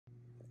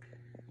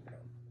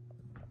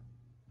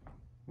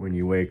when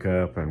you wake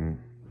up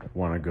and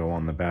want to go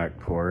on the back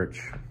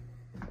porch.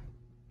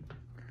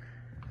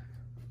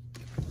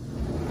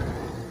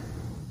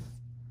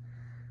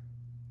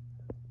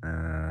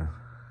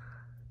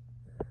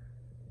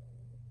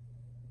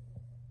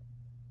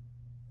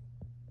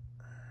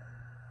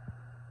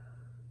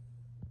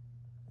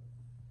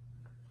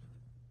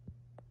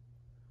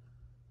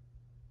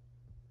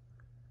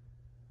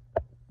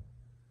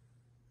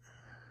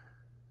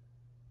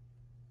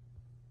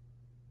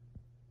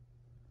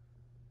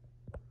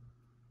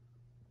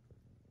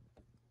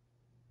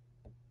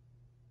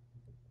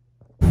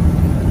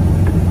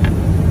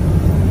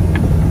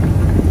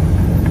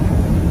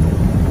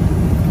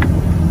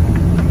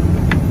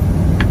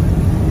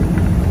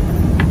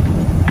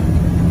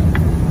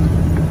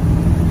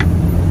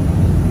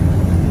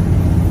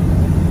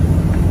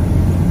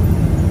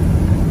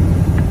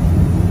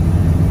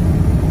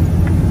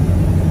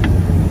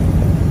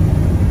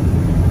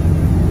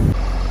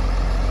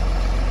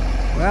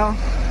 Well,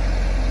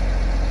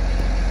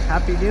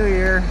 Happy New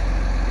Year.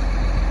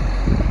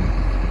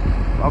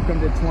 Welcome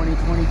to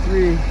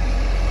 2023.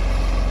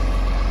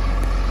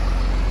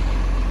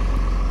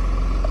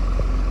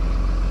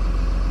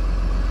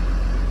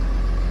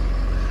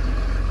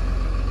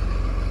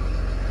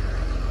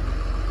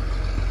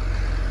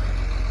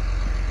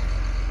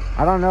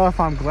 I don't know if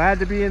I'm glad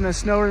to be in the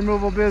snow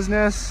removal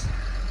business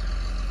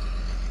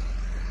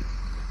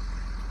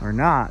or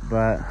not,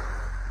 but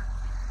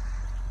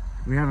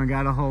we haven't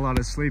got a whole lot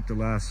of sleep the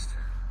last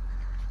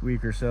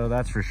week or so,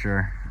 that's for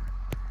sure.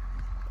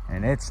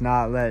 And it's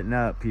not letting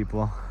up,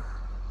 people.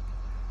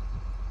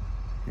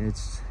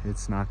 It's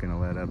not gonna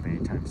let up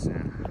anytime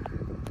soon.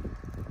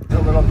 A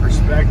little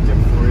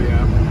perspective for you.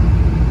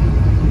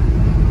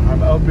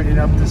 I'm opening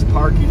up this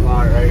parking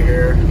lot right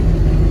here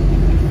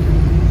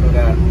so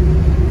that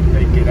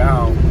they can get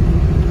out.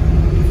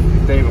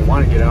 If they even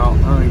want to get out.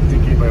 I don't even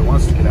think anybody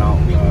wants to get out,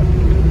 but I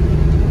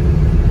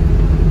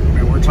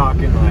mean, we're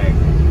talking like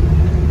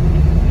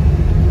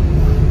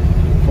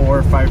 4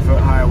 or 5 foot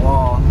high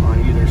wall on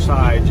either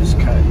side, just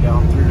cut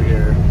down through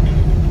here,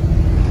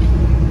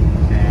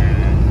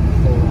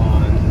 and full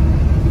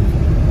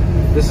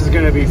on. This is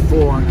going to be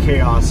full on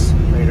chaos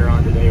later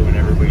on today when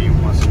everybody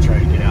wants to try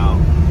to get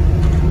out.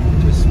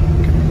 Just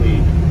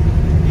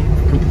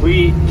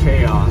complete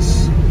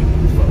chaos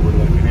is what we're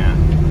looking at.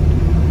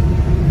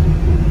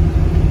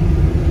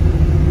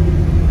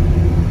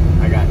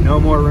 I got no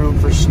more room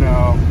for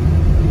snow.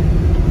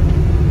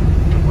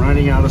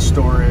 Running out of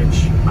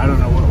storage. I don't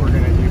know what we're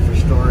gonna do for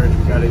storage.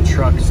 We've got to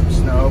truck some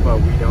snow,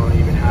 but we don't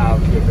even have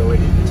the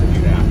ability to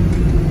do that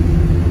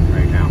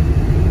right now.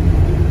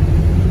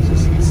 It's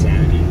just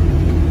insanity.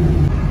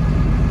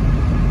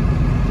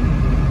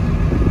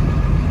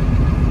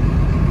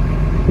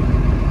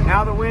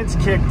 Now the wind's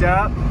kicked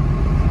up,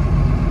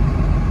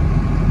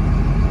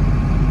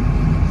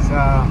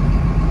 so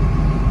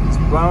it's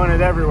blowing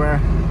it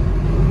everywhere.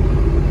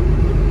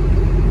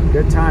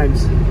 Good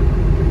times.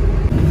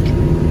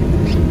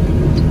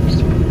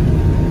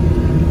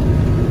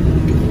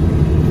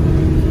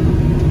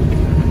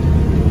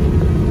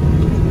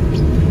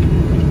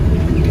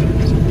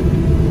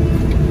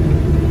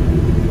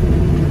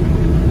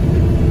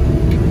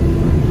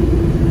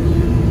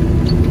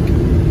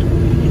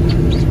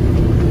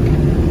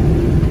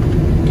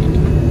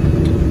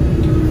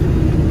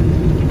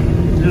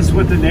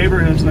 What the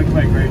neighborhoods look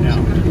like right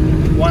now.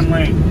 One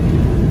lane.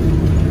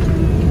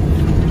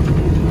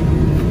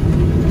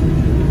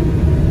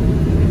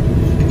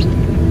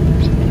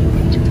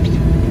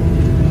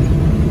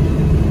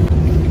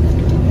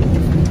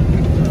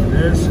 So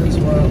this is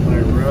what my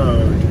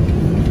road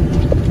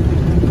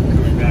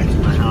coming back to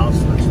my house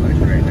looks like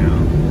right now.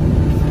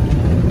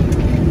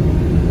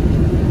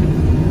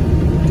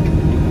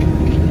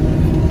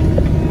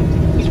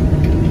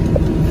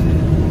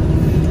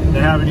 They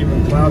haven't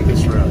even plowed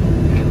this road.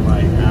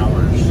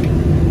 Hours.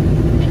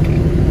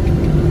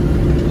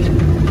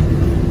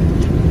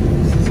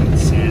 This is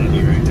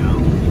insanity right now.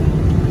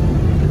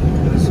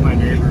 This is my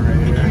neighbor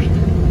right here.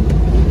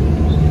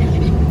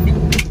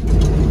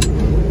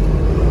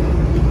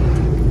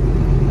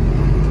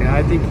 Yeah,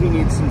 I think he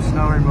needs some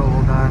snow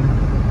removal done.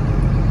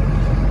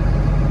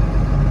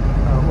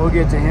 We'll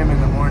get to him in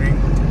the morning.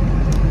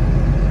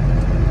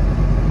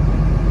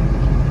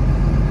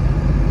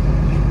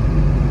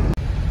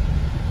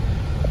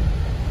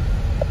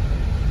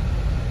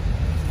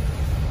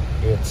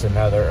 It's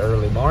another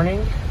early morning.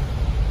 You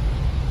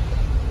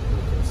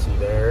can see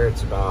there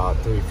it's about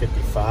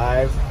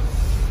 3:55.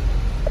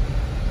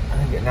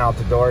 I'm getting out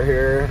the door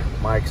here.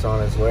 Mike's on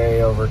his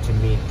way over to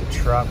meet the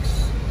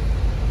trucks.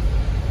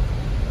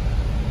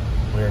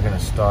 We're gonna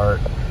start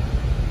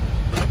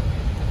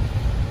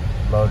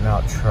loading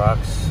out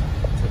trucks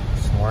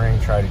this morning,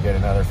 try to get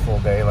another full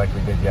day like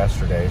we did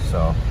yesterday,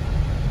 so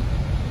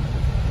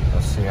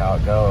we'll see how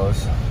it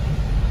goes.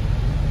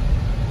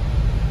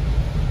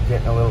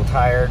 Getting a little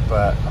tired,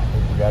 but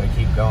we got to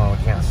keep going. We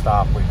can't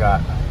stop. We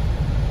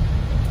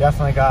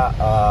definitely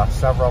got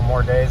several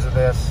more days of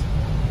this.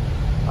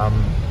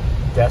 I'm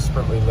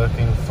desperately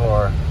looking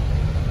for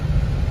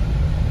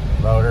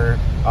loader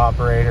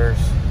operators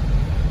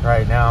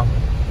right now.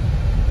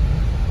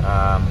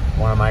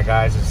 One of my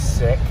guys is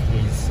sick.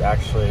 He's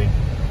actually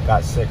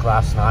got sick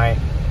last night,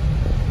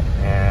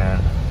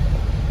 and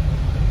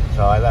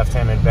so I left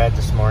him in bed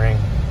this morning.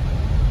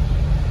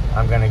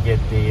 I'm gonna get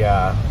the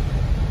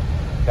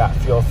that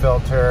fuel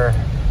filter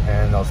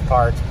and those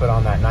parts put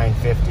on that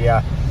 950.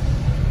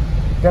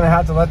 Gonna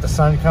have to let the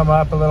sun come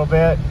up a little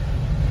bit.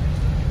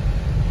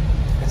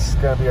 It's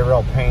gonna be a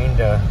real pain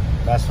to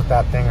mess with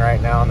that thing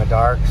right now in the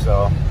dark.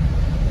 So,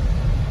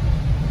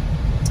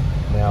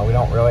 you know, we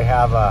don't really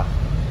have a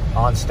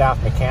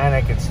on-staff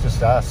mechanic. It's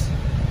just us.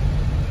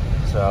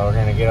 So we're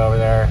gonna get over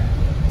there.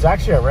 It's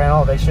actually a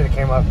rental. They should have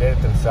came up and did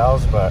it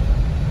themselves, but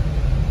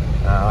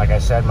like I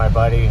said, my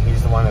buddy,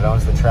 he's the one that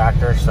owns the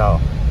tractor, so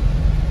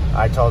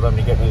I told him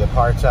to get me the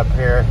parts up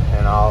here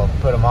and I'll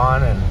put them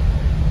on, and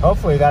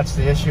hopefully that's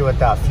the issue with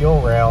that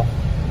fuel rail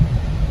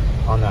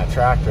on that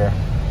tractor.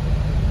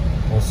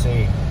 We'll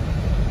see.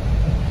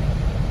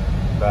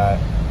 But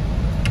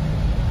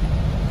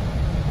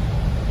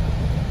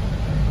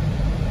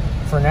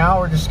for now,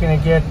 we're just gonna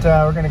get,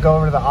 we're gonna go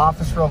over to the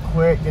office real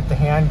quick, get the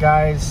hand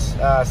guys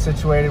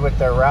situated with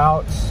their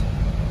routes.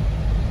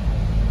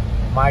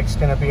 Mike's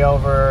gonna be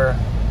over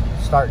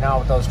starting out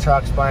with those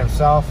trucks by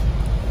himself.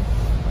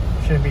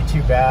 Shouldn't be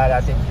too bad.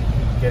 I think he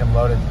can get them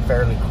loaded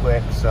fairly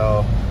quick.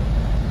 So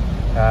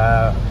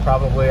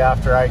probably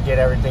after I get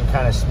everything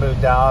kind of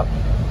smoothed out,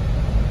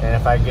 and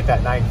if I get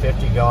that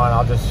 950 going,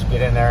 I'll just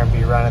get in there and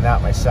be running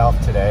that myself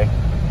today.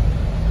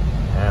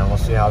 And we'll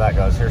see how that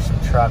goes. Here's some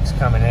trucks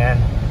coming in.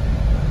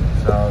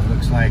 So it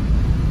looks like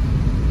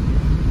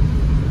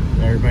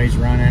everybody's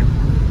running.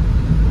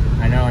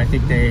 I know, I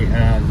think they,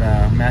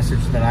 the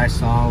message that I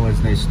saw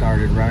was they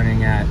started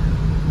running at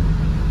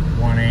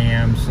 1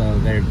 a.m. So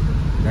they're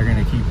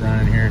gonna keep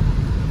running here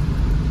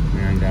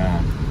and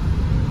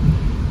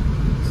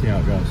see how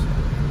it goes.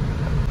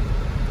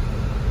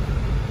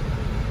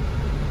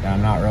 Yeah,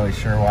 I'm not really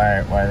sure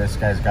why this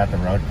guy's got the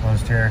road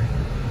closed here.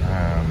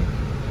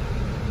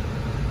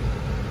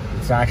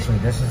 It's actually,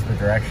 this is the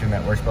direction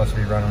that we're supposed to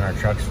be running our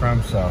trucks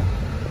from, so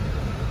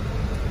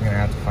I'm gonna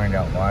have to find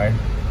out why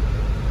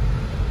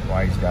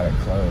he's got it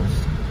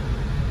closed.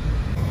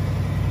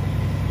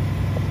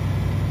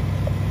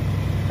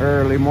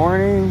 Early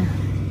morning,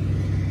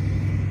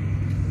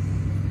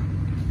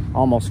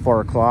 almost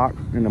 4 o'clock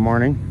in the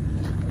morning.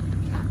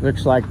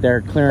 Looks like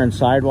they're clearing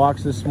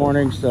sidewalks this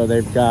morning, so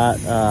they've got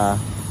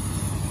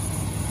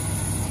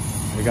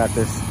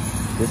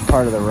this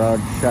part of the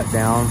road shut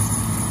down.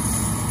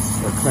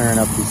 They're clearing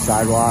up these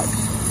sidewalks,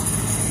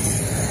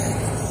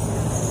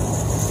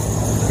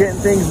 getting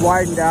things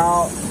widened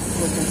out,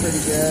 looking pretty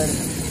good.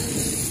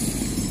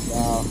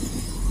 Wow.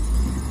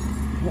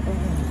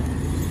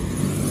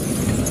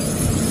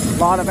 A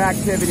lot of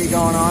activity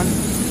going on.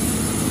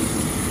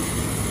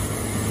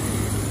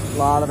 A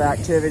lot of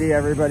activity,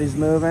 everybody's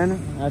moving.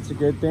 That's a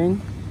good thing.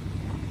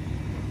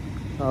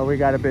 Oh, we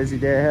got a busy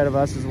day ahead of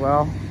us as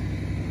well.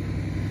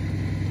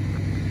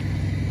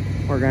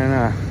 We're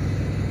gonna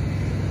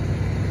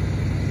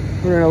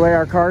lay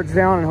our cards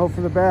down and hope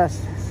for the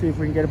best. See if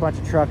we can get a bunch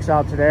of trucks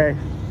out today.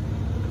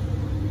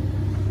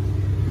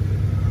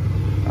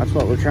 That's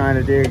what we're trying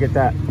to do, get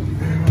that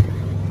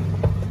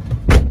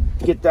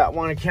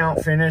one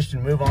account finished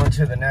and move on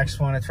to the next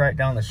one. It's right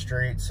down the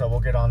street, so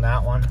we'll get on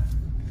that one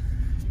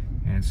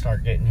and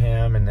start getting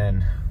him, and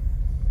then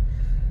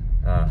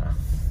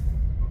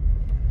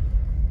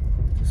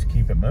just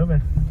keep it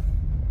moving.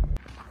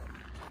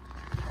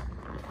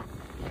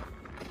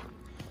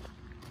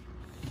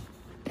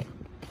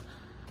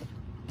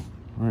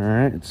 All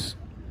right, it's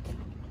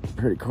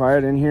pretty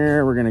quiet in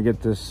here. We're gonna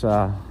get this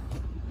kind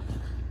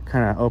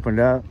of opened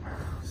up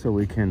so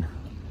we can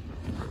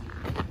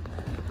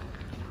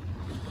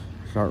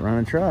start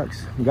running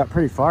trucks. We got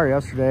pretty far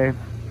yesterday,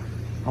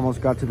 almost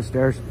got to the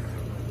stairs.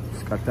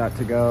 Just got that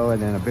to go,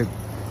 and then a big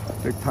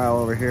pile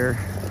over here.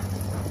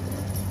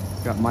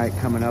 Got Mike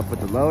coming up with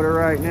the loader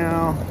right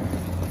now.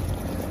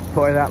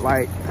 Boy, that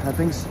light, that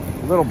thing's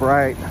a little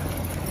bright.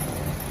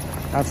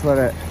 That's what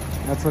it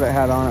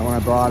had on it when I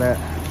bought it.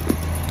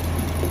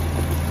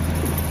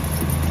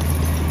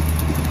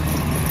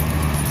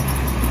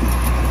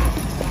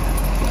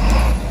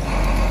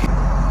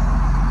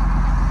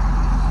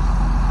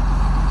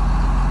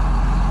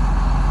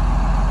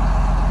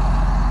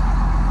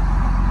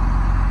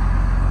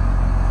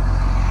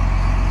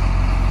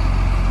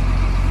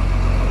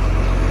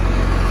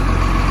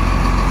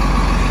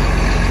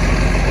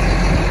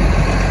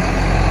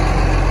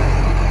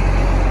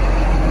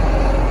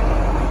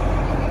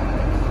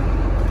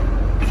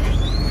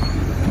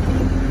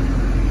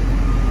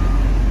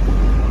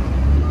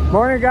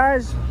 Morning,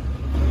 guys. How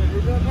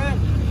you doing, man?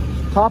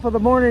 Top of the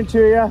morning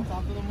to you.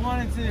 Top of the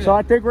morning to you. So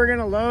I think we're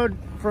gonna load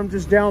from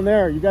just down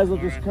there. You guys will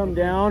just come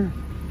down,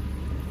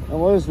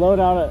 and we'll just load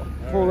out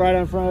at full right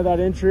in front of that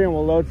entry, and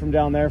we'll load from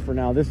down there for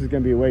now. This is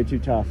gonna be way too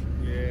tough.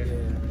 Yeah.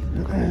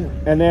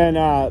 And then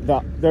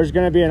there's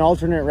gonna be an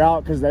alternate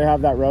route because they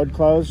have that road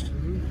closed.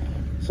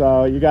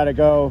 So you got to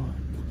go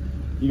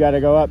you got to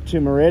go up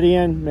to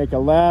Meridian, make a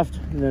left,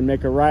 and then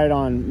make a right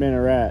on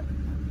Minaret.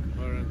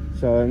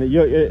 So and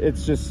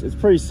it's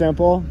pretty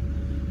simple,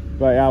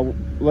 but yeah,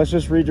 let's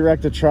just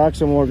redirect the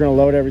trucks and we're gonna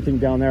load everything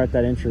down there at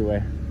that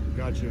entryway.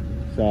 Gotcha.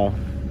 So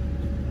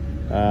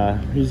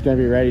he's gonna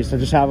be ready. So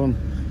just have him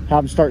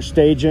start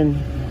staging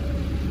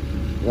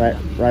right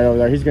over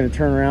there. He's gonna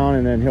turn around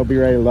and then he'll be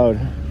ready to load.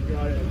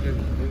 Got it.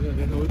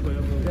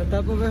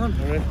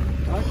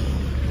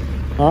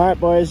 All right,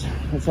 boys.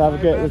 Let's have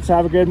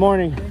a good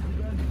morning.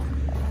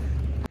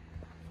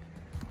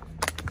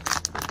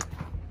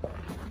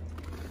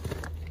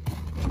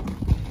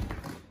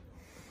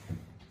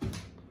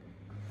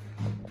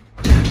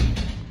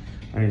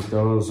 I think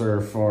those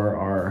are for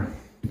our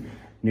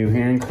new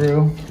hand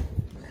crew.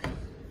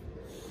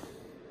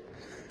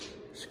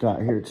 Just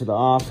got here to the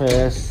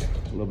office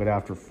a little bit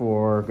after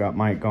 4. Got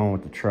Mike going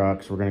with the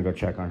trucks. We're gonna go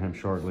check on him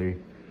shortly.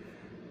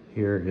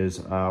 Here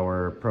is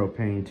our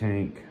propane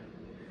tank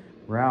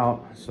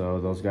route. So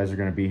those guys are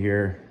gonna be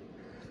here.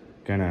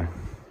 Gonna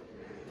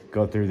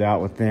go through that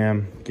with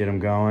them, get them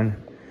going,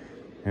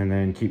 and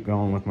then keep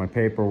going with my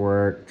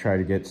paperwork, try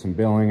to get some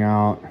billing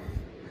out.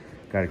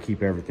 Got to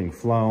keep everything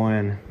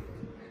flowing.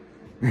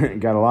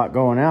 Got a lot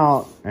going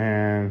out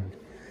and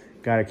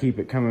got to keep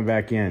it coming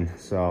back in.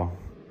 So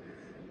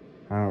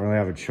I don't really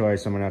have a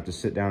choice. I'm gonna have to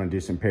sit down and do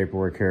some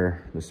paperwork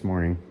here this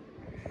morning.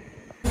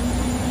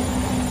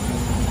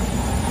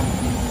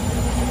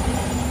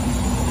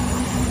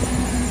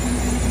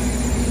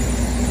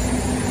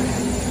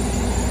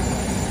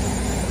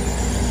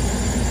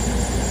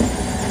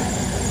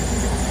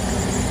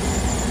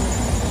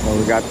 So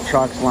we got the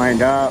trucks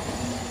lined up,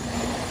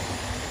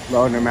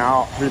 loading them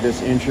out through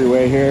this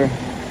entryway here.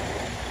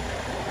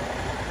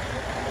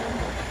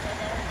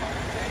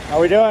 How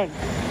we doing?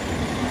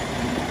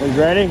 You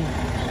ready?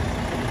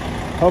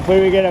 Hopefully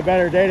we get a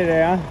better day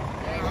today, huh?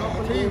 Yeah,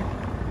 hopefully.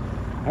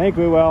 I think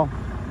we will.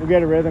 We'll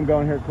get a rhythm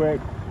going here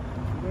quick.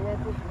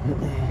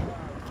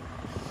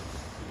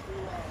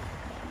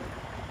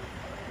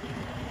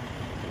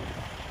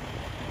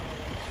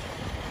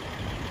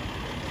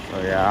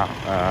 So yeah,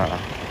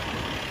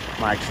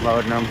 Mike's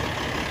loading them.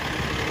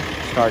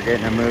 Start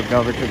getting them moved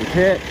over to the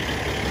pit.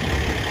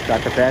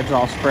 Got the beds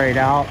all sprayed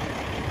out.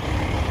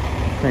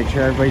 Make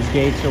sure everybody's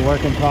gates are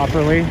working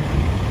properly.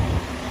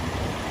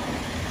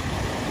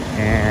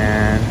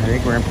 And I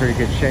think we're in pretty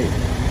good shape.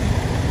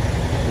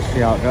 Just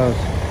see how it goes.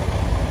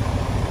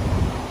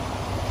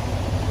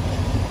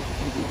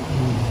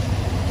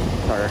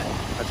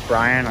 That's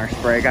Brian, our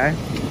spray guy,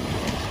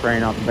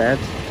 spraying out the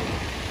beds.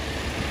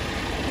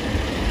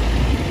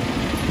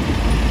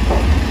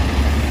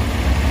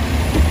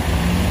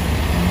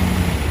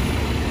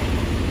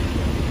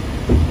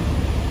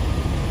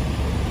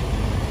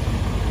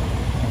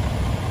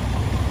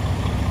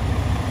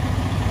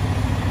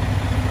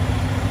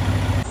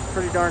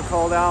 Pretty darn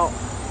cold out,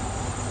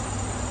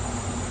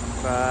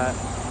 but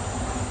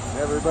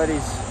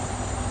everybody's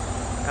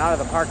out of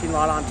the parking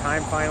lot on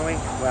time finally.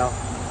 Well,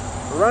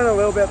 we're running a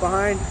little bit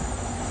behind.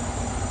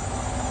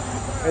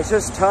 It's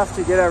just tough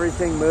to get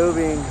everything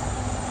moving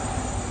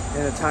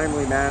in a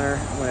timely manner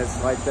when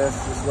it's like this.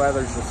 This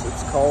weather's just,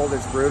 it's cold,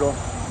 it's brutal.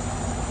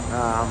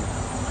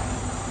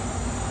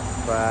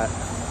 But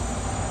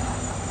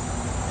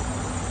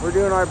we're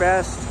doing our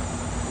best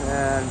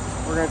and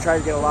we're gonna try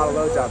to get a lot of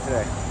loads out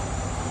today.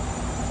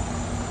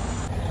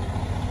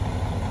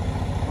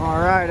 All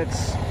right,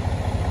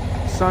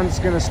 sun's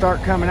gonna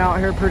start coming out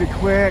here pretty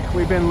quick.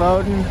 We've been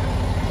loading.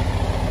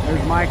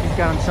 There's Mike, he's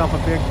got himself a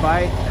big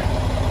bite.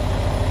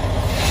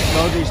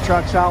 Load these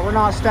trucks out. We're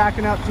not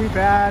stacking up too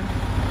bad.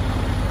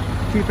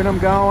 Keeping them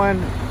going.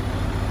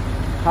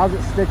 How's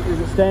it stick? Is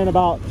it staying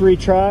about 3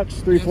 trucks,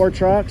 4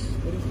 trucks?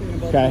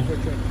 Okay.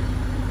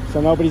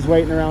 So nobody's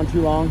waiting around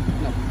too long?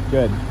 No.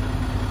 Good.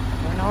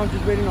 Right now I'm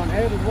just waiting on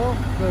Ed as well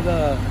for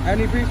the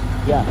antifreeze.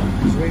 Yeah.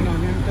 Just waiting on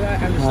him for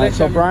that. And the All right,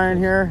 so Brian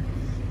here,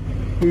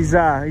 he's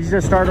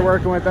just started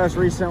working with us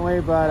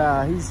recently,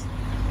 but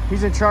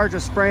he's in charge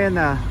of spraying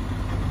the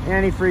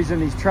antifreeze in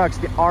these trucks,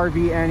 the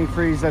RV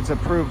antifreeze that's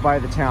approved by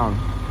the town.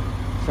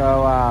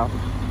 So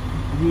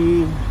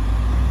he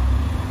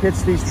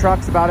hits these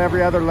trucks about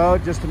every other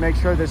load just to make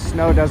sure this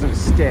snow doesn't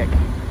stick.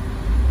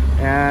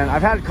 And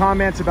I've had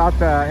comments about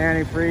the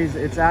antifreeze.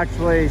 It's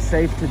actually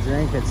safe to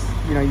drink. It's,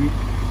 you know,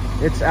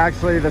 it's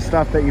actually the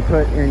stuff that you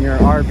put in your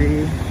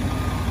RV,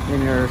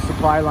 in your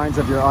supply lines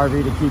of your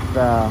RV to keep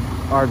the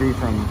RV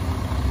from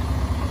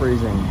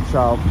freezing.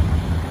 So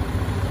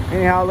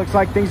anyhow, it looks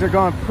like things are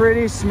going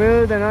pretty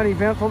smooth and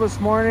uneventful this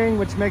morning,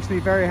 which makes me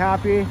very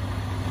happy.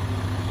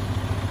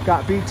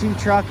 Got BT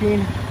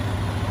Trucking.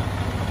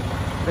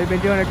 They've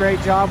been doing a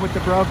great job with the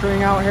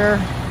brokering out here.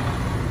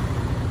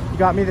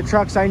 Got me the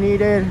trucks I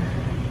needed,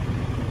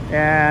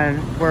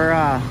 and we're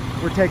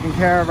taking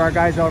care of our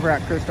guys over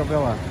at Crystal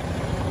Villa.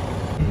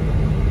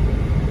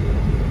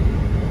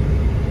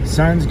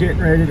 Sun's getting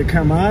ready to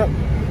come up.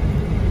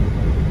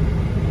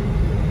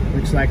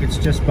 Looks like it's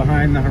just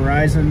behind the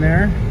horizon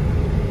there.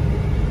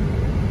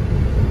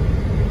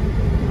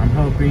 I'm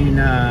hoping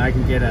I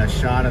can get a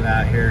shot of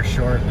that here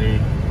shortly.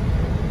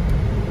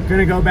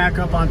 Gonna go back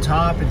up on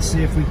top and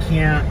see if we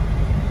can't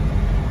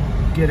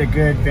get a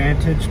good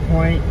vantage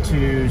point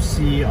to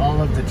see all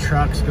of the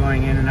trucks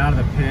going in and out of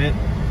the pit.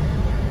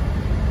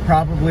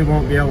 Probably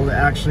won't be able to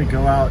actually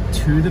go out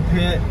to the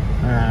pit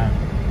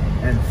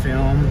and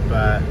film,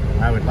 but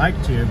I would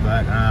like to,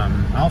 but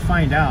I'll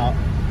find out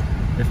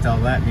if they'll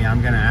let me.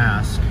 I'm gonna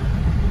ask.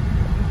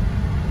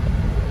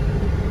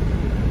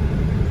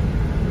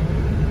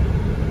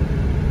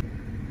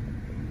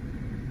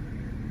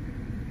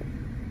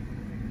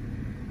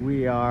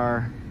 We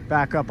are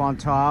back up on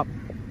top.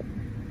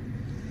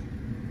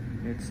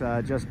 It's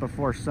just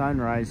before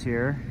sunrise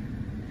here.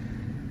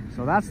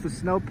 So that's the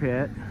snow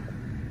pit,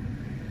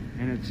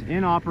 and it's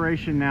in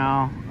operation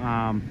now.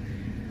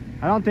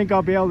 I don't think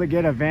I'll be able to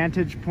get a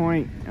vantage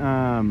point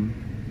from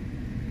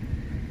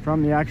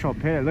the actual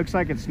pit. It looks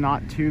like it's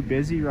not too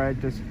busy right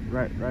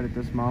at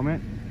this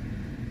moment,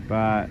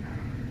 but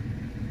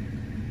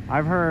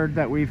I've heard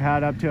that we've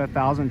had up to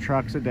 1,000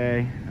 trucks a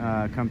day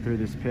come through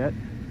this pit.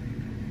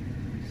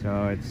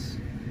 So it's,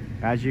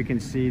 as you can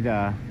see,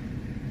 that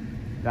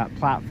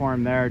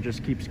platform there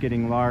just keeps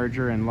getting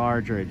larger and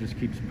larger. It just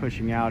keeps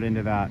pushing out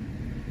into that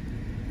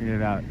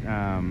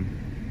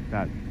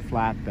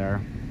flat there.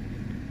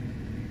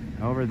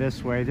 Over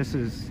this way, this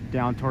is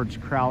down towards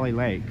Crowley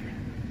Lake.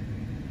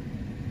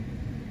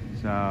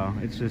 So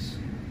it's just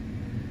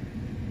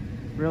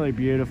really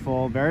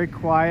beautiful. Very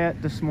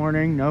quiet this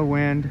morning, no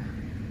wind.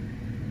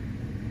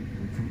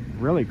 It's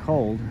really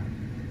cold.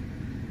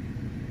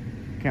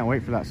 Can't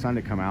wait for that sun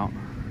to come out.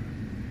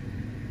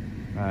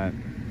 But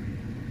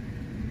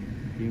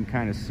you can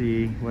kind of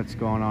see what's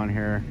going on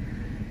here.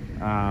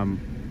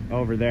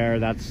 Over there,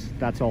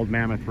 that's Old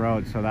Mammoth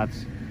Road, so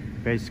that's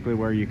basically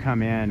where you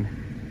come in.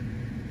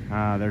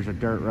 There's a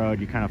dirt road.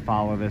 You kind of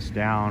follow this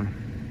down,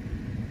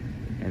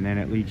 and then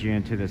it leads you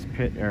into this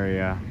pit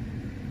area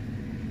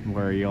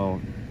where you'll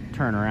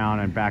turn around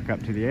and back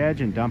up to the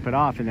edge and dump it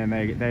off. And then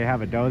they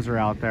have a dozer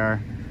out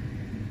there,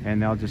 and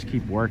they'll just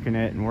keep working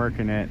it and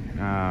working it.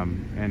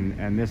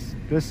 And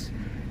this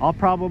I'll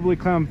probably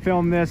come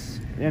film this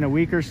in a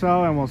week or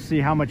so, and we'll see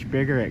how much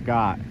bigger it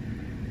got,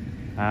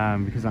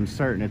 because I'm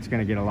certain it's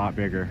going to get a lot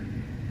bigger.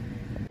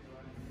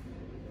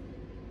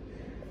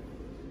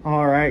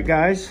 All right,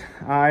 guys,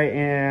 I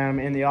am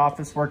in the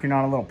office working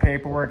on a little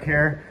paperwork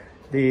here.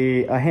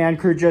 A hand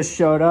crew just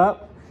showed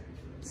up,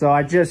 so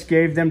I just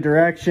gave them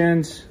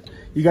directions.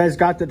 You guys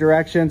got the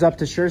directions up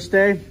to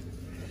Surestay?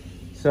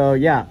 So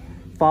yeah,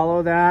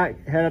 follow that,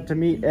 head up to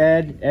meet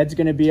Ed. Ed's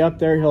gonna be up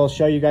there. He'll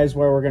show you guys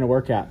where we're gonna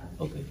work at.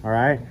 Okay. All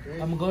right.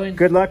 I'm going.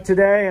 Good luck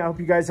today. I hope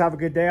you guys have a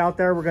good day out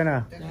there. We're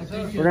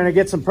gonna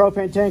get some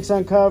propane tanks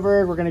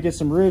uncovered. We're gonna get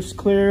some roofs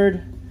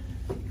cleared.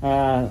 We've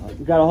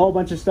got a whole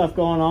bunch of stuff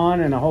going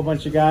on, and a whole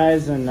bunch of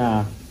guys, and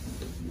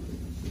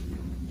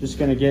just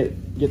gonna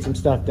get some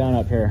stuff done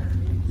up here.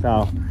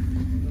 So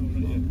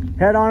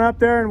head on up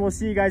there, and we'll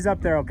see you guys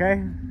up there,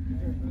 okay?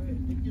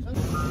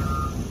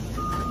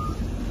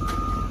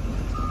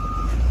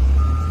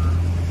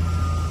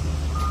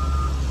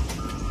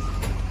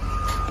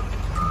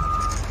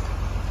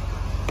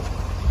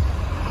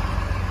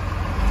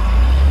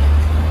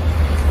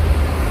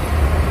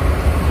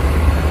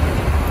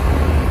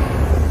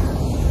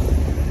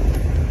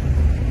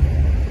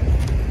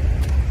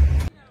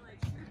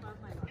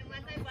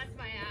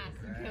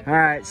 All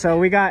right, so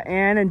we got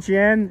Ann and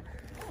Jen.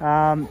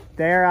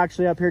 They're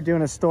actually up here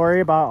doing a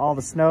story about all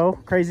the snow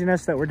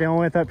craziness that we're dealing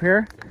with up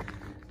here.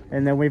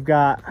 And then we've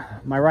got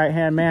my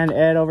right-hand man,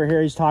 Ed, over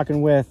here. He's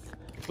talking with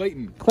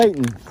Clayton.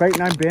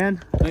 Clayton, I'm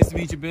Ben. Nice to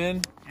meet you,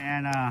 Ben.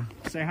 And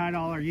say hi to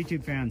all our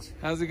YouTube fans.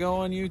 How's it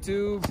going,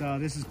 YouTube? So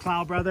this is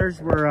Plow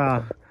Brothers. We're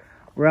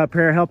up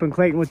here helping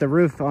Clayton with the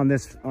roof on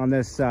this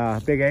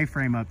big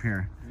A-frame up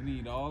here. We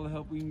need all the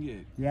help we can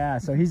get. Yeah,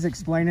 so he's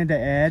explaining to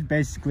Ed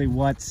basically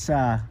what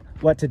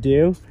to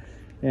do,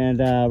 and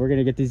we're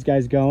gonna get these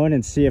guys going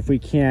and see if we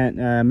can't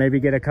maybe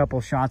get a couple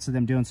shots of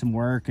them doing some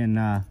work, and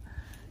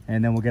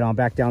then we'll get on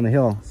back down the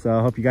hill. So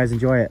I hope you guys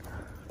enjoy it.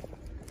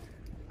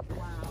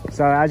 Wow.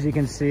 So as you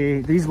can see,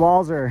 these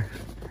walls are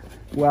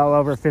well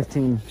over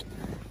 15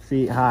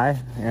 feet high,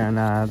 and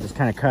just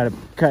kind of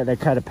cut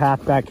a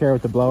path back here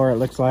with the blower, it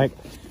looks like.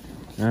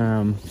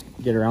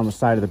 Get around the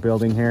side of the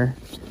building here,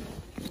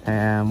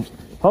 and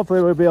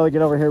hopefully we'll be able to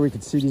get over here. We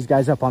can see these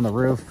guys up on the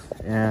roof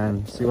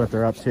and see what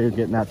they're up to,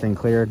 getting that thing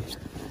cleared,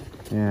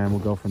 and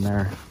we'll go from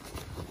there.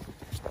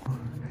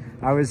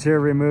 I was here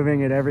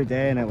removing it every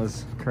day, and it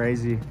was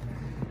crazy.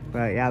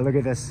 But yeah, look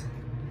at this.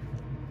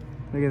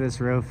 Look at this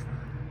roof.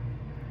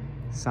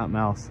 Something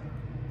else.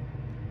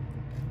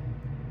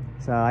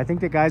 So I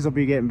think the guys will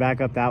be getting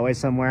back up that way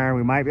somewhere.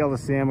 We might be able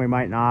to see them, we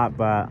might not,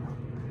 but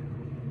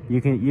you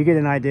get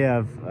an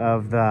idea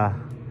of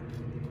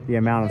the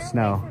amount of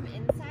snow.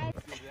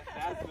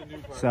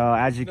 So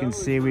as you can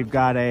see, we've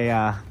got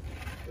a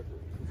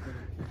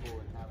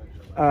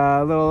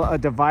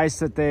device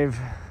that they've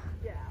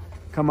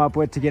come up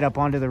with to get up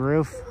onto the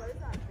roof.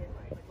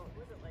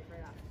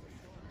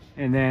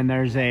 And then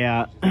there's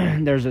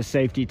a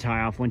safety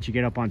tie off. Once you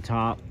get up on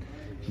top,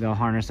 they'll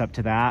harness up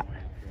to that.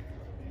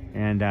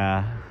 And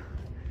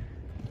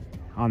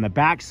on the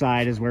back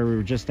side is where we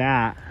were just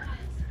at.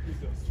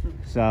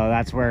 So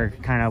that's where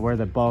kind of where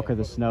the bulk of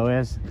the snow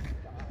is.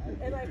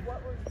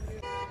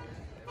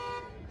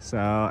 So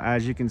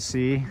as you can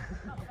see,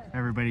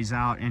 everybody's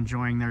out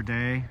enjoying their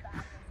day.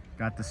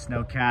 Got the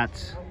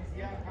snowcats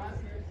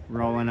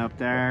rolling up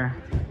there.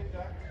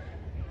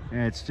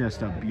 It's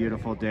just a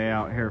beautiful day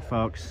out here,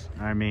 folks.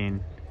 I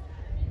mean,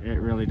 it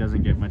really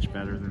doesn't get much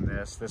better than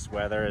this. This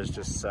weather is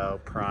just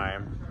so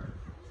prime.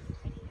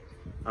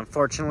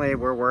 Unfortunately,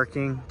 we're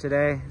working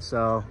today,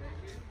 so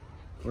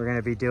we're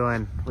gonna be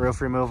doing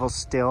roof removal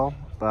still,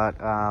 but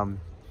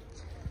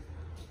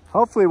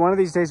hopefully one of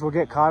these days we'll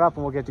get caught up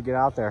and we'll get to get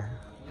out there.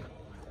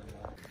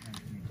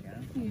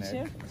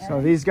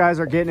 So these guys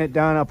are getting it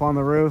done up on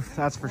the roof,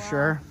 that's for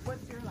sure.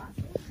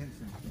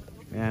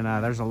 And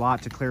there's a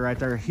lot to clear right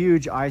there.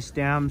 Huge ice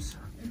dams.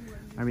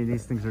 I mean,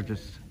 these things are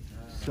just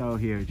so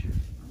huge.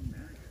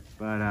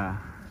 But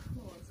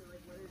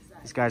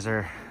these guys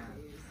are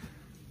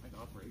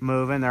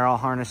moving. They're all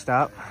harnessed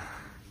up.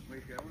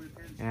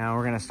 And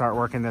we're gonna start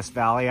working this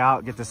valley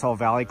out, get this whole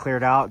valley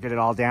cleared out, get it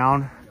all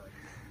down.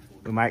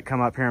 We might come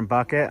up here and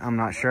bucket, I'm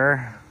not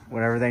sure.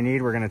 Whatever they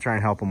need, we're gonna try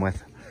and help them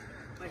with.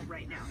 Like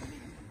right now?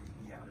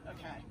 Yeah.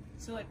 Okay.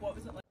 So like, what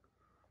was it like?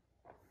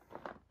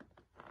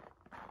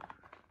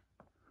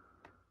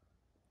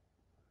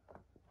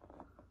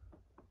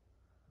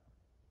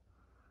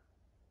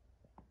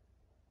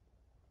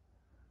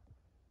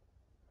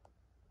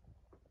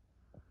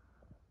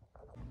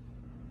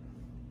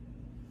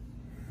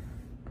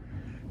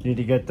 Need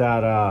to get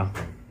that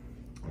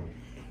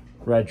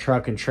red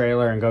truck and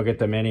trailer and go get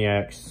the Mini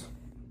X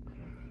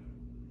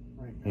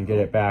and get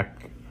it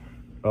back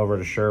over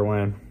to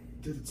Sherwin.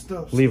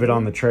 Leave it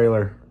on the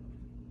trailer.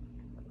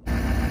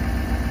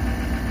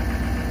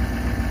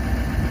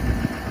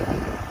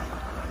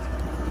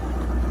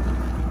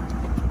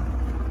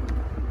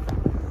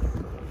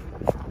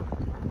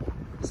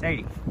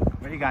 Sadie,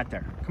 what do you got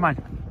there? Come on.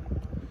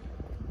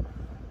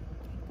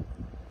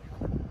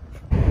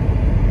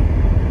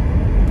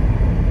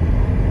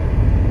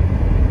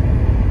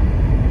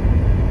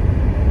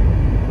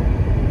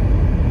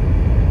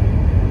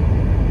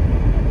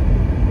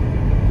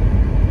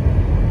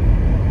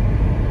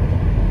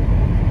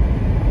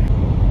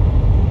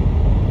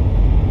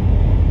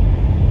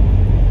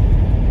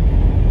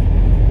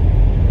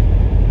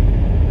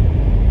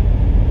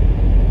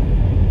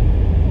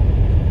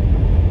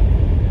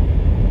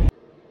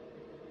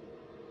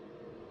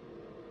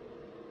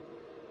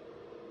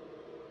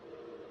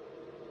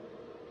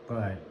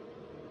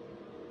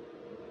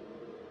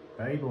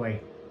 Buddy boy.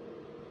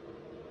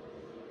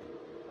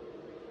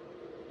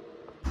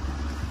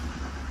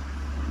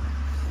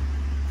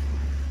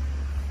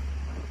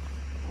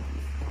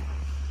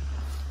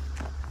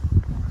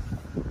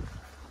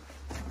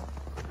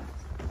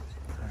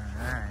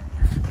 Alright.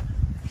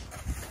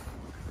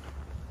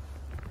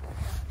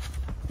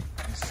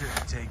 This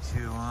shouldn't take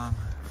too long.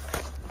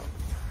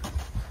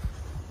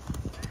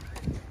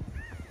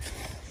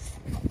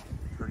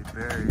 Pretty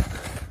buried,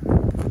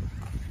 but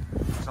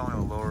it's only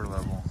a lower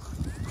level.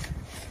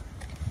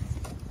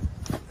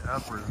 The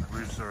upper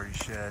roof's already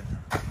shed.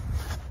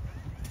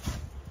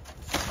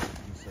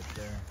 Just up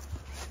there.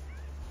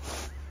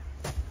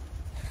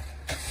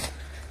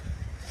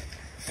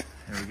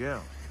 There we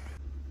go.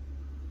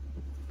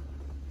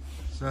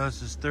 So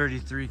this is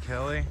 33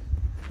 Kelly.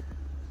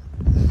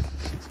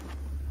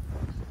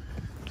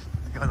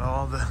 Got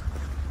all the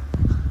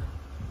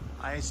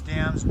ice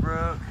dams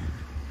broke.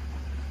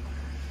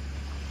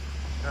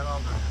 Got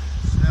all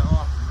the snow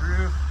off the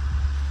roof.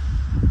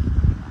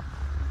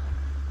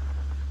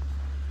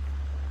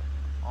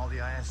 All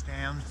the ice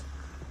dams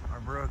are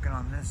broken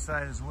on this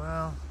side as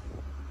well.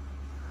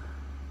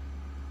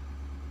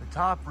 The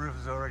top roof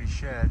is already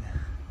shed,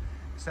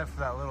 except for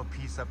that little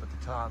piece up at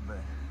the top, but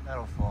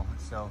that'll fall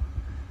itself.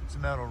 It's a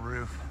metal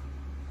roof.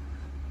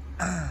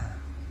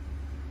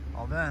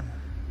 All done.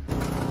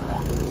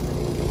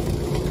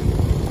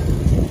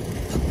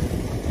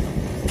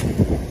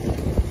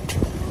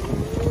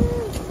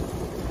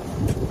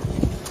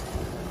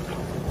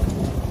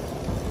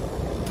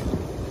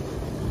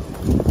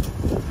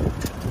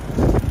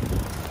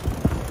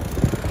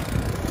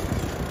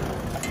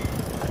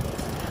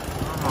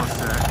 Almost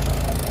there.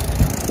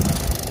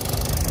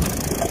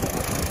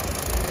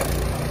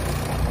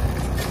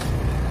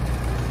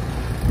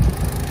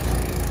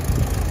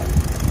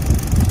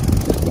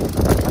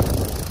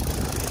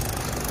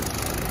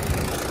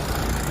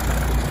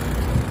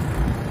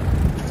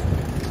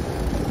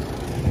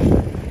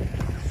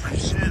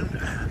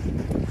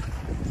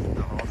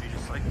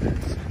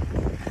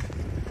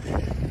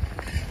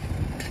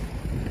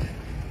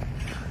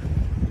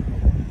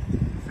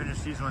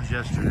 These ones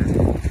yesterday.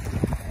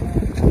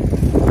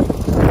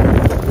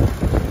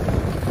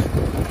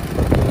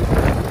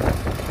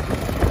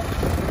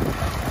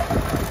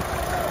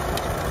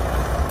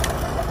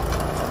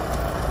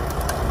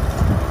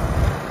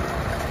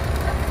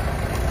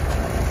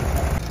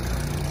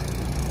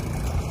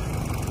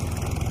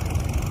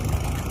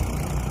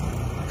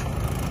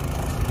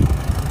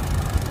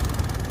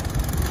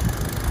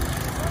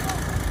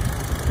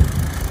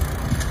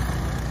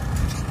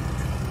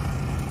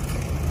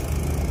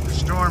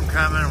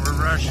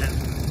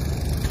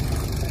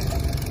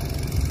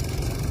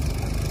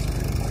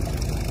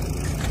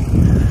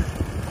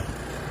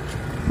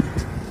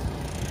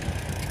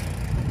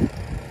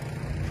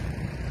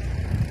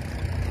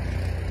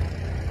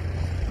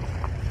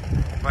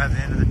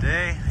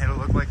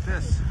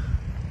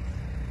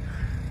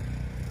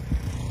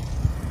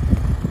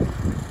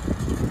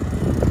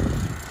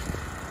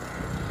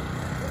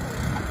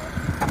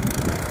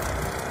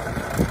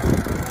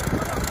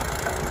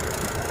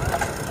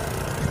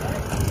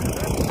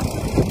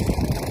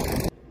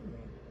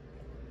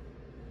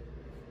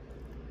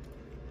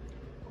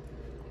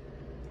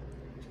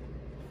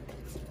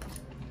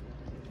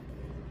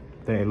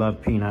 They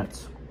love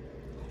peanuts.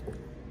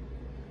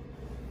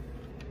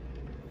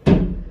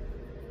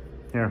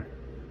 Here.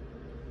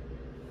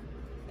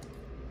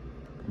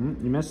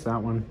 You missed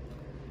that one.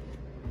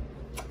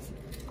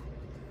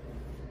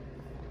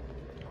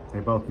 They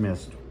both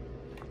missed.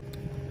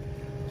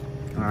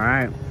 All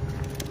right.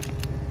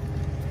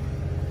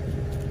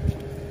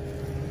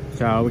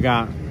 So we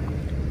got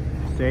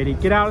Sadie.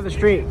 Get out of the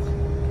street.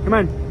 Come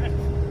on.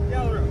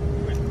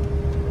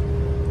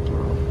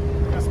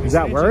 Does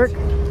that work?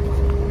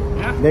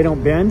 Yeah. They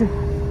don't bend?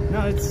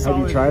 No, it's solid.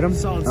 Have you tried them?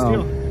 Solid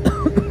steel.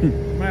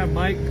 Might have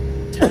Mike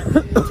tack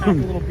a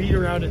little bead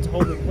around it to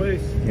hold it in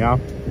place. Yeah.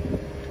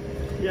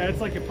 Yeah,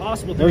 it's like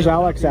impossible. Where's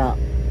Alex at?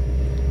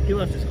 He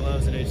left his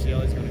gloves at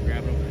ACL. He's going to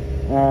grab them.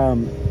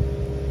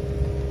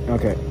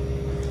 Okay.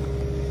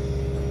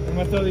 I'm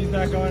going to throw these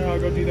back on and I'll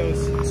go do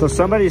those. So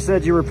somebody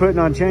said you were putting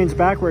on chains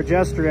backwards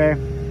yesterday.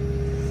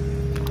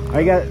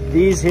 I got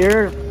these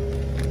here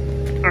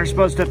are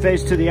supposed to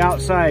face to the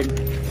outside.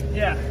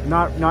 Yeah.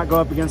 Not go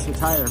up against the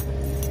tire.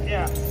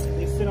 Yeah.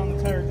 They sit on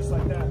the tire just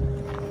like that.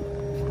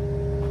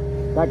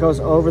 That goes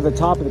over the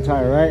top of the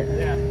tire, right?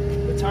 Yeah.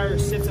 The tire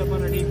sits up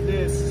underneath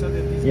this so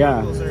that these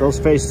buckles are... those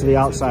face to the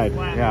outside.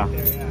 Yeah. Right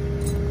there, yeah.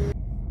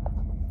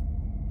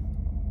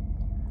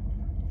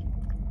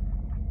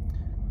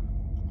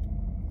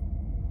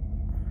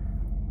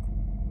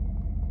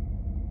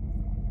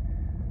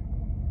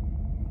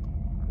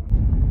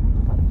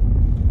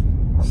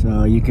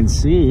 So you can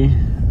see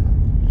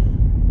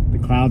the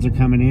clouds are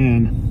coming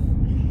in.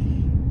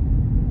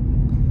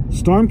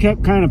 Storm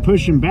kept kind of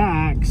pushing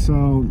back,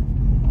 so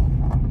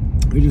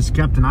we just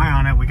kept an eye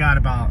on it. We got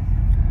about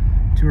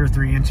 2 or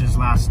 3 inches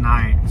last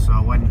night, so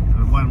it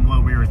wasn't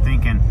what we were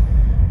thinking.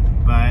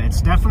 But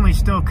it's definitely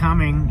still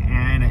coming,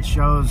 and it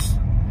shows,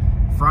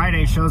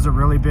 Friday shows a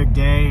really big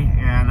day,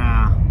 and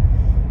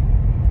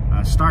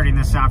starting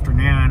this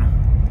afternoon,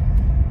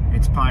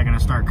 it's probably going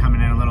to start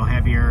coming in a little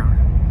heavier,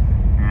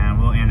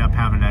 and we'll end up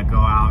having to go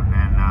out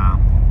and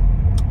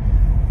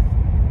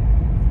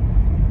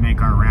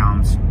make our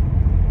rounds.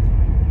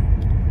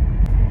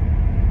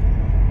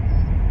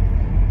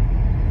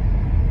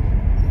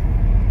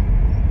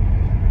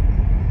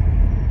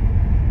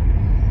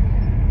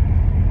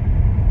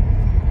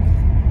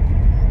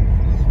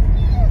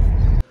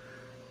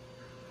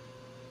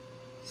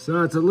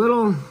 So it's a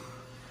little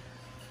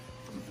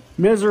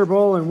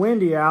miserable and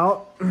windy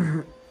out,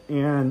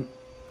 and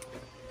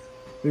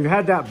we've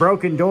had that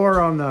broken door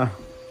on the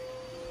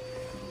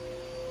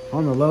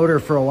loader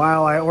for a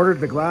while. I ordered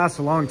the glass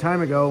a long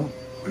time ago,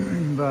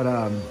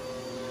 but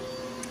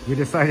we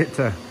decided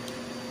to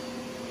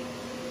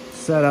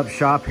set up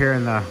shop here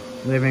in the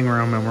living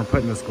room, and we're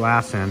putting this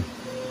glass in.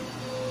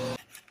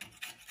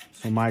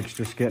 So Mike's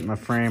just getting the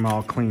frame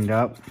all cleaned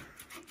up.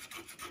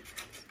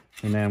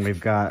 And then we've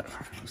got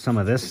some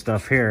of this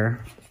stuff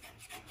here.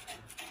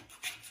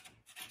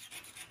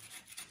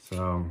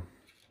 So,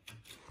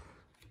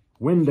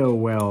 window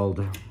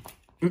weld.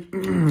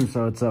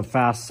 So it's a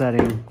fast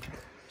setting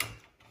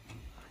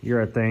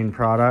urethane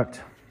product.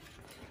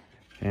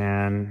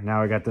 And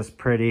now we got this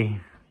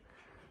pretty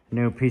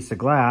new piece of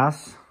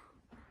glass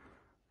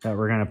that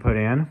we're gonna put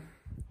in.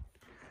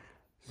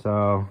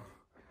 So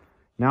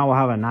now we'll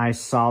have a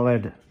nice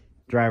solid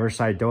driver's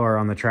side door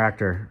on the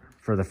tractor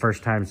for the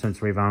first time since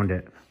we've owned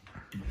it.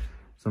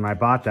 So when I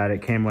bought that,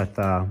 it came with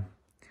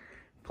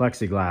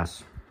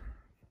plexiglass.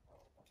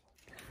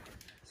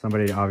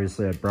 Somebody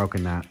obviously had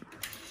broken that.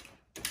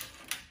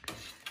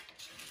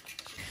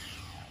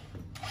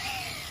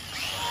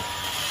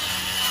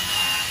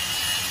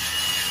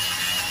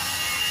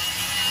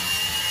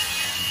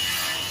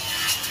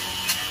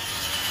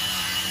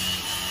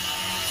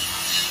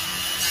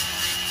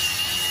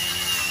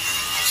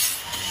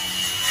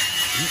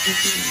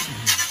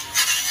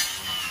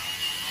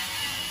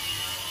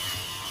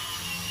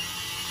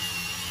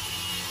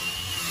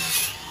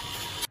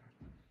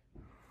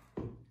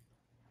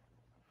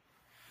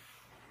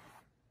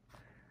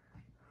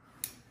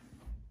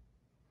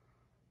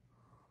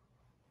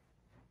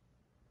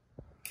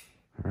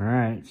 All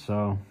right,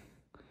 so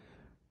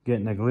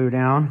getting the glue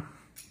down.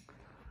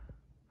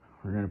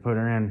 We're gonna put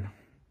her in,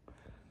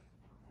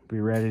 be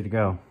ready to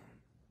go.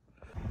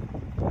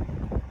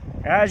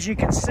 As you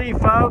can see,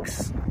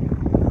 folks,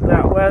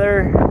 that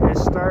weather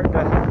is starting to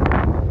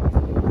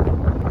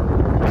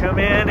come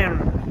in,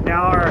 and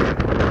now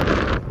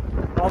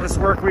all this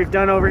work we've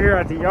done over here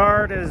at the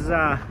yard is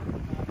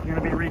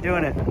gonna be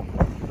redoing it.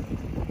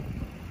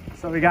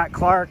 So we got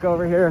Clark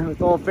over here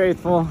with Old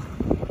Faithful.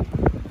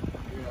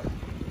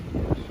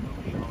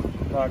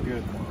 Not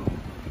good.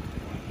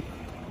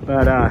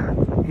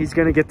 But he's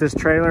gonna get this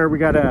trailer. We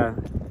got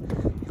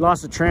he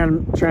lost a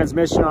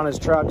transmission on his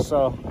truck,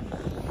 so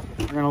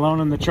we're gonna loan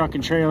him the truck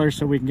and trailer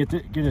so we can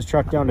get his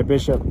truck down to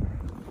Bishop.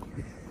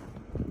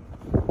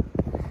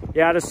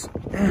 Yeah, just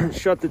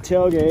shut the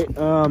tailgate.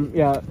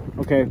 Yeah,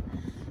 okay.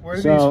 Where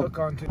do these hook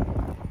onto?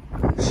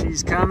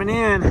 She's coming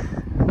in.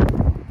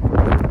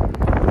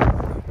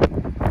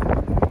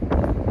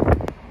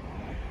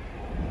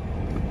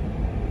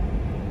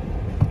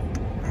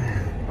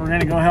 we're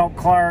gonna go help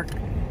Clark.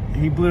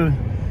 He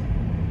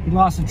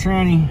lost a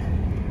tranny.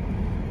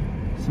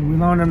 So we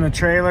loaned him the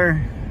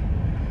trailer.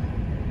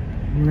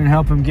 We're gonna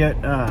help him get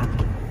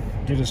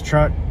his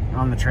truck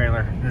on the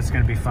trailer. It's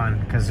gonna be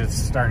fun because it's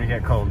starting to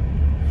get cold.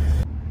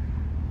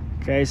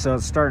 Okay, so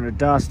it's starting to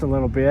dust a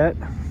little bit,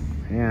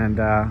 and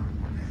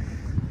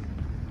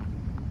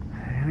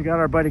we got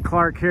our buddy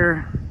Clark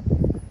here,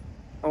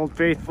 Old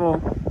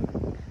Faithful.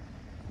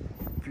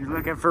 If you're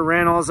looking for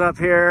rentals up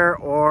here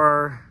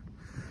or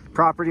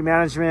property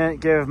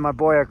management, give my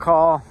boy a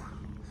call.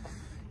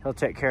 He'll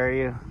take care of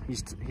you.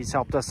 He's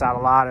helped us out a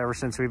lot ever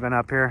since we've been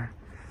up here.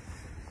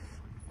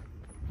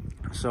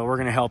 So we're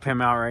gonna help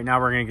him out right now.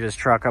 We're gonna get his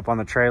truck up on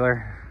the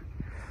trailer,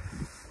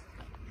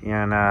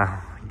 and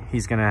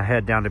he's gonna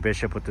head down to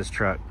Bishop with this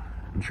truck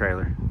and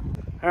trailer.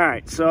 All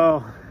right,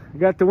 so we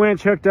got the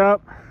winch hooked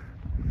up.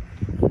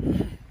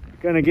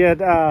 Gonna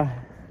get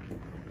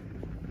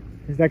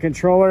is that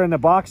controller in the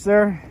box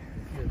there?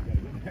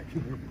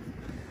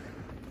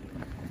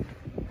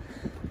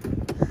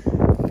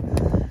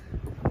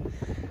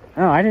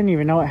 Oh, I didn't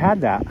even know it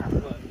had that.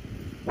 What?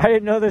 I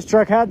didn't know this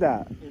truck had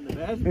that. In the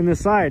bed? In the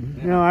side.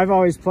 Yeah. You know, I've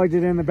always plugged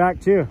it in the back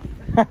too.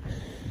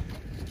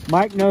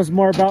 Mike knows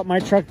more about my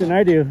truck than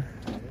I do.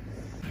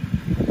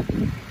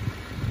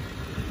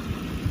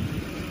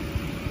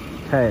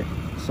 Okay,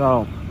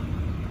 so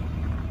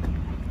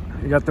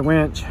we got the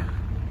winch.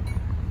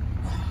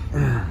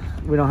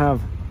 We don't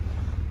have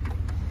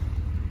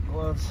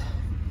gloves.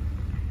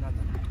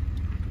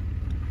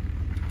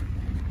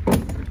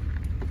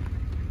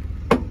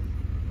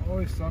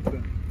 Always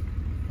something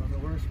on the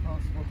worst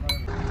possible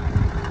time.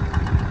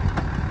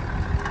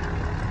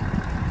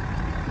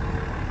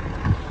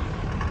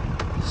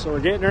 So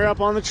we're getting her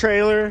up on the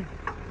trailer.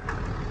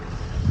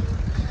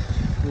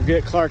 We'll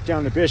get Clark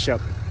down to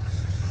Bishop.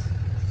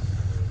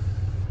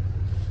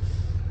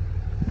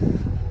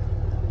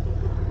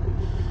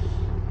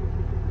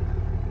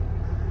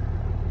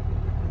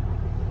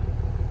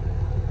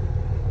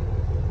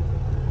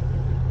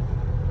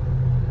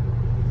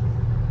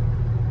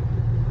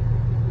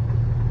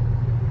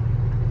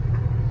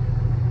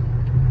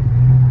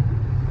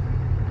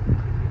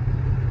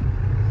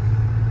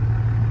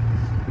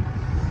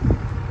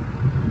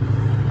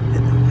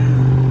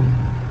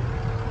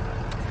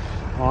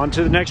 On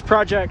to the next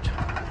project.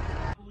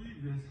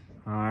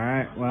 All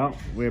right, well,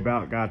 we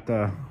about got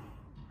the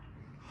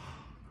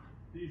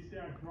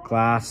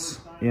glass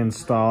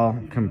install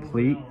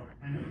complete.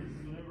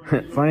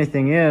 Funny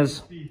thing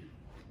is,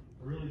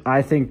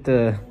 I think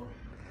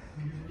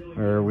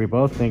we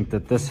both think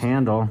that this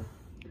handle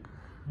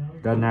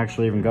doesn't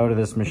actually even go to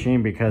this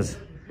machine, because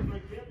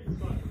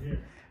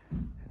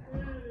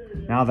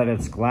now that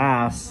it's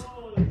glass,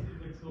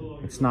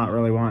 it's not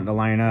really wanting to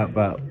line up,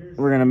 but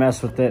we're gonna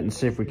mess with it and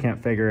see if we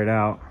can't figure it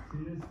out.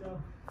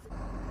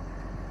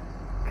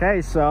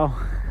 Okay, so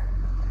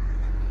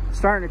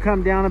starting to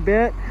come down a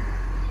bit.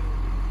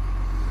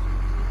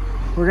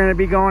 We're gonna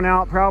be going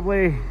out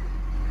probably,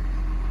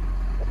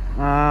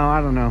 I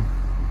don't know.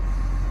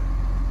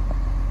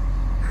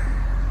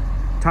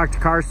 Talked to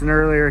Carson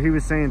earlier, he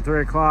was saying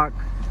 3 o'clock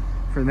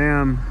for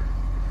them.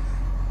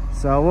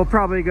 So we'll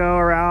probably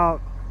go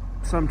out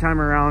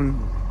sometime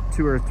around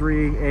 2 or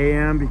 3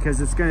 a.m.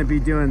 because it's gonna be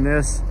doing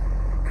this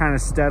kind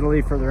of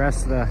steadily for the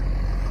rest of the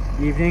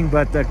evening.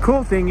 But the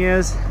cool thing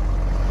is,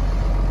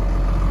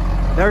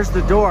 there's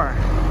the door.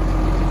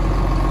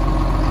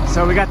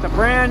 So we got the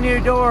brand new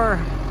door,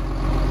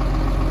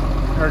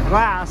 or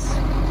glass.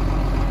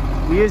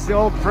 We used the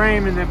old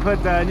frame and then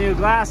put the new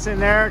glass in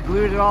there,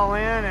 glued it all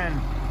in, and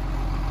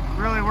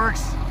really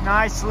works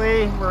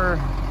nicely. We're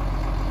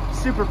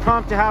super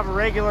pumped to have a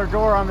regular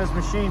door on this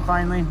machine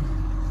finally.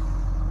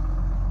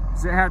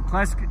 It had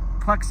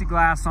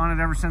plexiglass on it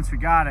ever since we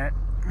got it.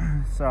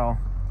 So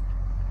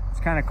it's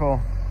kind of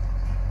cool.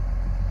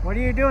 What are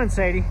you doing,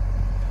 Sadie?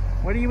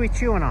 What are you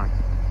chewing on?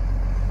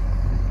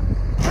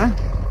 Huh?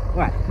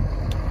 What?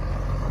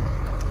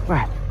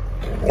 What?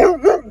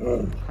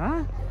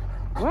 Huh?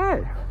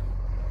 What?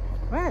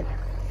 What?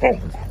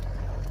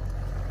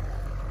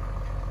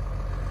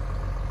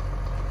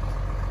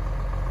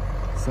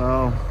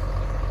 So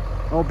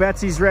old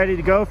Betsy's ready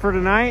to go for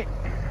tonight.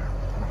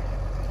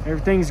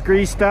 Everything's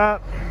greased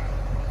up.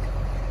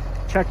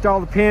 Checked all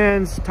the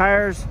pins,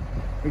 tires.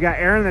 We got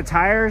air in the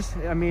tires.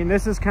 I mean,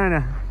 this is kind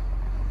of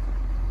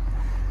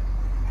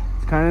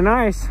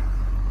nice.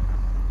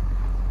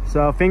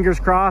 So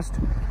fingers crossed.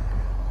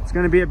 It's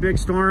going to be a big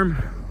storm.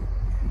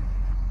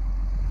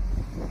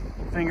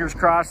 Fingers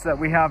crossed that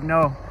we have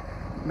no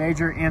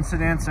major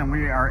incidents and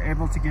we are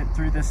able to get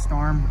through this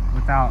storm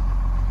without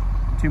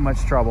too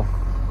much trouble.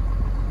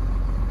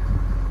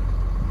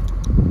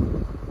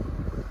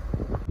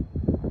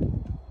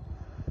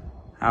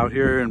 Out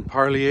here in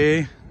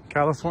Parlier,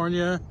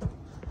 California,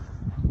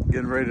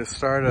 getting ready to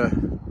start a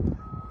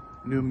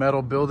new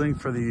metal building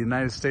for the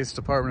United States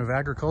Department of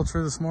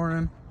Agriculture this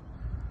morning.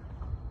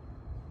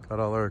 Got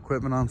all our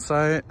equipment on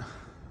site.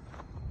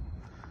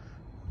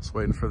 Just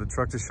waiting for the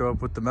truck to show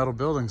up with the metal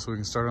building so we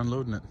can start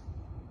unloading it.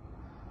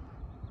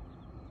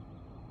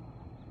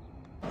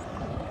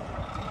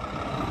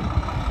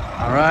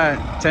 All right,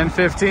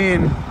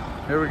 10:15.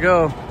 Here we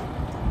go.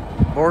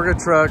 Borga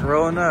truck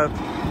rolling up.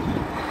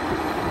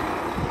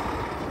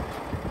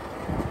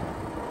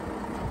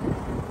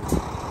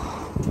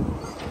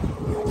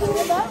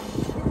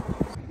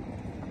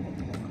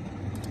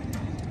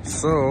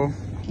 So,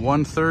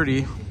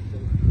 1:30.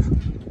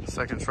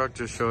 Second truck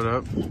just showed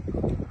up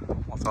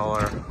with all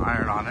our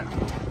iron on it.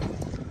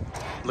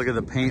 Look at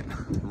the paint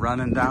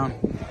running down.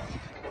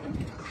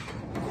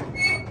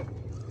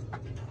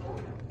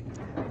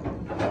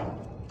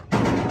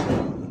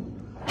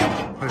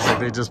 Looks like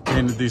they just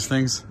painted these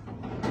things.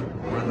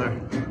 Where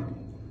they're...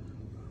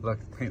 Look,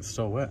 the paint's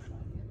still wet.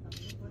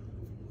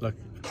 Look,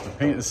 the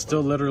paint is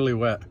still literally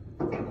wet.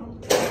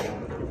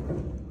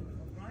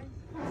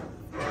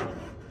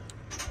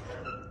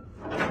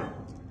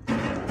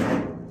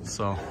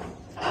 So,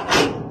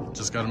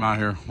 just got them out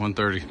here,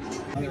 1:30.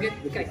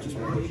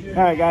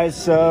 All right, guys,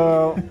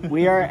 so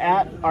we are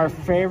at our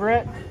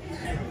favorite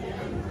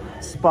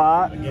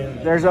spot.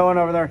 There's Owen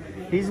over there.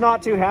 He's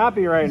not too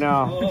happy right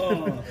now.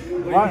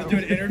 Want to do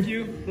an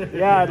interview?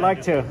 Yeah, I'd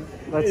like to.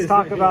 Let's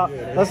talk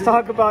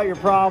about your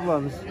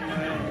problems.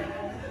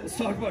 Let's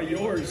talk about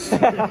yours.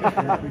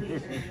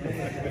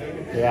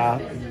 Yeah.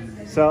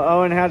 So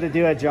Owen had to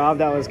do a job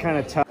that was kind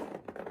of tough.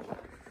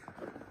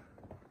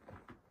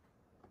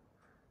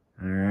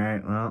 All right,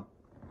 well,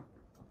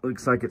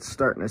 looks like it's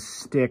starting to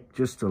stick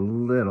just a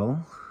little.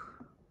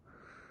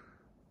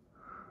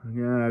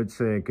 Yeah, I would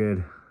say a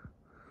good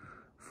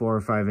 4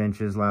 or 5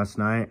 inches last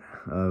night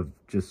of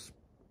just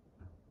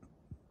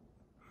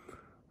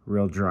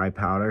real dry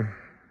powder.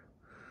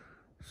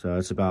 So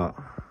it's about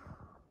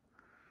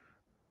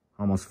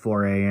almost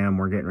 4 a.m.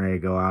 We're getting ready to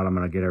go out. I'm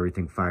gonna get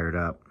everything fired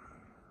up.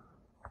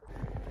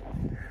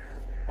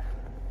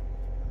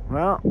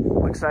 Well,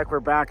 looks like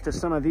we're back to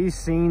some of these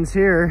scenes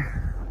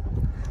here.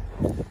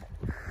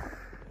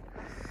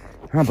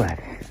 Oh, Bud.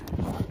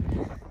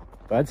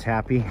 Bud's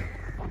happy.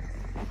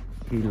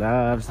 He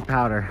loves the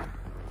powder.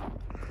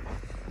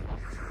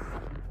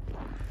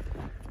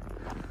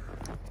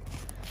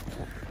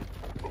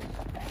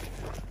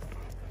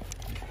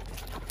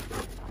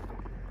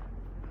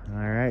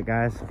 All right,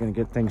 guys, gonna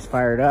get things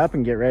fired up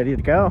and get ready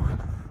to go.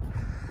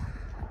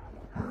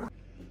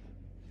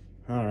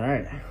 All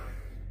right.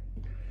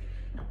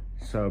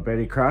 So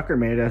Betty Crocker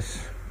made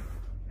us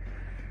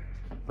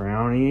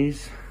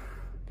brownies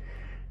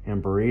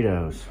and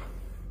burritos.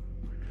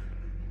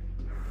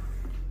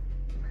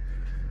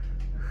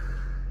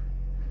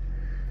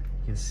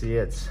 You can see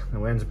the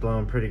wind's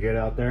blowing pretty good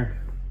out there.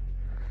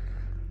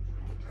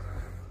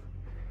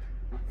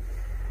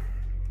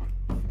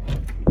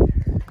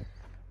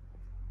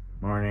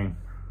 Morning.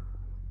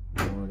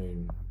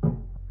 Morning.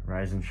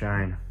 Rise and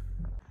shine.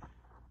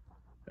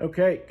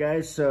 Okay,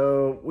 guys,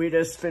 so we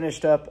just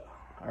finished up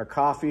our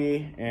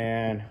coffee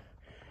and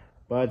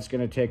Bud's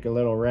gonna take a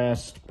little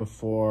rest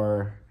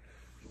before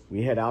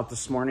we head out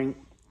this morning,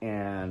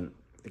 and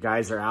the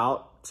guys are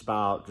out. It's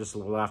about just a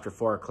little after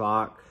 4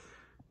 o'clock,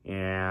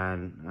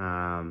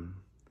 and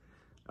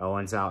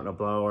Owen's out in a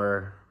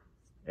blower,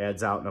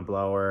 Ed's out in a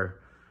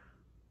blower,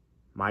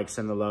 Mike's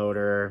in the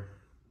loader.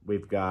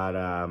 We've got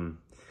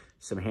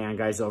some hand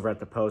guys over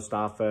at the post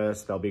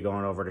office. They'll be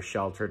going over to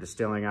Shelter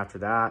Distilling after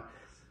that.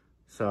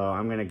 So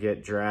I'm gonna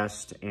get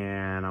dressed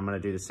and I'm gonna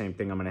do the same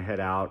thing. I'm gonna head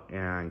out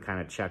and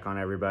kind of check on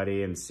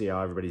everybody and see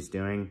how everybody's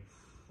doing,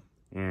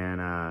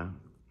 and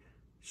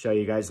show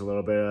you guys a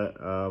little bit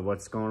of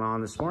what's going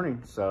on this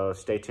morning. So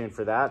stay tuned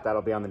for that.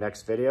 That'll be on the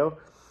next video.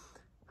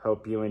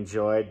 Hope you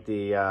enjoyed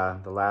the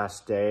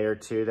last day or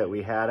two that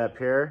we had up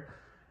here.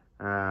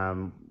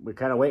 We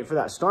kind of wait for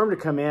that storm to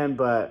come in,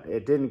 but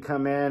it didn't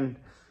come in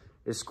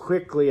as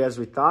quickly as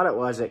we thought it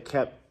was. It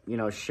kept,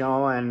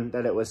 showing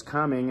that it was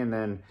coming, and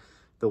then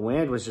the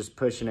wind was just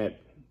pushing it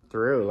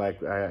through.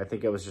 Like, I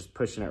think it was just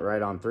pushing it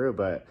right on through,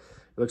 but it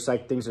looks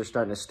like things are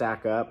starting to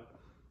stack up,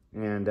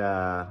 and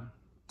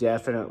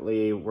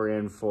definitely we're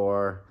in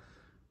for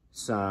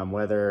some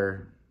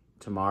weather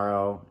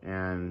tomorrow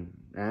and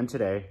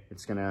today.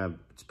 It's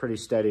pretty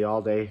steady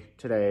all day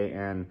today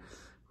and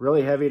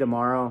really heavy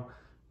tomorrow.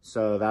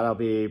 So that'll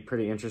be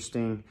pretty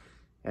interesting.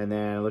 And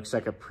then it looks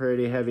like a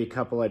pretty heavy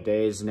couple of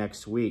days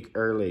next week,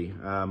 early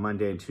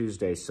Monday and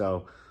Tuesday.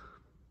 So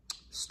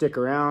stick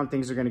around.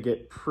 Things are going to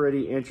get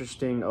pretty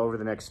interesting over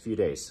the next few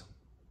days.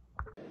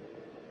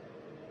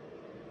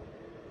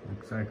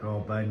 Looks like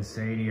old Bud and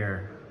Sadie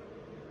are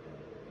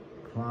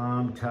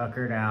plumb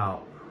tuckered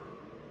out.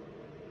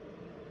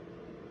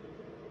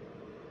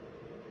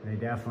 They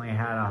definitely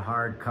had a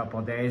hard couple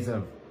of days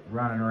of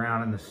running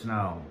around in the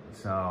snow.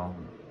 So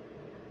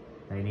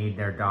they need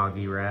their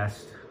doggy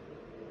rest.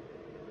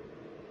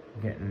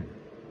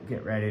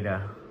 Get ready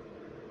to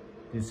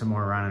do some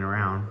more running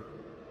around.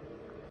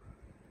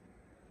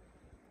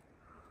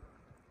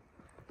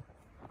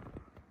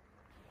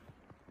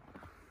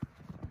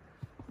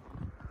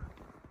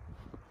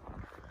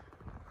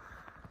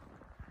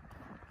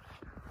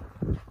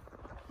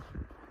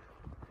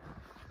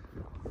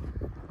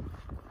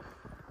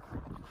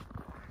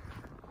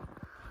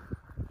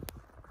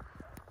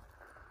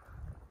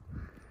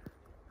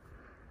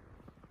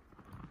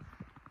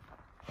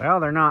 Well,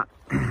 they're not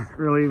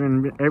really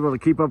even able to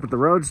keep up with the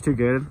roads too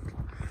good.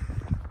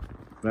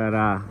 But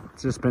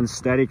it's just been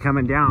steady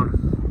coming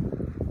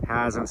down.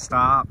 Hasn't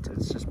stopped.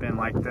 It's just been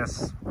like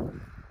this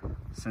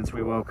since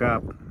we woke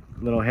up.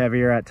 A little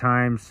heavier at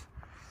times,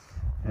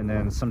 and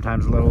then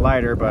sometimes a little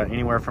lighter, but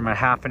anywhere from a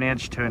 ½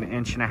 inch to an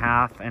inch and a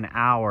half an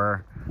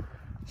hour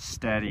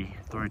steady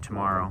through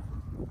tomorrow.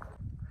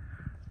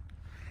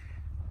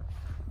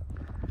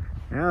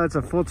 Yeah, it's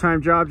a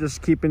full-time job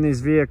just keeping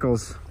these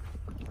vehicles,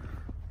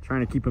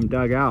 trying to keep them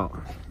dug out.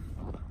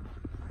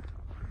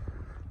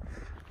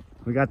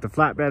 We got the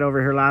flatbed over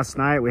here last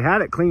night. We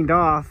had it cleaned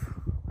off,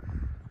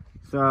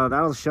 so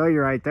that'll show you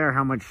right there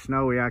how much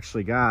snow we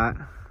actually got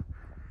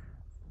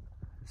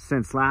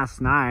since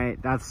last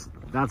night. That's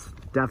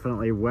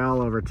definitely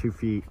well over 2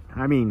 feet.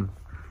 I mean,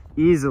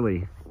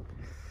 easily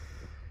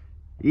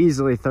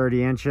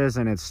 30 inches,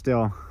 and it's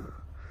still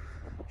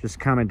just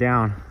coming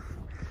down.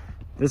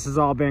 This has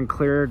all been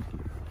cleared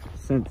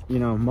since, you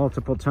know,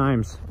 multiple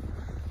times.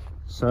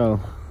 So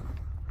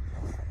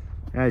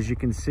as you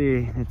can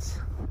see, it's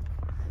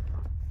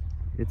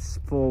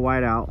full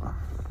whiteout,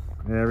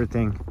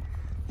 everything,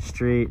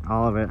 street,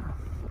 all of it.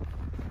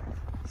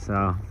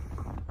 So,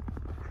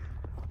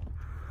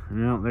 you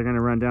know, they're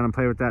gonna run down and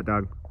play with that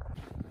dog.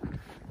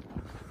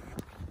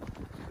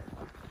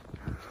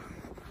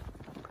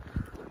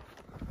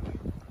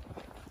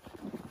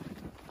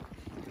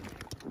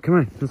 Come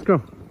on, let's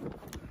go.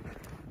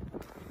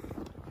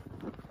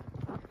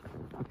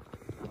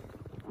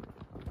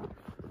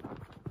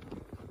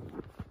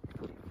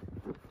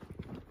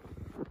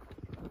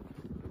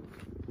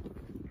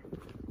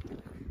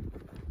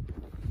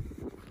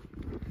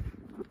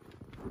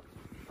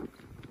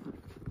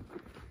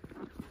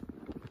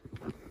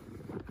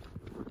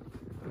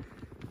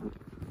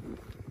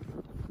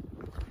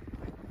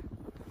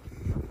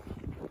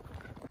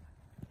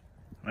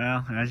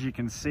 Well, as you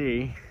can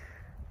see,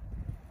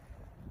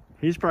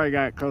 he's probably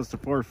got close to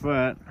 4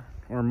 foot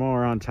or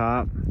more on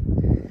top.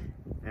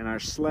 And our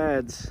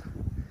sleds,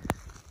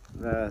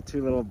 the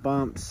 2 little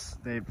bumps,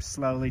 they've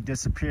slowly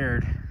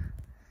disappeared.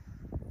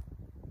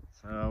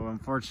 So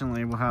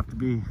unfortunately, we'll have to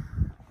be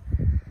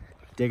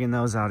digging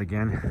those out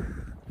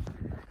again.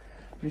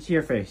 Let me see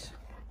your face.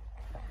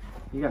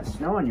 You got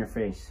snow on your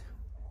face.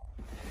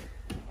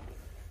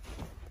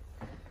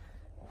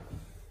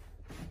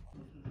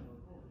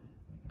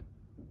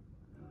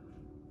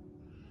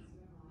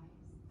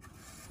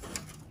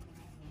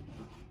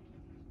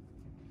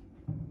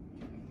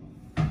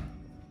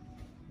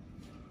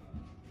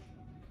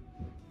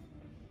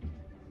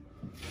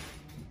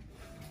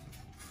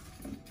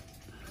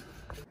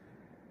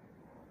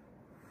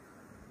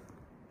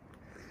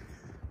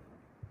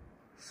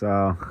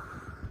 So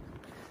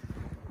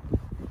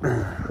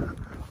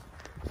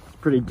it's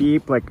pretty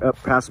deep, like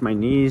up past my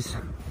knees,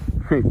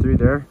 right through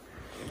there.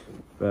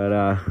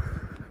 But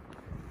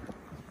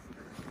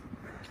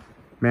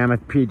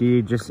Mammoth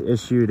PD just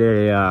issued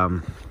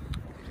a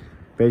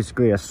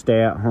basically a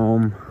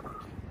stay-at-home.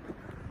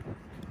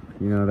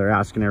 You know, they're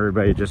asking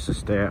everybody just to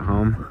stay at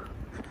home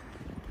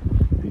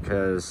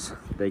because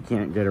they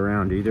can't get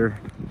around either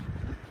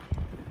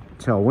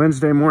till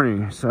Wednesday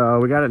morning. So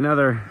we got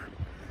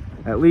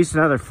at least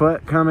another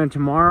foot coming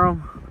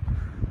tomorrow,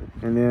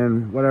 and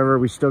then whatever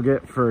we still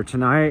get for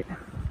tonight.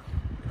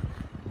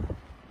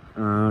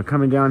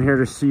 Coming down here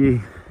to see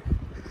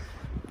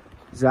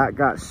Zach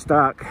got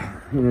stuck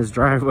in his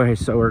driveway,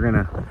 so we're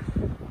gonna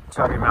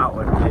tug him out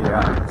with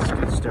the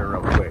skid steer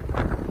real quick.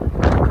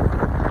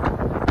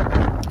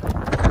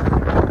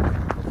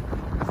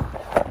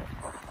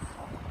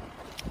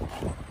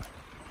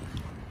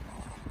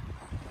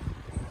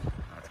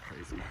 That's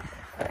crazy.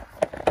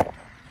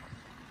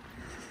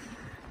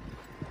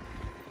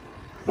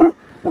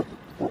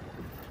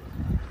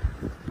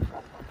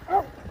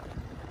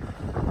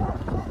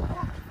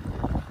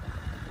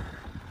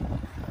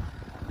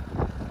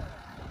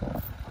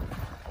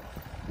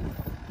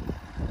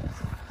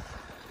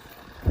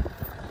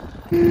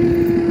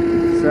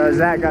 So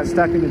Zach got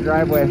stuck in the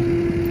driveway.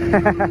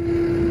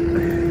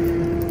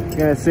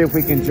 Gonna see if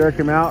we can jerk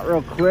him out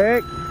real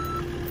quick.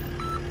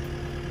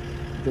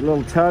 Get a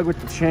little tug with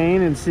the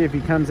chain and see if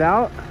he comes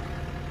out.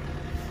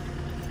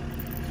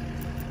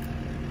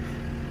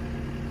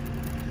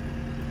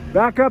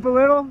 Back up a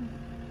little.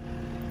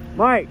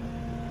 Mike.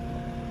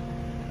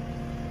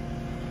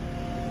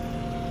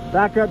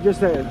 Back up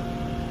just a,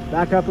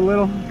 back up a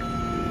little.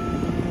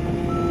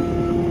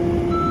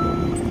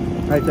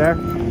 Right there.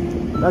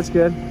 That's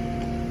good.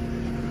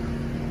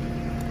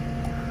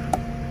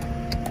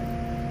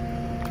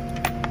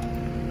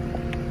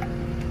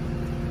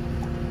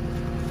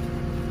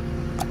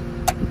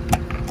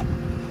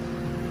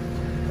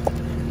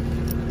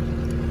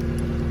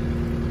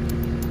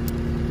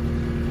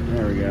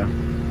 There we go.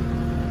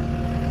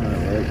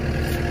 That'll work.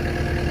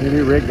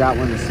 Maybe rig that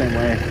one the same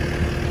way.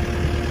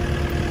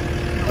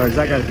 Or has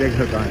that got a big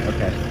hook on it?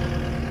 Okay.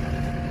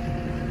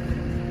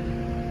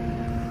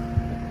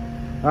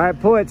 All right,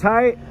 pull it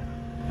tight.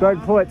 Go ahead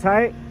and pull it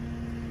tight.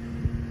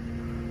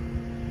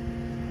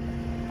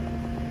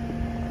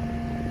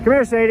 Come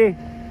here, Sadie.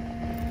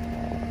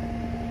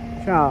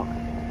 Ciao.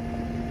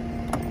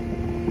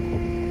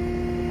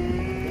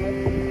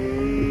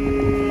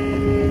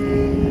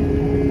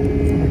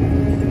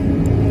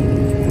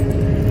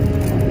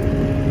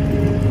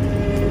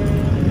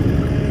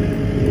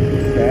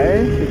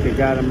 Okay, I think I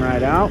got him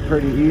right out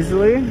pretty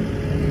easily.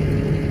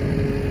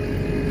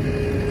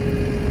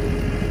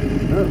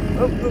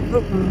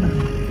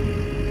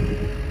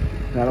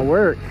 That'll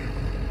work.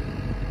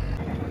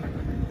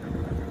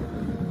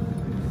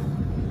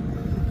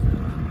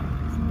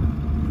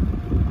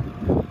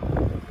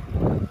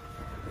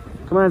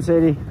 Come on,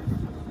 Sadie.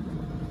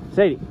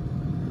 Sadie,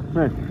 come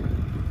on.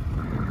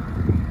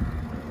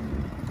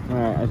 All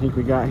right, I think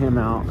we got him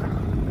out.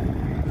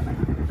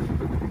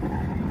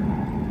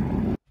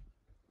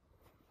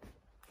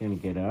 Gonna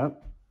get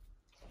up.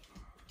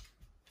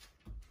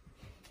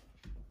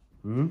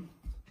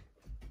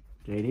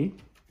 JD?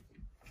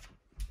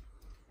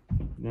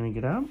 You gonna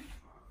get up?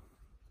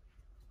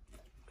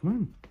 Come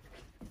on.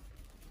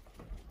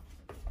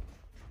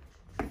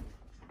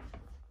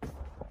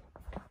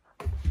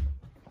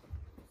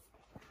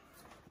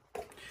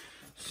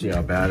 See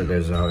how bad it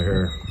is out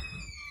here.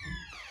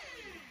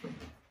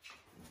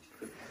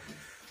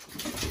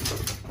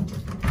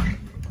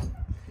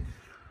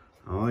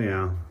 Oh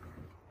yeah.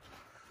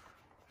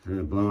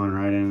 It blowing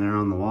right in there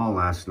on the wall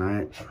last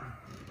night.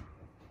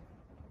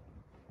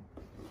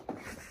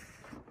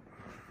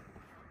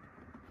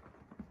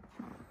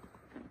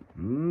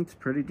 It's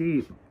pretty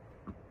deep.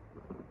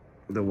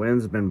 The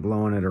wind's been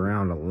blowing it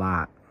around a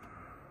lot.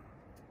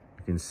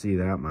 You can see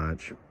that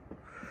much.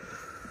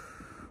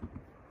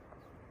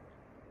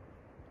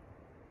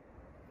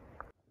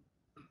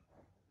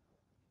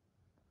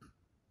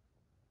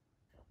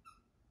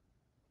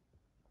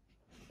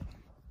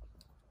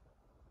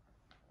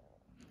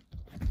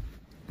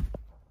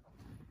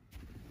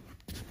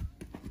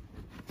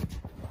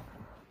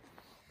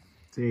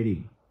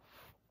 Sadie.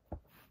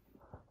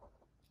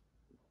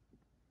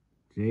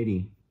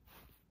 Sadie.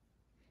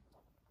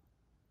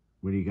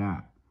 What do you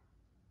got?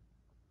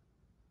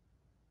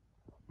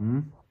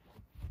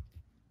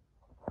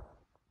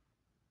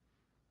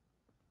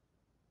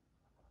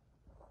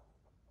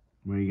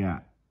 What do you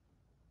got?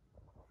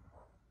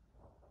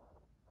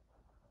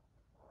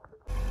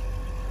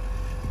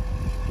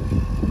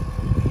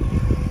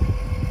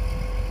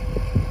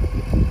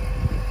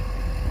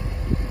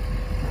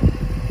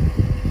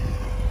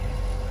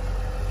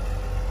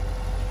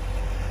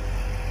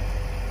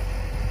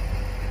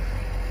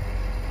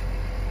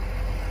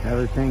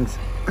 Everything's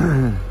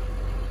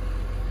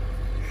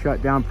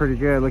shut down pretty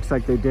good. Looks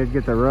like they did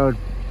get the road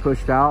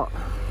pushed out.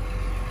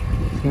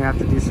 Just gonna have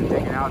to do some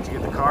digging out to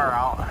get the car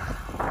out.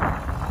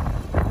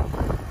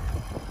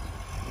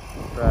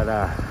 But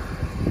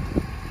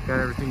got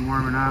everything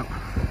warming up.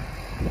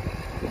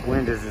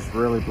 Wind is just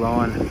really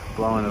blowing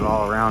it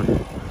all around.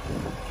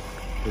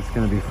 It's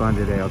gonna be fun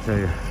today, I'll tell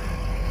you.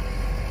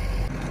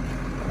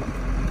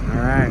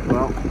 All right,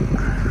 well,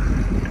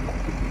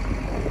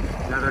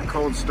 another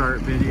cold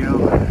start video.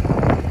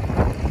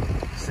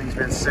 This thing's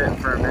been sitting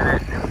for a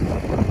minute.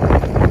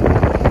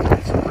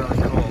 It's really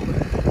cold.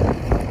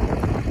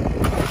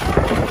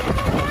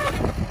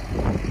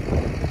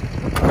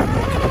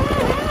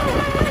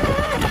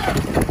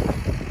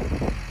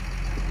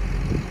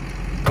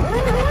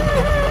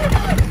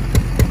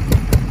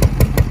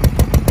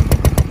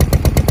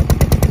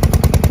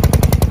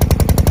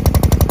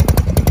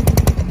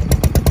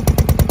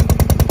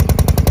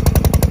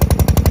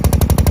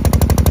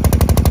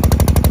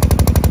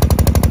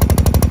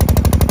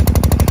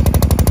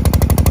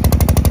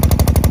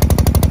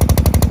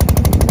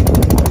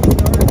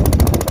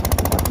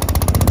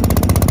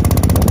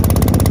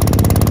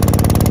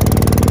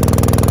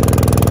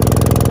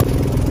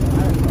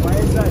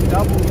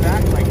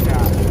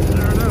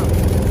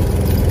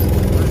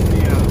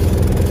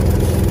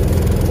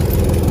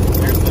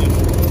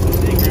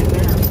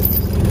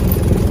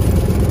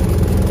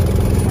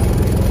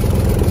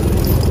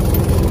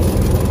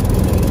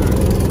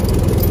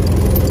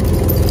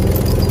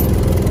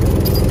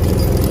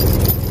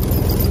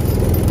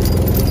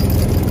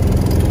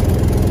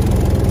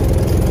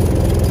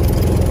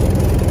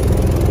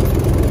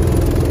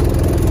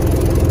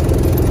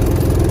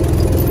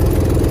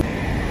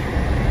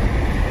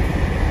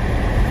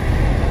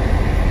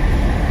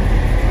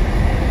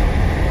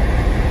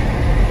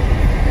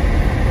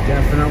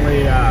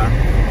 Definitely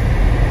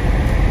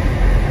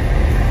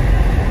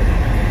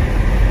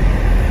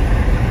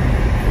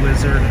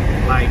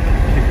blizzard-like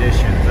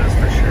conditions, that's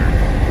for sure.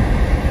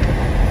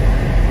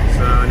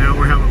 So now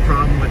we're having a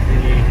problem with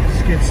the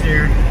skid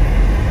steer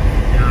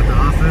down at the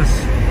office.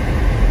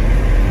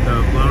 The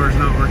blower's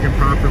not working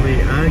properly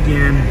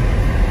again.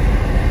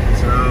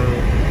 So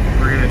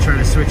we're gonna try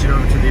to switch it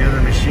over to the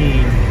other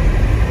machine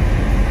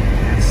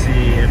and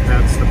see if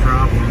that's the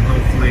problem.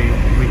 Hopefully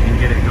we can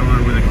get it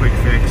going with a quick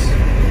fix.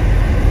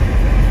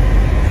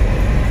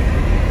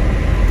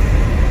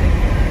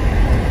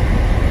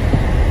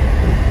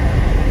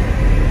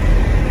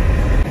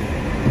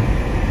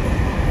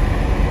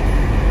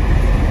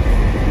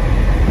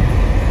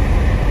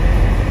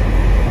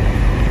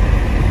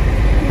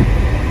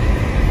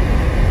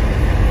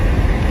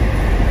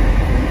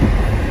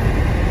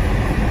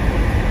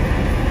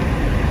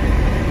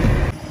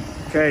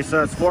 Okay,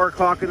 so it's 4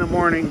 o'clock in the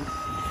morning.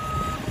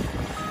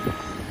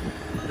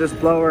 This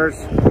blower's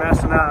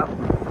messing up.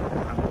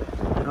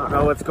 I don't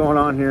know what's going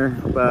on here,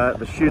 but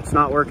the chute's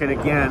not working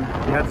again.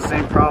 We had the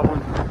same problem.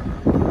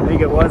 I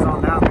think it was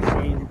on that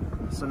machine.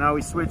 So now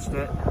we switched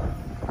it.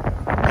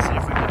 Let's see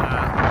if we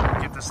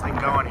can get this thing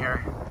going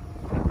here.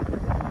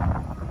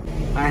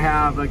 I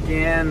have,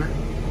 again,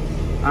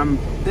 I'm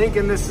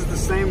thinking this is the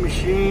same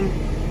machine.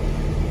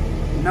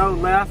 No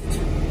left.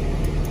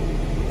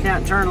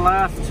 Can't turn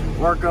left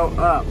or go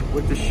up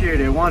with the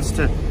chute.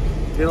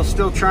 It'll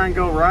still try and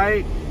go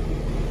right,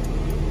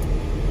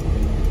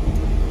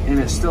 and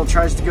it still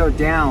tries to go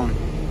down,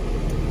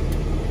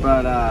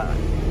 but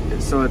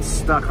so it's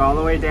stuck all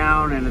the way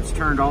down and it's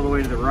turned all the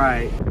way to the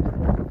right.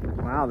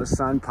 Wow, the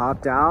sun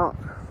popped out.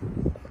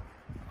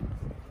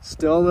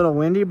 Still a little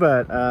windy,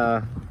 but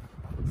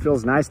it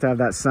feels nice to have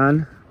that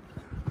sun,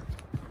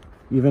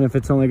 even if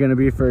it's only going to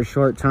be for a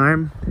short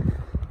time.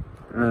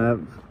 The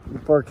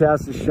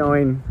forecast is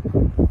showing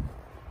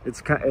it's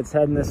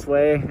heading this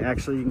way.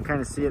 Actually, you can kind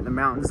of see it in the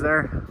mountains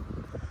there.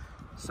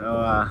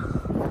 So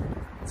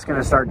it's going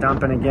to start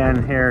dumping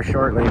again here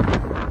shortly.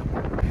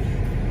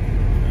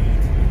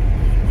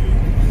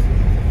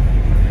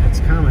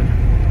 It's coming.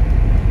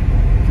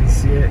 You can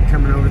see it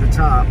coming over the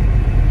top.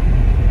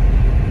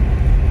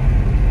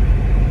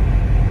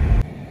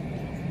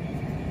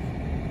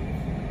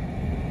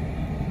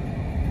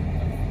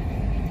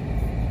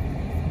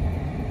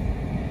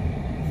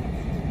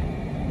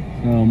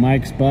 So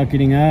Mike's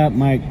bucketing up,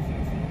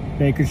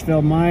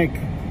 Bakersfield Mike.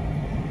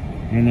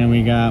 And then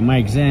we got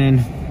Mike Zen,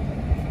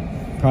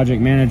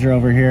 project manager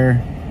over here.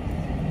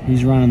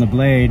 He's running the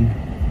blade.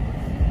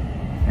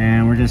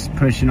 And we're just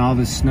pushing all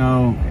this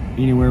snow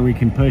anywhere we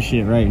can push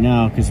it right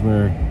now, because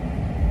we're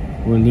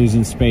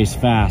losing space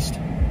fast.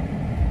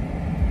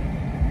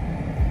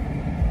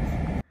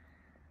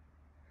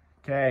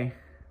 Okay.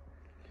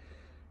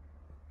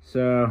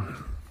 So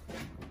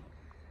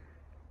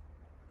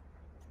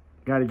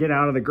got to get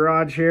out of the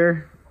garage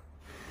here.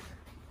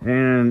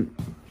 And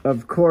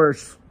of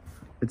course,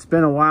 it's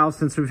been a while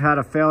since we've had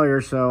a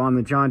failure. So on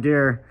the John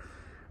Deere,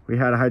 we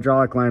had a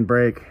hydraulic line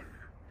break.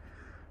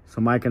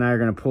 So Mike and I are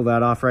going to pull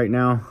that off right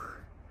now.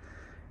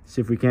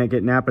 See if we can't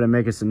get Napa to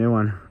make us a new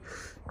one.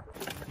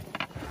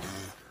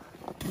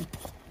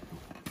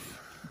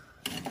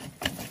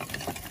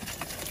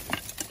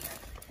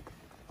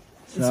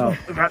 So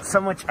we got so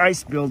much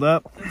ice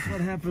buildup. That's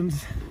what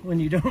happens when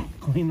you don't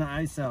clean the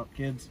ice out,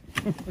 kids.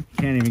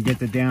 Can't even get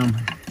the damn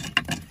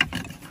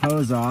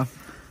hose off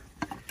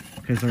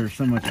because there's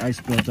so much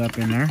ice built up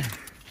in there.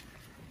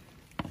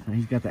 So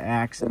he's got the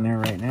axe in there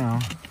right now.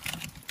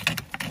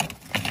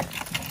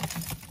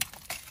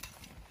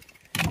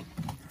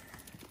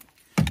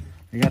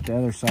 We got the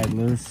other side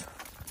loose.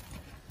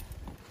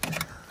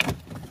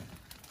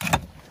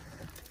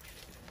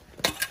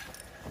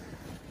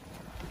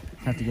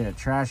 Have to get a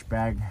trash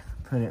bag,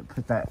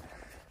 put that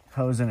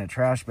hose in a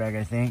trash bag,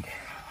 I think.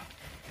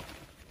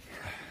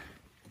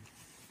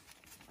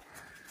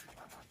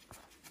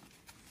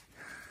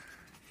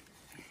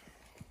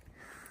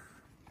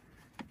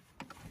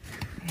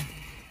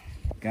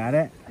 Got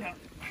it? Yeah.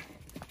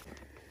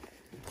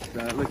 So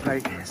it looked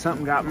like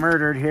something got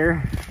murdered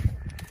here.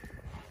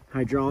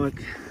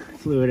 Hydraulic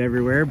fluid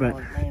everywhere, but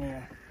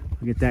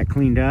we'll get that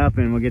cleaned up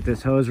and we'll get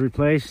this hose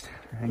replaced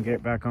and get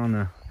it back on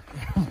the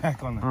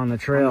on the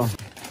trail.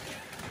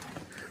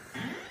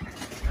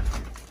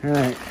 All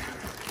right,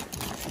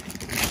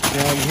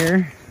 bag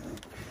here.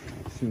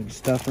 Some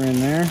stuff are in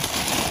there.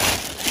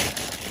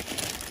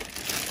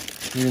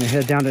 We're gonna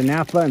head down to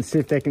Napa and see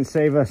if they can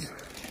save us.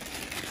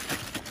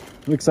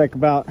 Looks like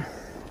about,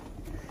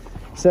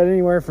 said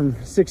anywhere from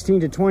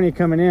 16 to 20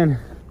 coming in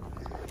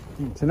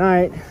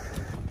tonight,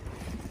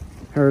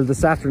 or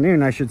this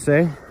afternoon, I should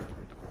say.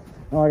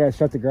 Oh, I gotta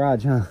shut the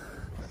garage, huh?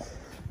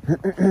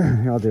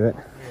 I'll do it.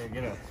 Yeah,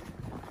 get up.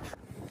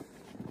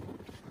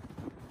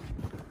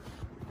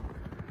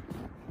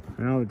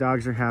 Well, the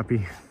dogs are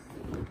happy.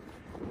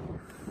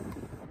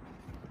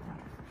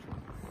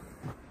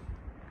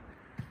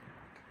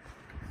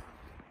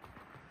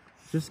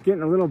 Just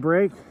getting a little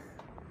break.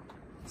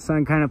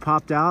 Sun kind of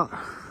popped out.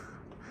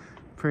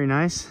 Pretty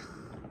nice.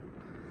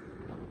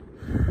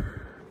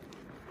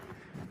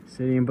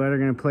 Sadie and Bud are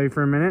gonna play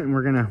for a minute and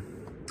we're gonna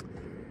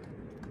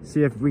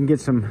see if we can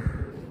get some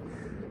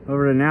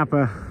over to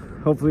Napa.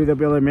 Hopefully they'll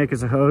be able to make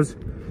us a hose.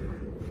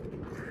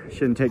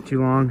 Shouldn't take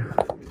too long.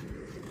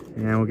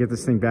 And we'll get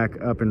this thing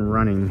back up and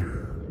running.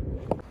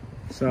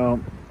 So,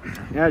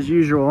 as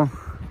usual,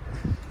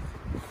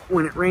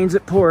 when it rains,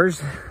 it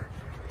pours.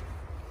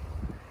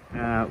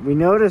 We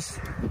notice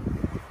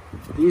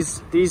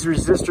these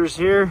resistors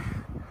here,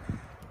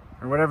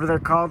 or whatever they're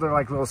called, they're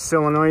like little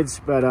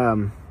solenoids, but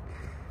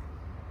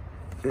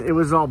it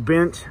was all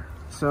bent.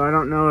 So I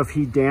don't know if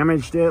he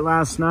damaged it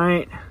last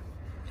night,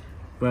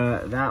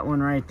 but that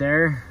one right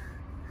there.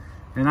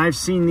 And I've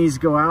seen these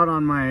go out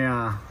on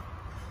my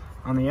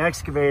on the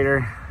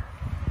excavator,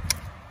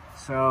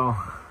 so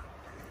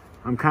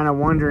I'm kind of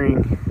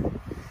wondering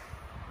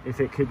if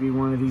it could be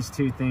one of these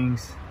two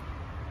things.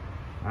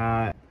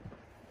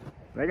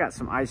 They got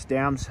some ice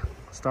dams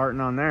starting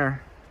on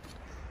there.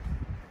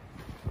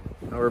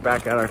 Now we're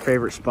back at our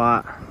favorite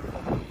spot,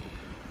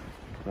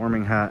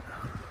 warming hut.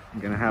 I'm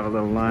gonna have a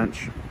little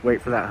lunch,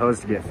 wait for that hose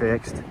to get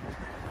fixed,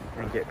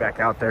 and get back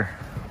out there.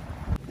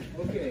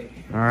 Okay.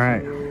 All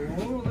right.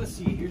 So, let's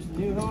see. Here's the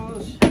new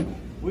hose.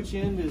 Which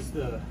end is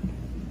the?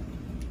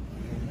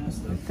 That's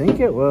the. I think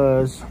it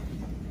was.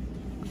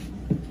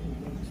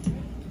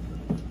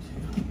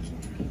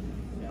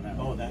 Yeah, that,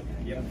 oh, that.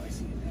 Yep, I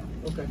see it now.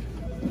 Okay.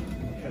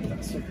 Cut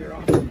that sucker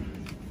off.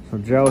 So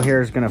Joe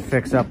here is gonna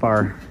fix up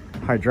our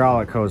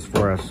hydraulic hose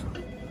for us.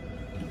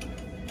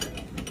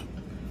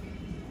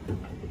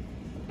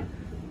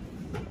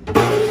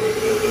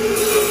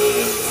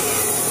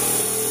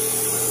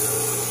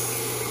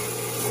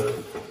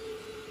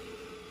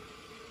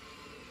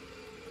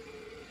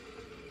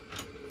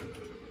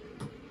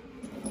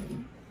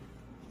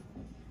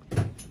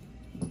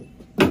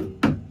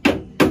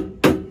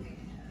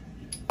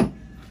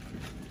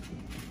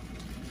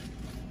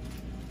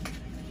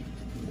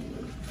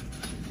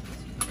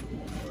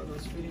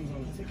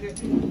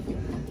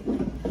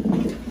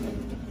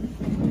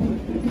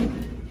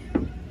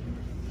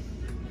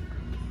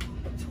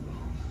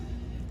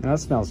 That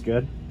smells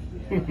good.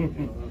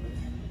 Little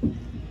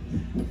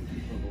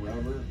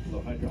rubber,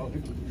 little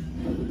hydraulic.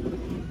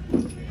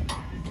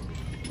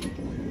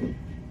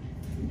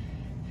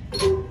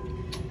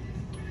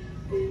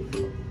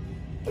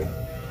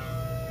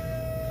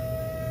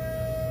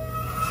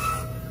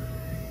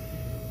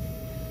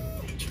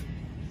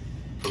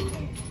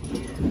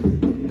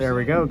 There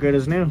we go, good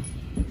as new.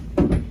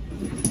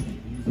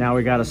 Now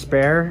we got a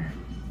spare,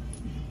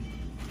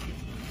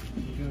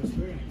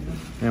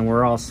 and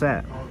we're all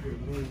set.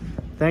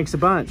 Thanks a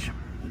bunch.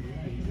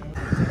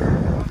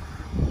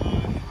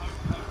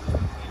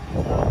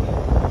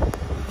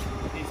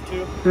 These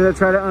two? Did I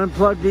try to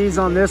unplug these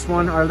on this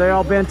one? Are they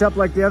all bent up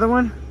like the other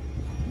one?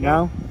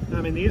 No.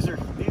 I mean, these are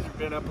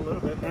bent up a little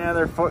bit. Yeah,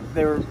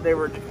 they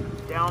were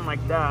down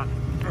like that.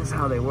 That's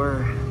how they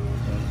were.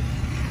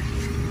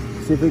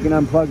 See if we can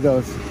unplug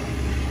those.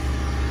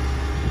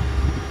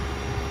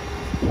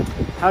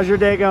 How's your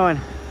day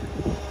going?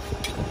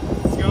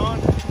 It's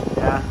going.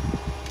 Yeah.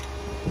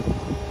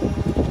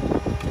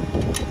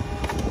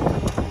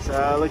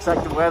 So it looks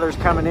like the weather's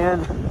coming in.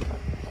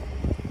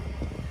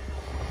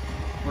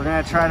 We're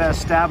gonna try to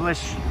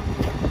establish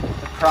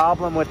the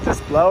problem with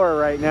this blower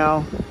right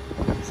now.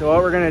 So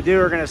what we're gonna do,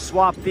 we're gonna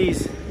swap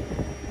these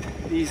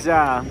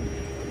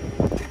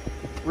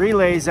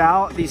relays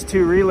out, these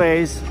two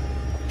relays.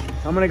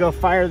 I'm gonna go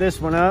fire this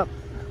one up.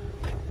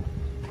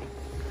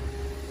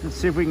 Let's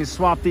see if we can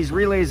swap these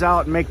relays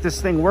out and make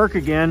this thing work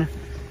again.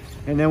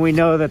 And then we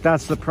know that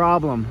that's the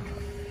problem.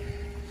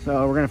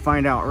 So we're gonna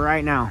find out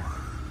right now.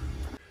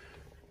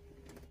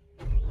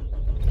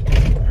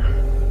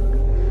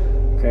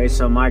 Okay,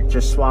 so Mike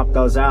just swapped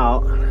those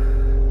out.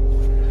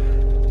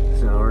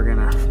 So we're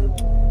gonna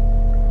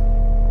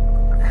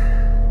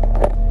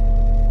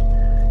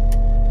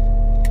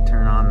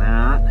turn on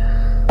that.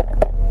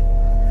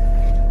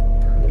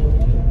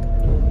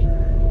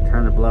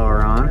 Turn the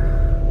blower on.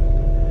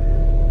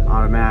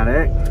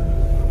 Automatic.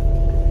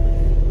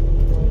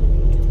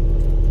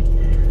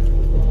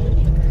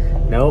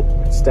 Nope,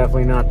 it's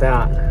definitely not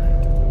that.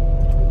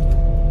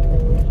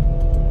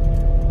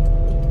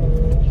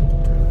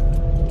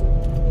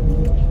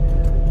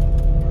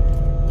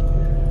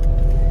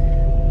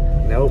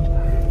 Nope,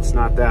 it's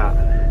not that.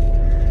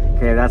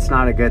 Okay, that's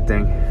not a good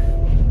thing.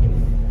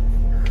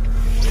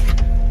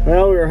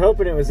 Well, we were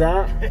hoping it was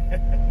that.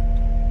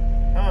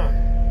 Huh.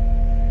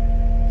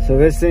 So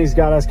this thing's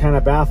got us kind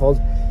of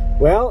baffled.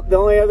 Well, the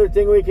only other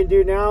thing we can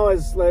do now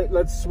is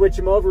let's switch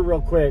them over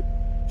real quick,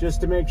 just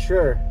to make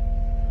sure.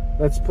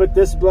 Let's put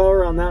this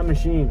blower on that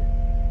machine.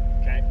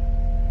 Okay.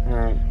 All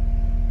right.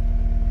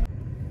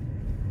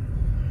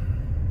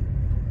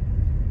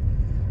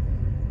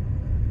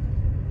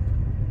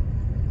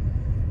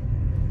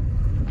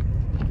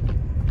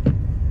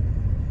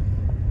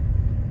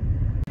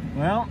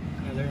 Well,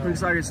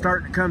 looks like it's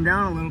starting to come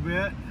down a little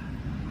bit.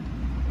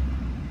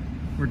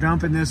 We're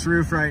dumping this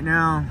roof right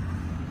now.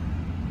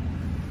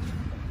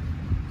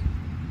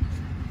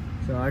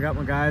 So I got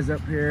my guys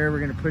up here.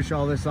 We're gonna push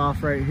all this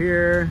off right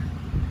here.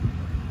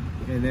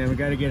 And then we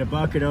gotta get a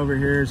bucket over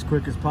here as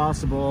quick as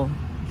possible.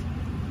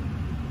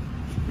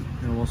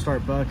 And we'll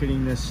start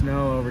bucketing this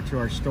snow over to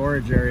our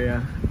storage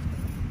area.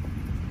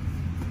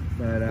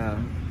 But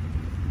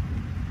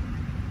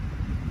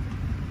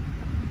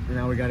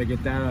now we gotta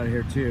get that out of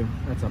here too.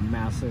 That's a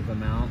massive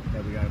amount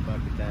that we gotta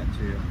bucket that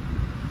too.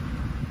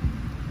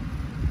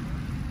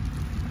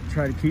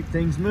 Try to keep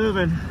things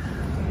moving.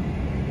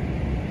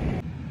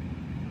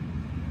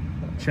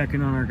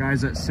 Checking on our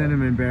guys at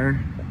Cinnamon Bear.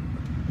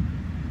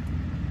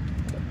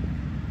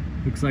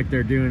 Looks like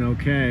they're doing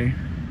okay.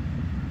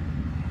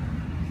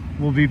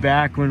 We'll be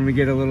back when we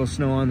get a little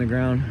snow on the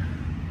ground.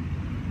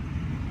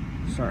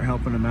 Start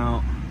helping them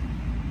out.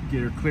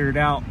 Get her cleared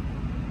out.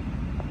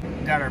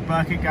 Got our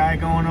bucket guy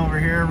going over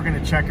here. We're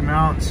gonna check him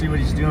out and see what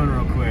he's doing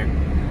real quick.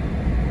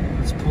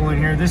 Let's pull in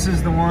here. This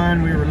is the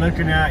one we were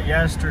looking at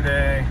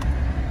yesterday.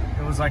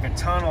 It was like a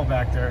tunnel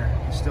back there.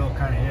 It still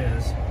kind of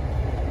is.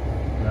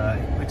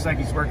 Looks like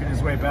he's working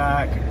his way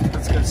back.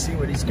 Let's go see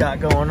what he's got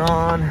going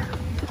on.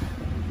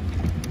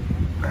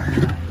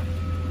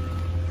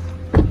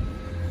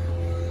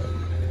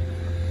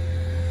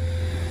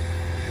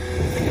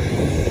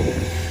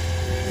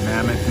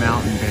 Mammoth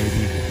Mountain,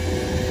 baby.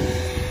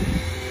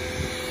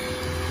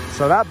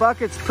 So that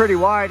bucket's pretty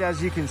wide,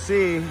 as you can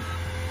see. It's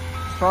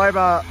probably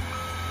about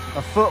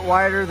a foot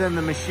wider than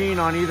the machine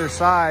on either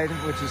side,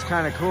 which is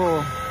kind of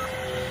cool.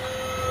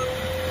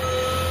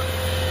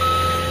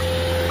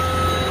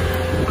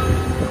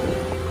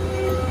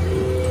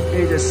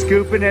 He's just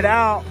scooping it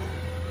out.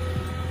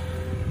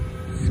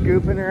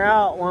 Scooping her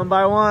out one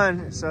by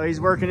one. So he's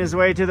working his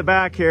way to the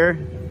back here.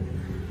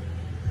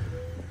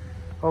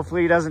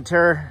 Hopefully he doesn't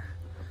tear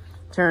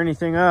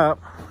anything up.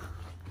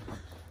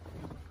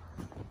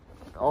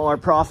 All our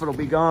profit will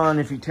be gone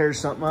if he tears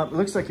something up. It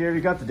looks like he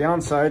already got the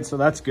downside, so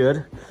that's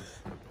good.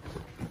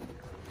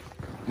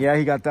 Yeah,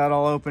 he got that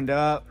all opened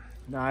up.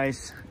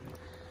 Nice.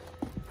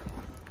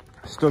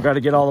 Still got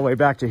to get all the way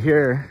back to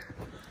here.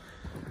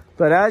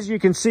 But as you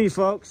can see,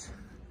 folks,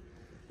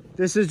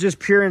 this is just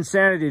pure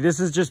insanity. This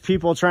is just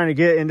people trying to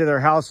get into their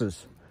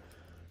houses.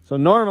 So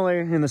normally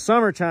in the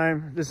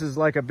summertime, this is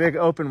like a big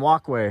open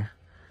walkway.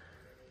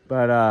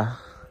 But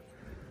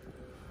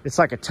it's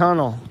like a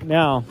tunnel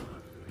now.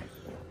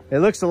 It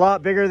looks a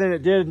lot bigger than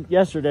it did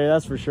yesterday,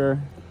 that's for sure.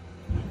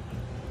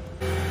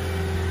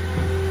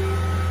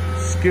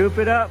 Scoop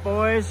it up,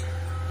 boys.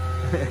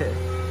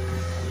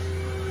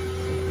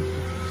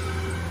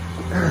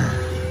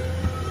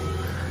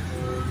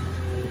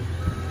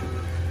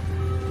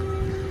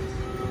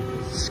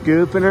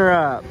 Scooping her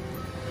up.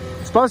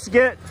 It's supposed to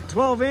get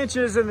 12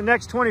 inches in the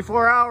next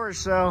 24 hours,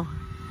 so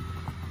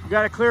we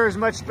got to clear as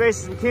much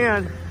space as we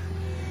can.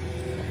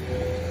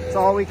 That's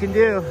all we can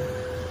do.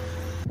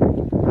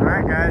 All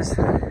right, guys,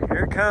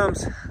 here it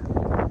comes.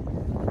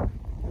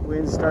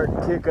 Wind's starting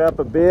to kick up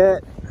a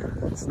bit.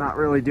 It's not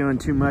really doing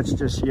too much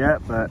just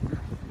yet, but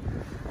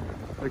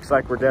looks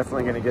like we're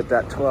definitely going to get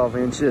that 12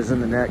 inches in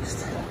the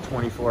next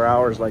 24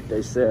 hours like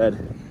they said.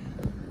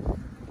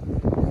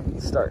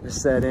 It's starting to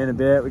set in a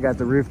bit. We got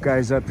the roof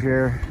guys up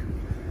here.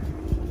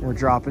 We're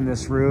dropping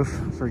this roof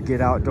for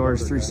Get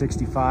Outdoors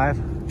 365.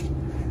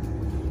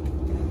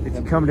 If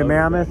you come to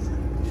Mammoth,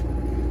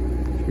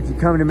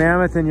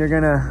 and you're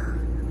going to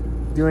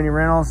do any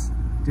rentals,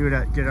 do it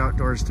at Get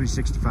Outdoors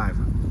 365.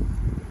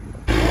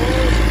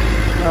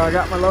 I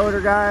got my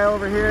loader guy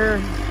over here.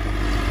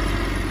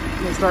 He's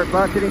gonna start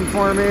bucketing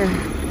for me. He's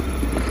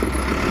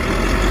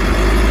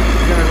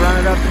gonna run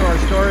it up to our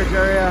storage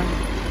area,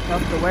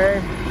 up the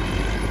way.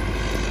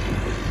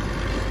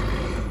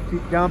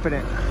 Keep dumping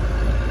it.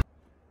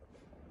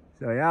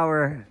 So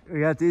yeah, we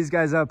got these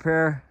guys up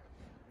here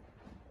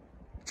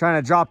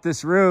trying to drop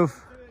this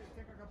roof.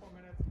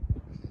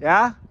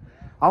 Yeah?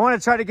 I want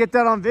to try to get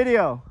that on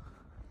video.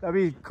 That'd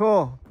be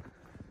cool.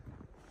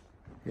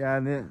 Yeah,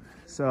 and then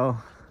so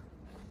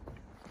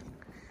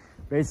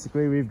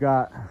basically we've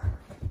got.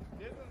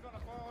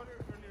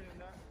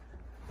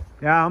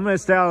 Yeah, I'm gonna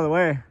stay out of the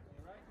way.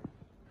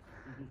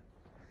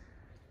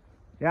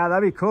 Yeah,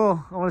 that'd be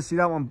cool. I want to see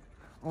that one.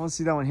 I want to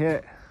see that one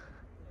hit.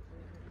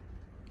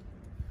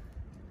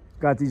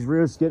 Got these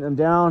roofs, getting them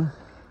down.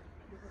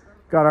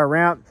 Got our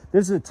ramp.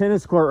 This is a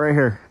tennis court right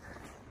here.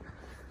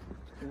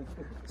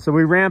 So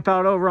we ramp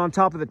out over on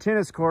top of the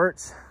tennis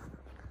courts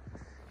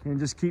and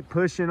just keep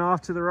pushing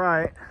off to the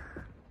right.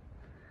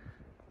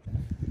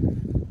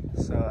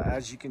 So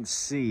as you can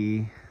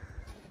see,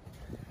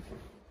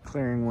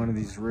 clearing one of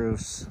these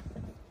roofs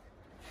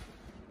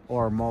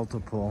or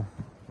multiple,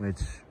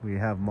 which we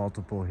have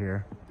multiple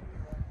here,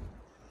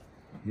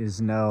 is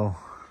no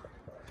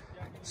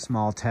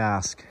small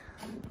task.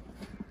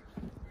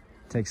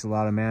 Takes a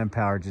lot of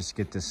manpower just to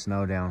get this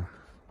snow down.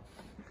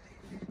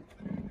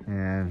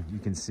 And you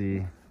can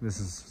see this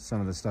is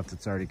some of the stuff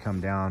that's already come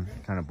down,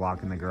 kind of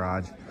blocking the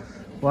garage.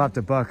 We'll have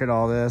to bucket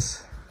all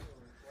this,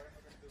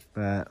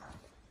 but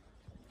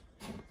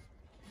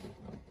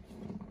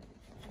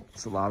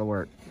it's a lot of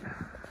work.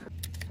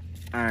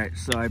 All right,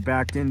 so I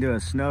backed into a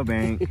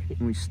snowbank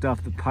and we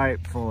stuffed the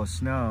pipe full of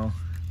snow.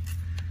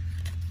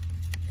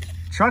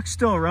 Truck's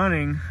still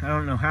running, I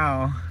don't know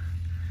how.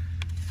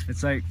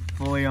 It's like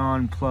fully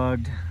on,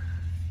 plugged.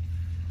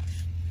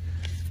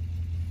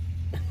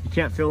 You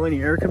can't feel any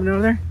air coming out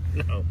of there?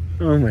 No.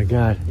 Oh my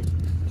God.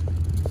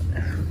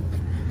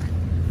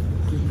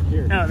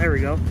 Oh, there we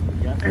go.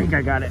 I think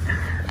I got it.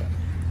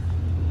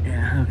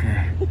 Yeah,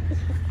 okay.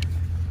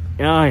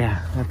 Oh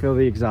yeah, I feel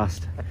the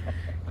exhaust.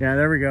 Yeah,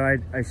 there we go.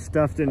 I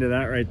stuffed into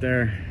that right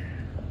there.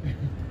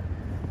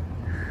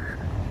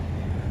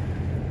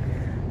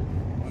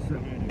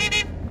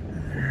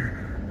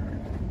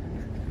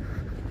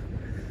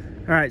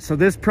 All right, so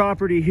this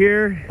property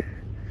here,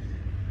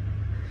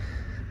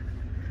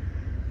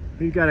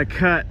 we've got to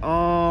cut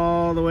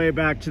all the way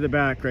back to the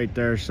back right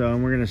there. So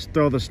we're gonna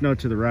throw the snow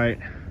to the right.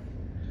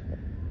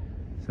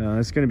 So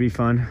it's gonna be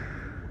fun.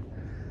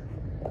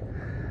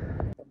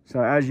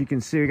 So as you can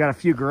see, we got a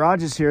few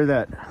garages here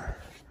that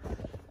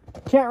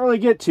can't really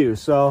get to.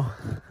 So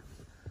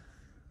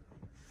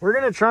we're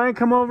gonna try and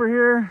come over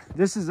here.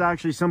 This is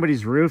actually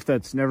somebody's roof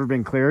that's never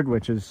been cleared,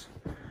 which is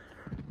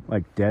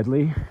like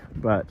deadly,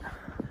 but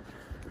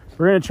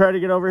we're gonna try to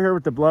get over here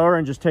with the blower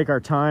and just take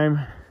our time.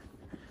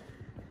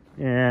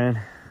 And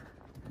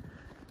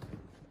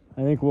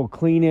I think we'll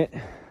clean it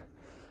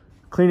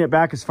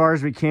back as far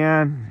as we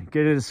can,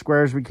 get it as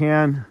square as we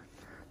can.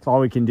 That's all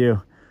we can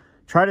do.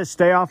 Try to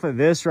stay off of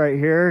this right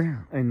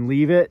here and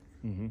leave it.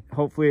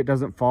 Hopefully it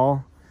doesn't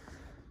fall,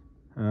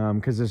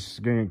 because this is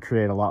going to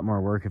create a lot more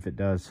work if it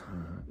does.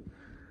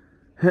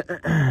 How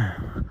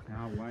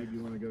wide do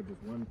you want to go?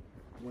 Just one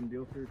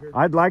deal through here?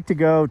 I'd like to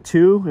go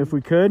 2 if we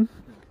could.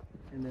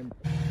 And then,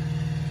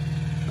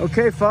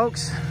 okay,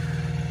 folks.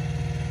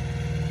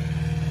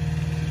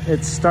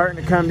 It's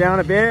starting to come down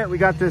a bit. We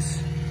got this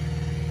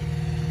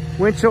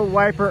windshield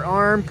wiper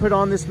arm put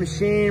on this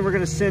machine. We're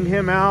gonna send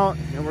him out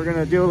and we're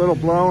gonna do a little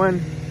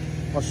blowing.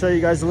 I'll show you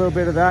guys a little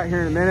bit of that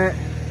here in a minute.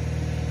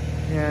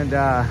 And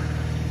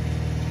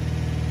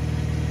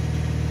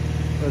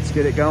let's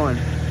get it going.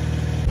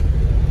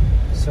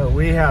 So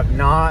we have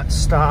not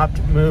stopped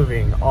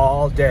moving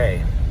all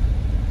day.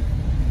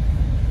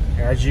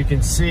 As you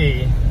can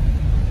see,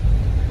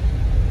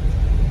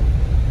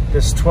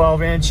 this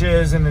 12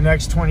 inches and the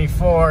next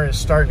 24 is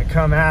starting to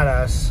come at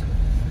us,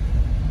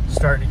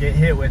 starting to get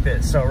hit with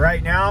it. So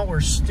right now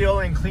we're still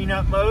in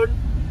cleanup mode.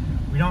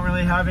 We don't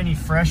really have any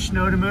fresh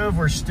snow to move.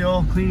 We're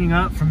still cleaning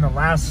up from the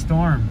last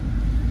storm.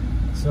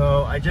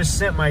 So I just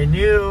sent my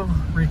new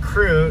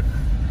recruit,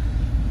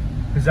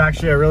 who's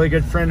actually a really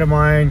good friend of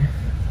mine,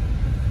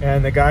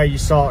 and the guy you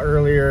saw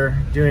earlier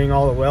doing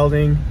all the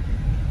welding.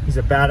 He's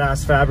a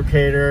badass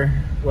fabricator,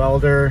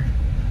 welder,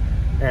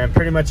 and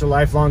pretty much a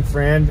lifelong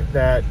friend.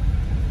 That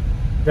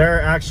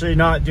they're actually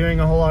not doing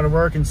a whole lot of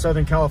work in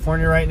Southern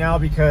California right now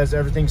because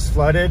everything's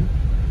flooded.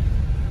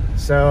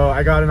 So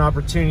I got an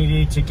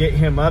opportunity to get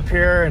him up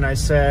here, and I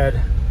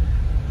said,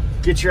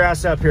 get your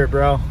ass up here,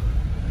 bro.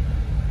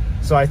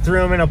 So I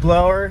threw him in a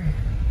blower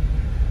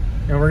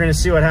and we're gonna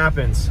see what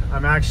happens.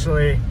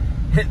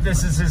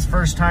 This is his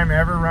first time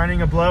ever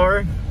running a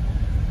blower,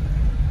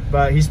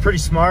 but he's pretty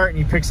smart and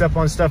he picks up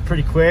on stuff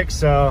pretty quick,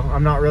 so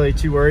I'm not really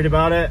too worried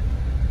about it.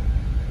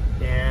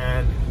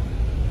 And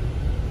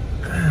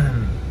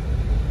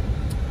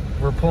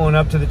we're pulling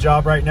up to the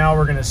job right now.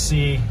 We're gonna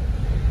see,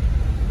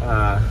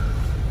 there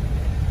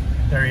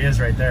he is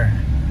right there.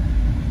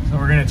 So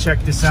we're gonna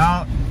check this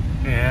out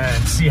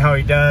and see how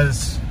he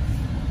does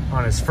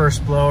on his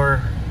first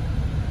blower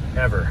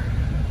ever.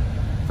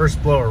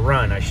 First blower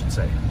run, I should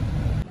say.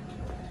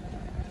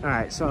 All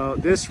right, so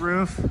this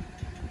roof,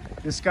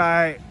 this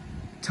guy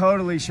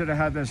totally should have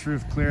had this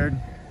roof cleared.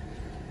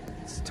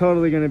 It's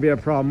totally gonna be a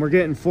problem. We're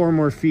getting 4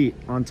 more feet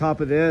on top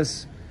of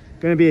this.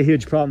 Gonna be a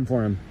huge problem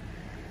for him.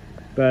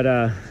 But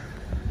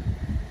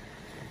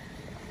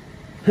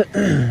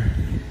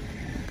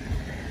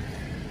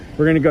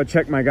we're gonna go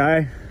check my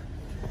guy,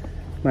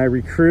 my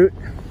recruit.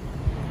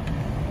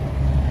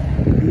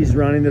 He's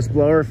running this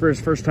blower for his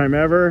first time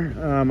ever.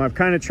 I've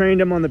kind of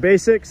trained him on the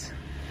basics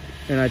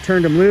and I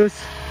turned him loose.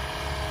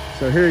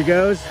 So here he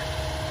goes.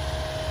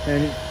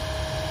 And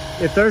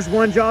if there's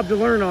one job to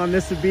learn on,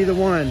 this would be the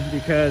one,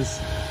 because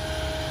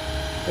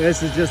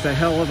this is just it's a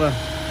hell of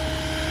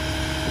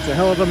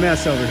a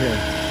mess over here.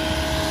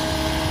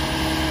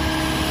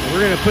 So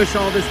we're gonna push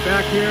all this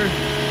back here,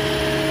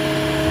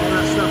 all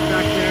that stuff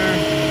back there.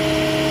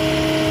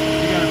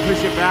 We gotta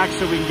push it back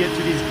so we can get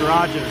to these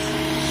garages.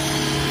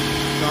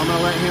 So I'm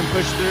gonna let him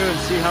push through and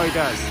see how he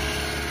does.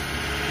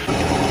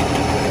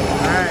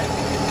 All right.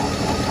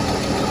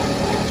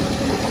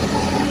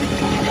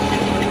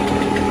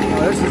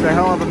 Well, this is a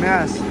hell of a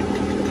mess.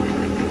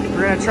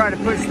 We're gonna try to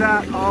push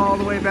that all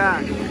the way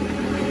back.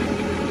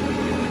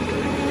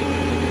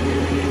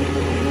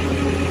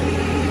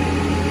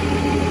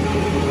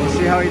 We'll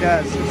see how he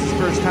does. It's his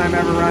first time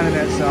ever running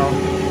it, so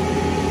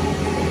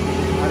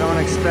I don't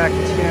expect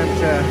him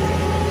to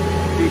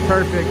be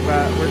perfect,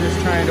 but we're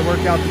just trying to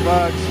work out the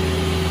bugs.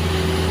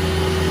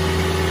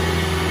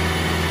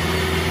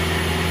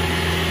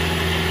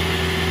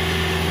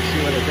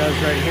 What it does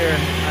right here.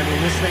 I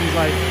mean, this thing's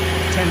like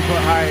 10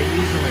 foot high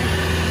easily.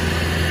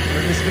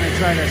 We're just gonna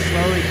try to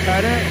slowly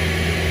cut it,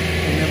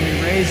 and then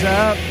we raise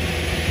up.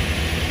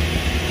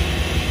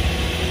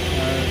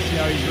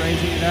 See how he's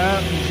raising it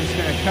up? He's just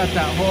gonna cut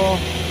that whole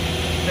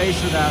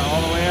face of that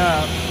all the way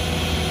up.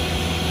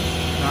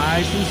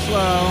 Nice and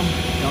slow.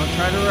 Don't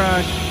try to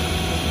rush.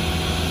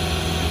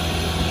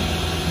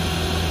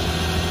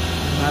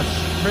 And that's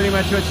pretty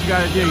much what you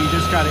gotta do. You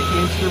just gotta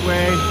inch your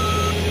way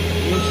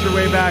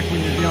back when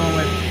you're dealing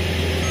with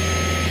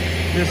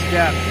this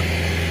depth.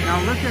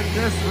 Now look at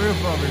this roof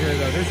over here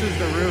though. This is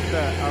the roof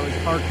that I was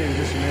parked in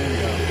just a minute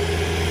ago.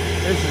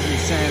 This is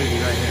insanity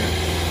right here.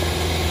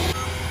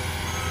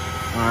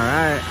 All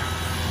right.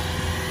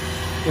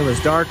 It was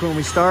dark when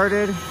we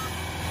started,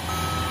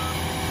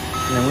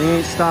 and we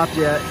ain't stopped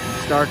yet.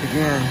 It's dark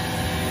again.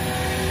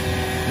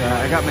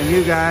 I got my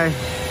new guy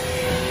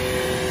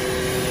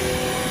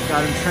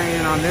Got him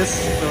training on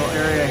this little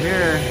area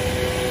here,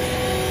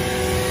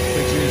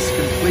 which is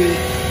complete.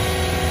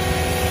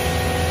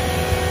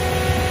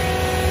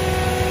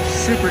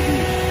 Super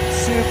deep,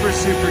 super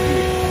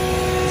deep.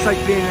 It's like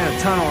being in a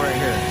tunnel right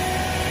here.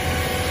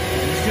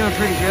 And he's doing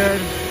pretty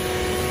good.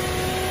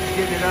 He's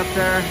getting it up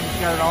there. He's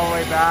got it all the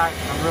way back.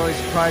 I'm really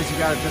surprised he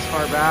got it this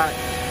far back.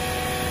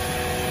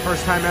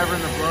 First time ever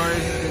in the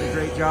Flores. He did a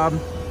great job.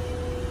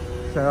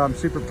 So I'm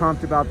super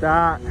pumped about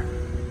that.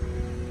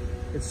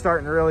 It's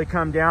starting to really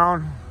come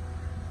down.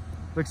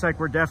 Looks like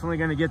we're definitely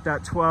going to get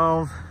that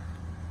 12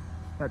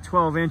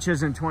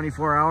 inches in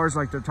 24 hours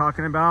like they're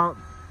talking about.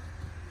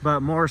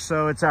 But more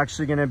so, it's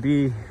actually going to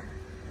be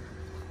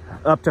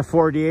up to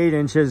 48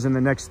 inches in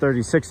the next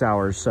 36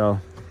 hours. So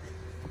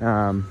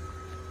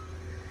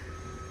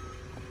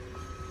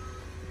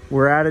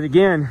we're at it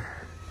again.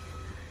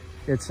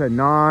 It's a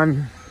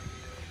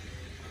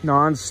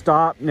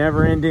non-stop,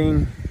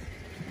 never-ending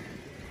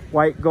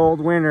white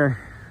gold winter.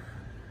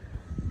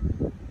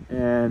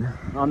 And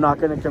I'm not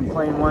going to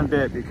complain one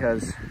bit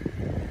because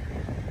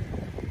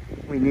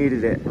we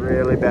needed it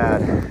really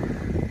bad.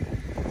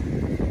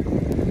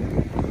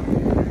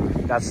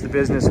 That's the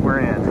business we're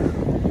in.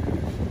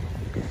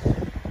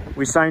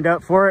 We signed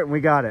up for it and we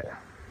got it.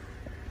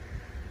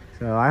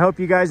 So I hope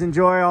you guys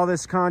enjoy all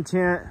this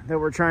content that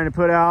we're trying to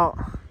put out.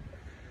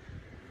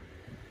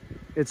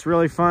 It's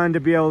really fun to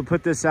be able to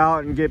put this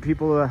out and get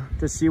people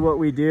to see what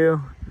we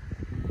do.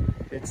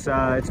 It's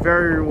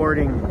very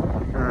rewarding.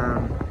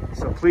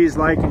 So please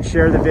like and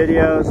share the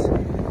videos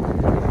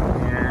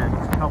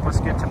and help us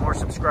get to more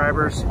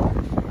subscribers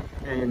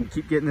and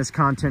keep getting this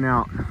content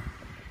out.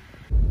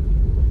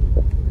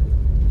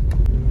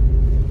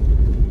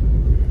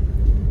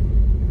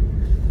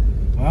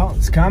 Well,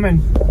 it's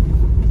coming.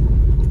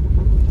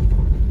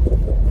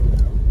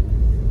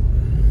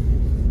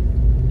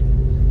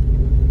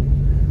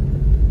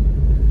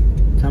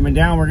 Coming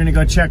down, we're gonna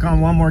go check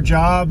on one more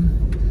job.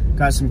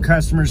 Got some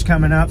customers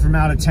coming up from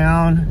out of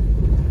town.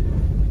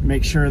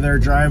 Make sure their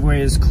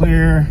driveway is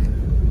clear.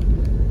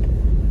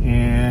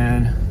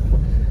 And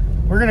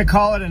we're gonna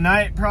call it a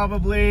night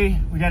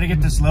probably. We gotta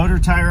get this loader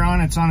tire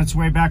on. It's on its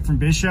way back from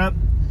Bishop.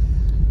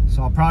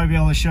 So I'll probably be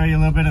able to show you a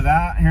little bit of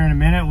that here in a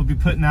minute. We'll be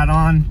putting that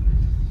on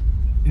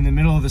in the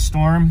middle of the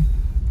storm.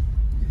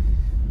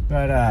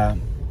 But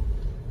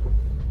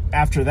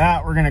after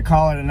that, we're gonna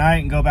call it a night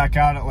and go back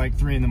out at like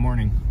 3 in the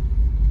morning.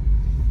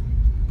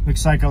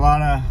 Looks like a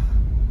lot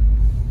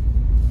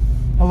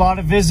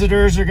of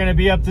visitors are gonna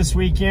be up this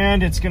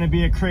weekend. It's gonna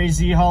be a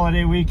crazy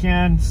holiday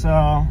weekend.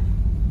 So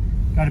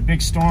got a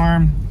big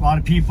storm, a lot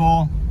of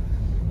people.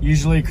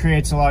 Usually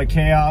creates a lot of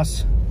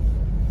chaos.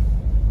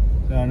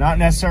 So not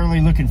necessarily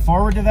looking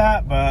forward to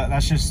that, but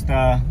that's just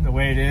the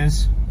way it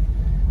is.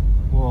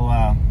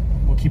 We'll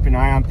keep an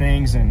eye on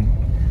things and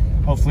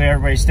hopefully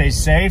everybody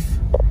stays safe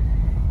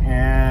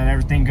and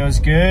everything goes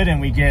good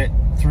and we get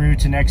through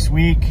to next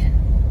week.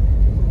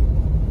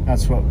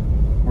 That's what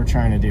we're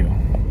trying to do.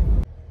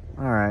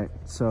 All right,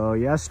 so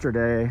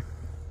yesterday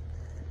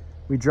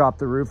we dropped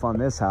the roof on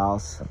this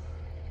house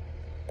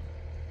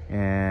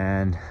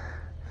and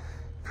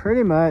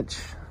pretty much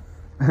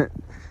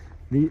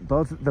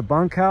both the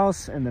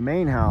bunkhouse and the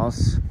main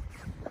house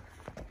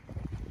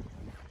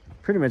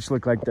pretty much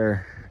look like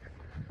they're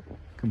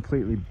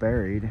completely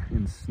buried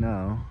in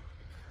snow.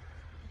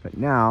 But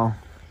now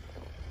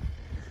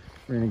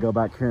we're gonna go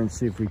back here and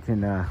see if we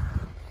can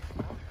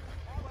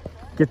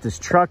get this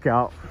truck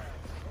out.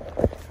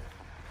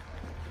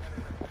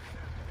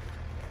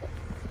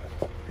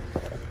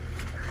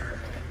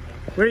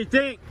 What do you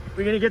think?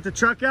 We gonna get the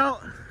truck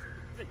out? I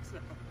think so.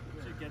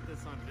 We should get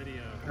this on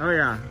video. Oh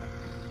yeah.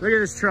 Look at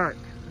this truck.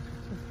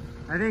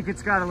 I think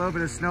it's got a little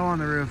bit of snow on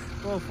the roof.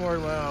 Go for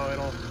low.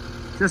 It'll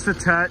just a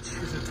touch.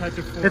 Just a touch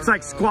of it's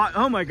like squat.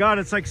 Oh my God,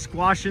 it's like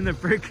squashing the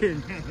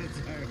freaking.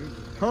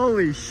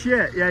 Holy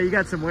shit. Yeah, you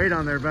got some weight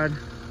on there, bud.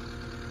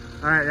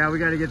 All right, yeah, we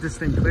got to get this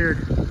thing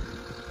cleared.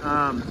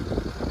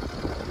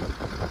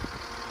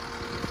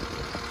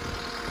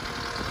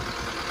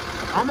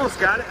 Almost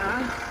got it,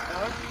 huh?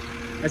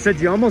 I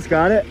said you almost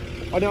got it.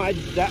 Oh no, I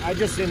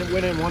just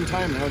went in one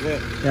time. That was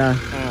it. Yeah.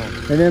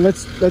 And then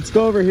let's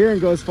go over here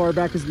and go as far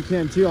back as we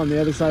can too on the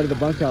other side of the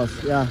bunkhouse.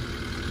 Yeah.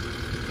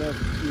 So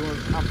you want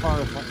how far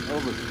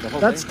over the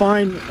whole That's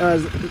thing? fine.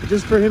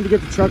 Just for him to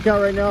get the truck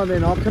out right now, and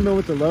then I'll come in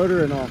with the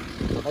loader and I'll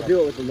do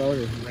it with the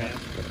loader. Right.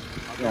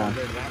 Yeah.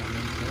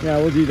 Yeah,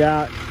 we'll do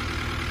that.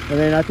 And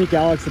then I think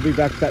Alex will be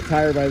back with that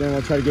tire by then.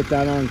 We'll try to get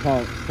that on and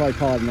probably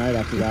call it a night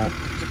after that.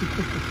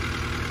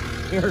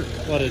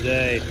 What a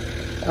day.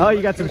 Oh,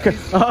 you got some.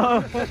 Oh,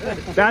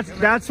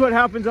 that's what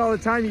happens all the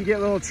time. You get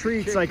little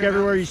treats. Like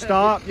everywhere you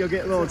stop, you'll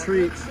get little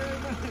treats.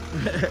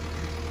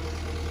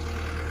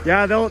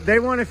 Yeah, they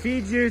want to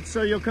feed you,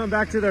 so you'll come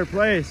back to their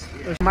place.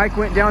 Mike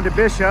went down to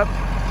Bishop,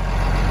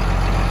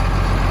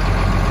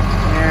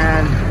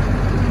 and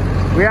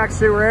we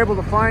actually were able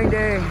to find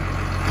a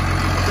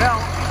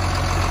belt.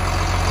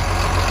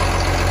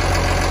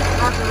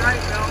 Not the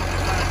right belt,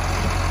 but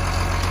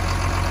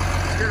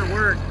it's gonna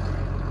work.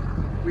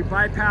 We we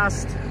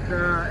bypassed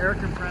the air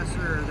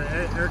compressor or the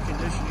air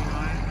conditioning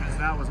on it because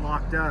that was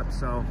locked up.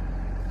 So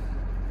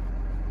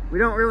we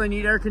don't really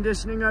need air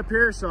conditioning up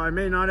here, so I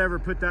may not ever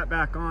put that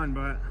back on,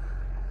 but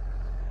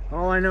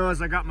all I know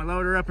is I got my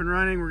loader up and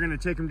running. We're gonna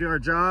take him to our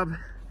job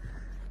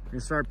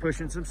and start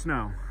pushing some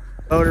snow.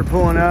 Loader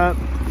pulling up.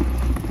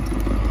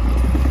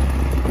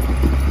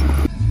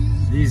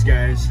 These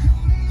guys,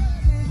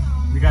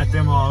 we got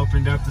them all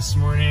opened up this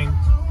morning,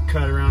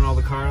 cut around all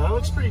the car. That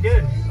looks pretty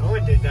good.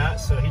 Owen did that,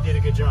 so he did a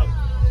good job.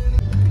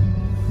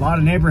 A lot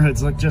of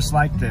neighborhoods look just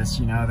like this,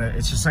 you know, that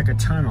it's just like a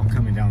tunnel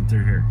coming down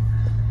through here.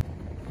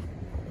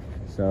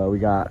 So we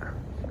got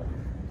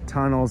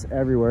tunnels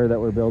everywhere that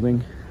we're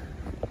building.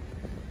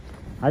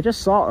 I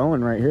just saw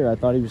Owen right here. I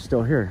thought he was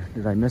still here.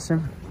 Did I miss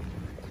him?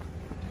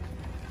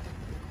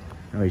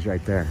 Oh, he's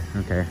right there.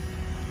 Okay.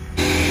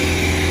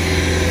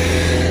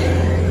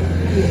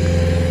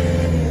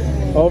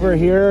 Over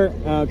here,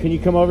 can you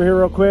come over here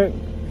real quick?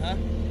 Huh?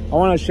 I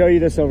want to show you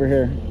this over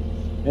here.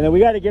 And then we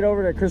got to get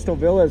over to Crystal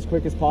Villa as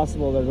quick as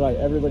possible. There's like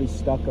everybody's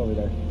stuck over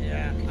there.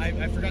 Yeah,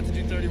 I forgot to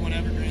do 31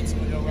 Evergreen, so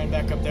we'll go run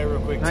back up there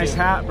real quick. Nice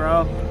hat,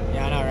 bro.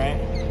 Yeah, I know,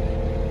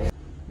 right?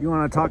 You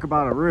want to talk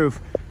about a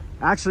roof?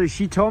 Actually,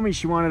 she told me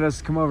she wanted us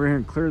to come over here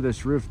and clear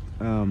this roof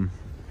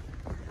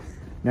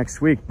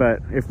next week, but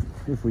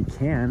if we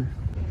can.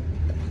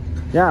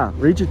 Yeah,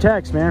 read your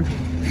text, man.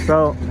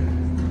 So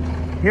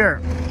here,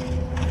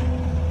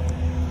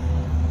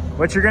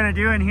 what you're gonna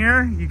do in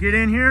here, you get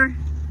in here,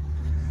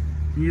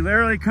 you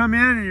literally come in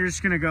and you're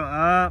just gonna go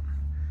up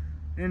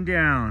and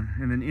down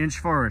and then inch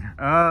forward,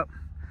 up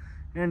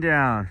and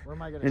down. Where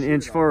am I gonna and shoot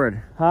inch it all?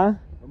 forward. Huh?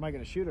 Where am I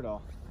gonna shoot it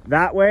all?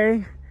 That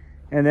way,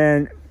 and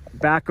then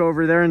back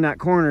over there in that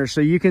corner.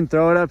 So you can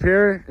throw it up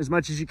here as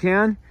much as you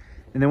can,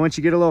 and then once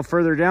you get a little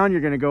further down,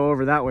 you're gonna go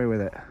over that way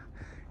with it.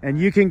 And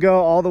you can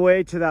go all the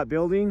way to that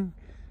building.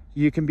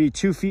 You can be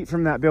 2 feet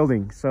from that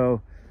building.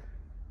 So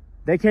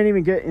they can't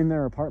even get in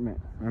their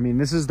apartment. I mean,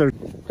 this is their...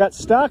 Got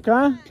stuck,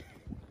 huh?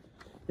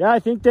 Yeah, I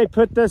think they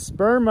put this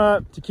berm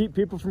up to keep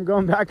people from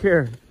going back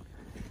here.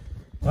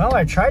 Well,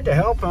 I tried to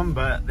help them,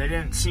 but they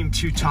didn't seem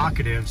too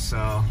talkative,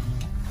 so...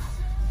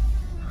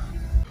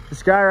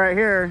 This guy right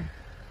here,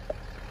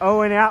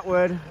 Owen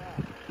Atwood,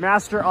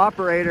 master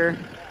operator,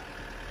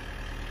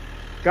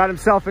 got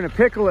himself in a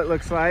pickle, it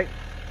looks like.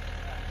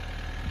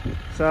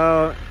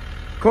 So,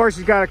 of course,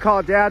 he's got to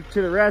call Dad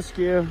to the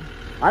rescue.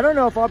 I don't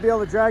know if I'll be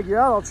able to drag you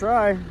out. I'll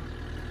try.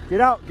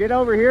 Get out, get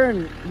over here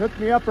and hook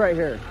me up right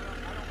here.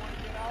 I don't want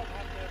to get out. I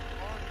have the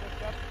arm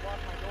hooked up to block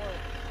my door.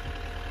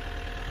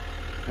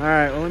 All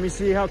right, well, let me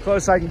see how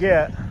close I can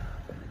get.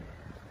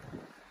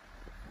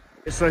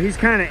 So he's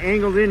kind of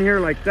angled in here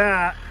like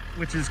that,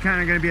 which is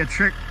kind of going to be a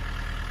trick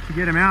to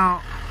get him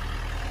out.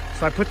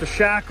 So I put the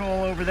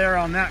shackle over there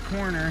on that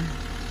corner.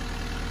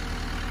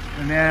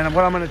 And then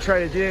what I'm going to try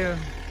to do,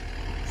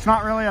 it's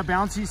not really a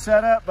bouncy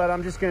setup, but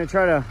I'm just going to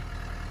try to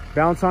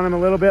bounce on him a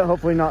little bit,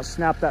 hopefully not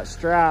snap that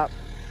strap,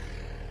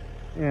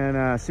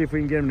 and see if we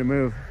can get him to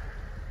move.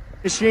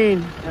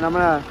 Machine, and I'm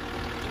going to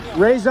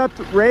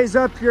raise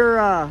up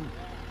your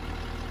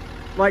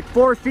like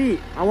 4 feet.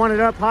 I want it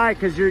up high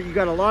because you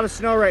got a lot of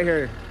snow right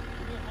here.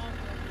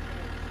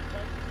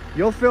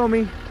 You'll feel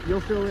me.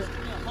 You'll feel it.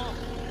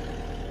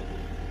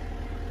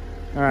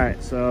 All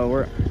right, so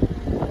we're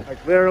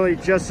like literally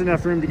just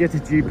enough room to get the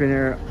Jeep in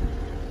here.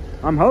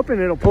 I'm hoping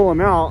it'll pull him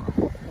out.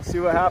 We'll see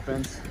what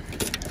happens.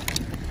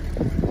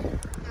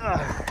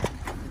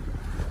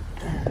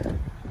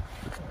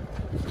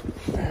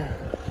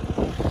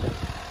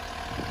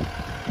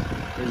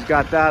 He's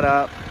got that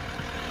up.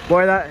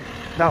 Boy, that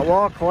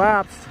wall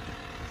collapsed.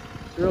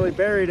 Really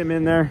buried him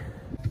in there.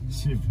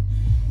 See if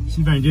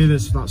I can do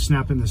this without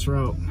snapping this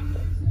rope.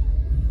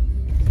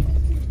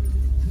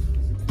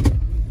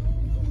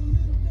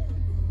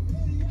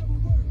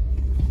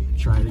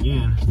 Try it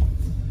again.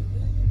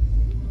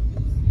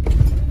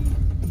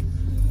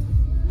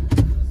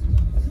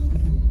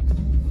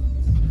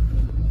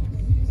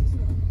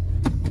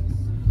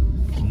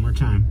 One more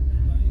time.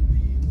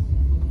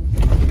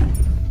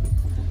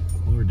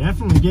 Well, we're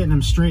definitely getting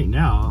them straightened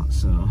out,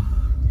 so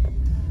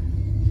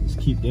just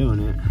keep doing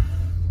it.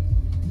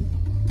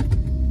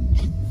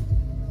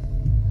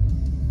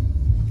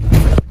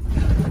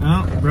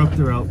 Oh, broke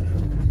the rope.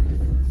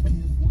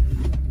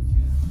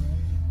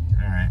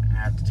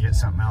 To get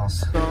something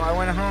else. So I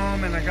went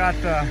home and I got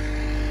the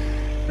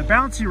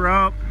bouncy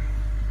rope,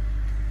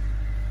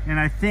 and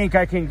I think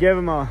I can give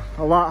him a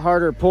lot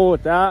harder pull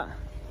with that.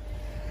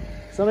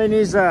 Somebody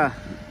needs to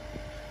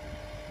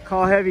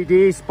call Heavy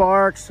D,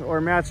 Sparks,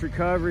 or Matt's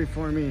Recovery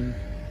for me and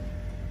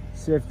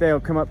see if they'll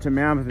come up to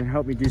Mammoth and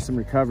help me do some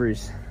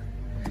recoveries.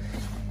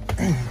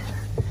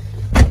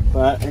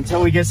 But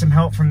until we get some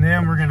help from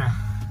them, we're gonna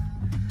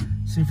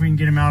see if we can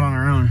get him out on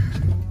our own.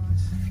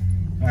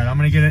 All right, I'm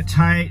gonna get it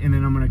tight, and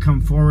then I'm gonna come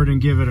forward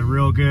and give it a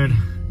real good,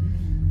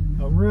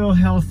 a real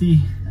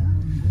healthy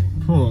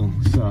pull.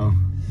 So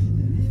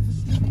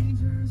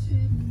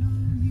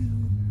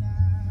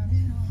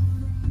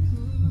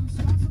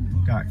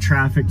got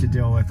traffic to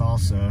deal with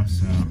also,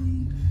 so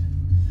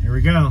here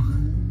we go.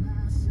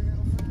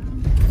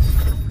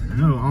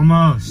 Oh,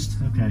 almost.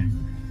 Okay.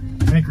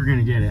 I think we're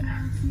gonna get it.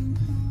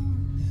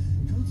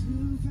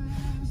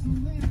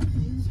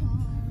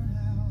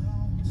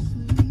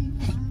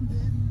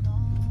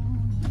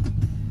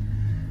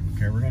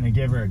 Okay, we're gonna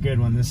give her a good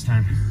one this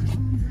time.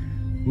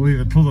 We'll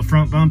either pull the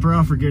front bumper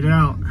off or get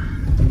out.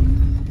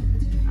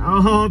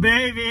 Oh,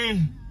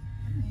 baby!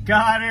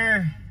 Got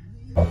her!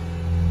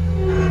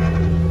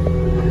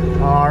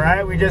 All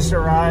right, we just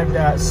arrived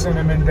at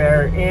Cinnamon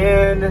Bear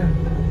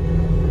Inn.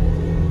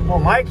 Well,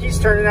 Mike, he's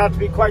turning out to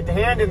be quite the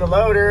hand in the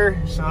loader.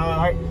 So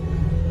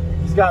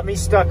he's got me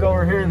stuck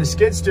over here in the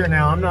skid steer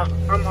now. I'm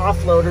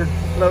off loader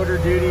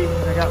duty.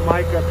 I got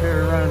Mike up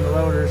here running the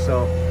loader,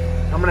 so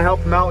I'm gonna help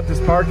him out with this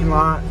parking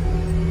lot.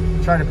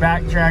 Try to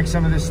back drag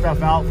some of this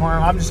stuff out for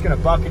him. I'm just gonna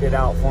bucket it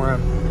out for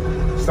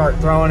him. Start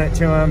throwing it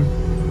to him.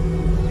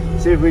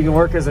 See if we can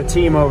work as a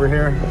team over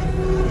here.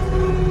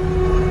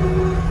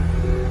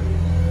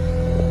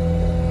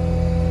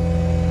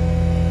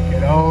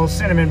 Good old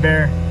Cinnamon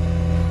Bear.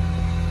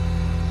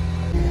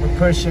 We're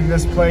pushing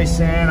this place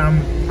in.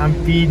 I'm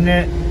feeding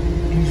it.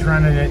 He's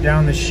running it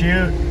down the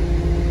chute.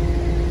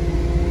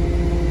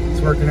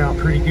 It's working out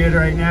pretty good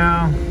right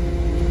now.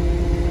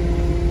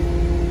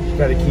 Just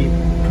got to keep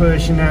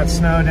pushing that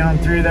snow down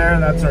through there.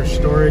 That's our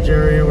storage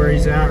area where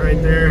he's at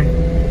right there.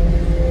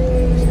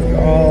 Just go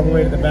all the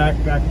way to the back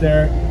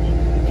there.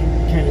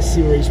 Kind of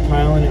see where he's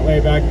piling it way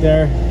back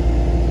there.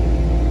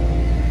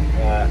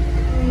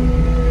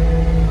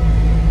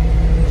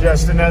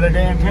 Just another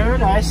day in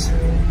paradise.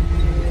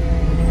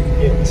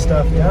 Getting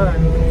stuff done.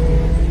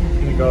 I'm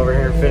gonna go over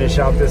here and finish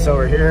out this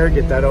over here,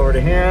 get that over to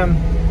him,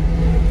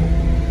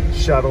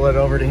 shuttle it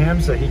over to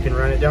him so he can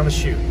run it down the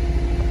chute.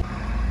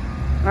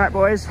 All right,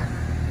 boys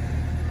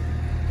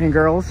and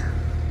girls,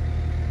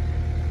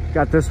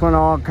 got this one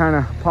all kind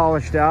of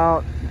polished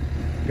out.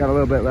 Got a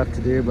little bit left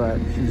to do, but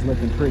she's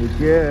looking pretty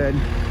good.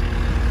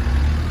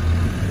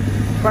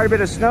 Quite a bit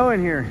of snow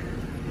in here.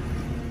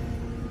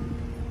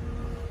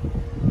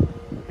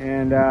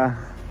 And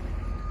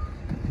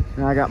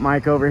now I got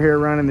Mike over here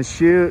running the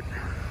chute.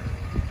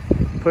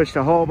 Pushed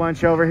a whole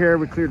bunch over here.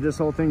 We cleared this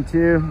whole thing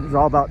too. It was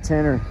all about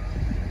 10,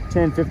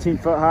 15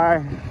 foot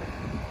high.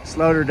 This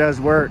loader does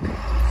work.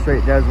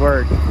 Straight does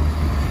work.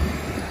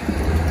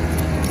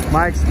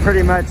 Mike's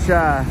pretty much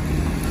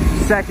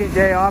second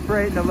day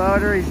operating the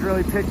loader. He's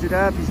really picked it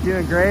up. He's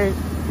doing great.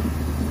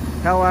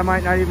 Hell, I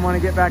might not even want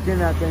to get back in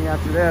that thing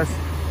after this.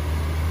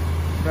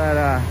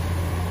 But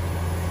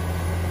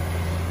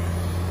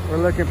we're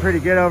looking pretty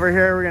good over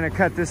here. We're gonna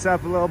cut this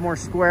up a little more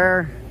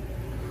square.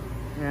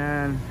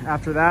 And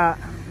after that,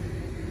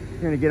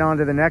 we're gonna get on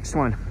to the next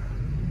one.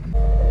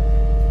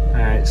 All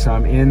right, so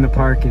I'm in the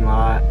parking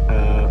lot.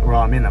 Well,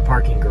 I'm in the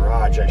parking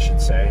garage, I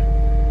should say,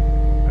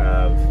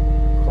 of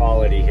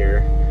Quality here.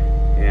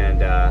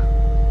 And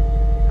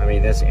I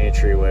mean, this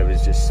entryway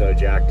was just so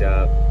jacked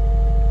up.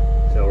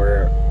 So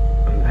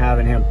I'm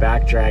having him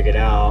back drag it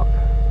out.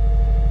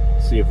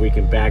 See if we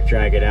can back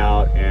drag it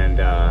out and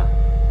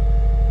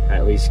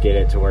at least get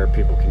it to where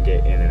people can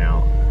get in and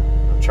out.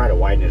 I'll try to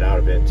widen it out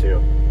a bit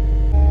too.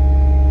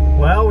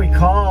 Well, we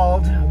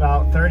called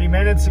about 30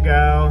 minutes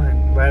ago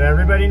and let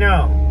everybody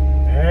know.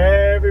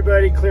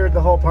 Everybody cleared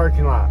the whole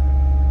parking lot.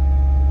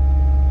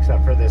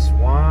 Except for this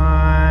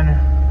one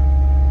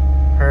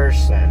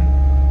person.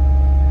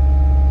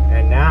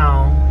 And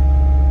now,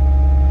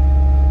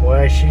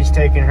 boy, she's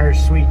taking her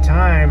sweet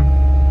time.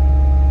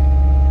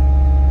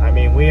 I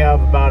mean, we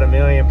have about 1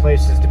 million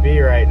places to be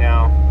right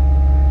now.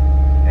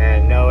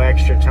 And no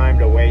extra time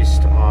to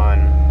waste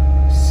on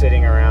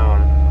sitting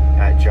around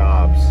at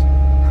jobs.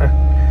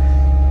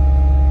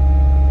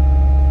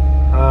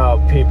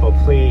 Oh, people,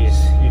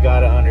 please, you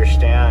gotta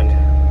understand.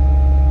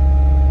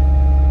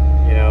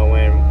 You know,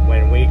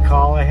 when we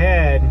call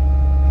ahead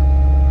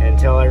and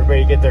tell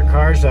everybody to get their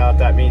cars out,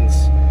 that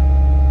means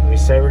we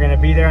say we're gonna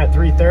be there at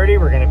 3:30,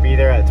 we're gonna be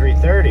there at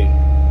 3:30.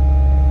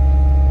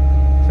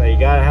 So you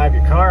gotta have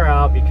your car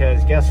out,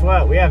 because guess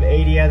what? We have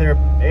 80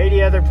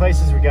 other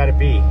places we gotta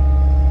be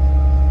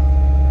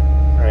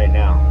right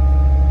now.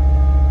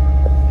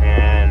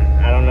 And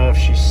I don't know if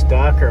she's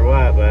stuck or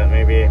what, but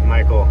maybe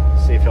Mike will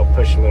see if he'll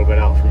push a little bit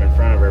out from in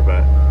front of her.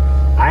 But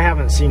I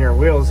haven't seen her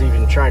wheels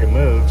even try to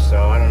move,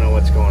 so I don't know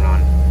what's going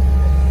on.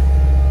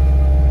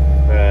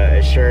 But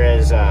it sure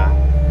is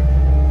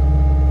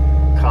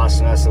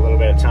costing us a little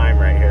bit of time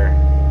right here.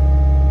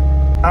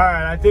 All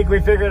right, I think we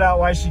figured out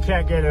why she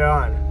can't get it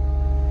on.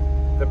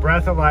 The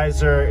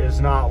breathalyzer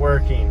is not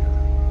working,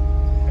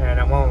 and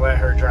it won't let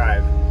her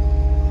drive.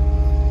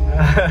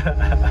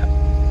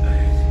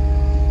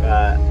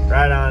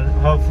 Right on.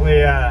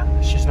 Hopefully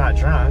she's not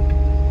drunk.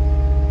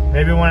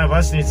 Maybe one of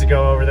us needs to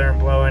go over there and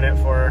blow in it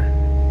for her.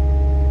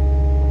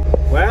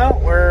 Well,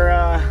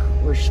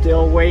 we're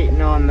still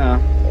waiting on the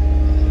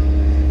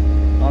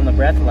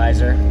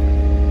breathalyzer.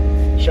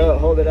 Show it,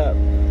 hold it up.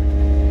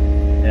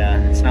 Yeah,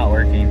 it's not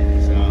working.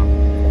 So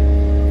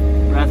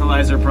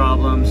breathalyzer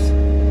problems.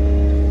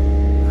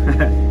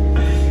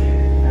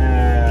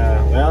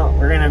 Well,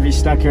 we're gonna be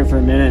stuck here for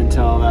a minute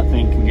until that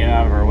thing can get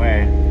out of our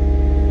way.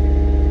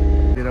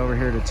 Get over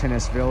here to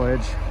Tennis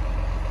Village.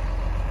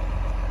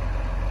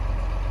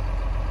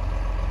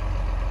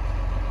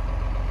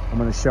 I'm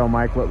gonna show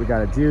Mike what we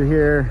gotta do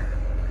here.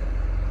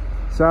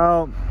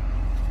 So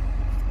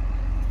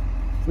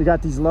we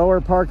got these lower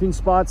parking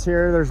spots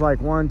here. There's like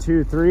 1,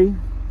 2, 3.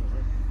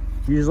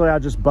 Usually I'll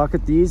just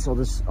bucket these.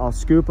 I'll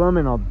scoop them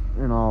and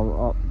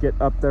I'll get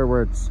up there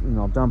where it's, and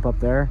I'll dump up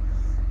there.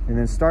 And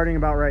then starting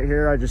about right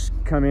here, I just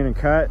come in and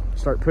cut,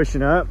 start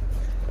pushing up.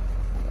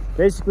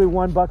 Basically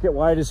 1 bucket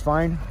wide is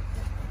fine.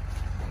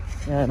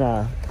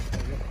 And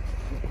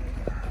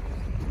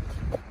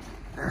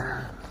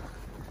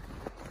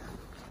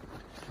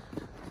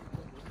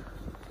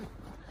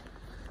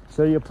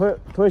so you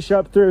push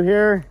up through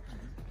here,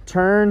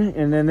 turn,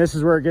 and then this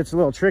is where it gets a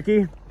little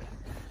tricky.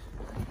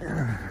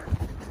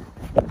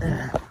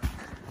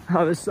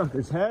 Oh, this stuff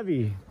is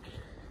heavy.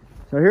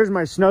 So here's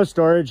my snow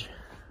storage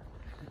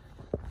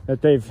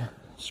that they've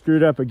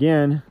screwed up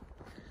again.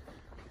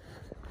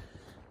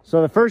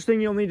 So the first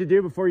thing you'll need to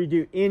do before you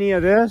do any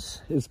of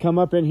this is come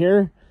up in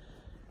here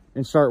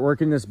and start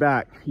working this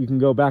back. You can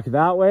go back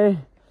that way,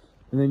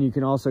 and then you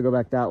can also go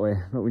back that way,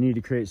 but we need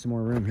to create some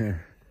more room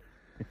here.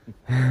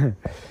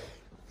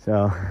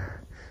 So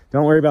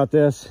don't worry about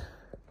this.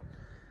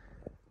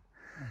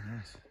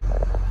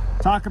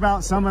 Talk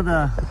about some of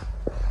the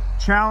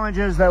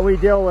challenges that we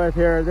deal with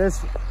here.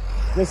 This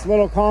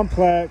little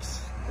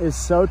complex is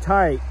so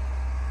tight.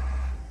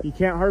 You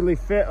can't hardly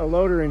fit a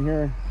loader in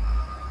here.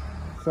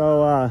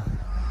 So,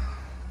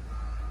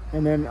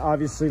 and then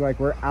obviously like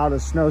we're out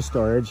of snow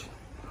storage.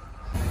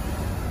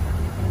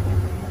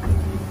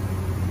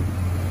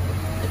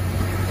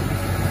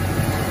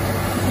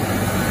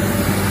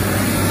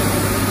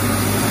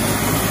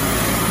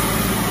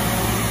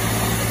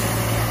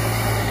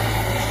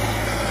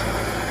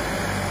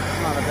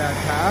 Not a bad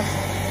pass.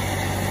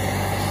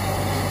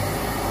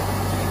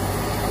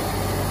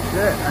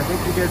 Good, I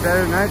think you did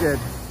better than I did.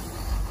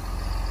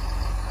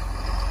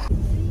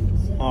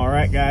 All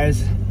right,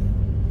 guys.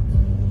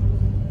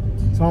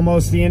 It's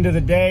almost the end of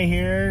the day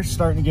here,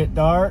 starting to get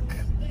dark.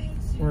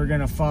 We're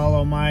gonna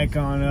follow Mike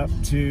on up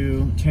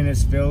to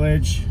Tennis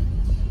Village.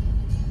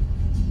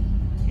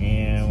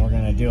 And we're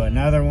gonna do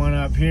another one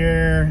up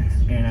here.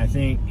 And I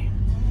think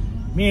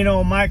me and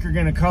old Mike are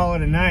gonna call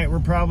it a night. We're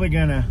probably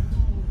gonna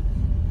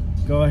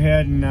go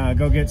ahead and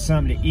go get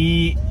something to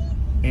eat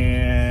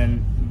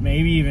and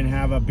maybe even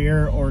have a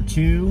beer or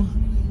two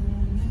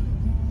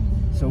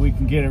so we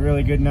can get a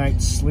really good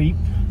night's sleep,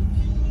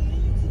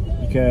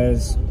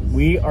 because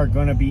we are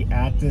going to be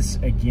at this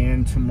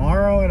again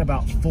tomorrow at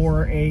about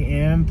 4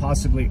 a.m.,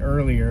 possibly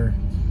earlier,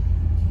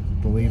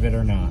 believe it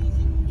or not.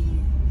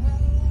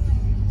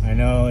 I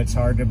know it's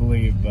hard to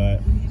believe,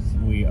 but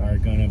we are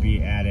going to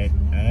be at it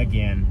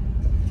again.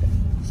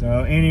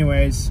 So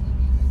anyways,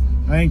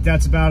 I think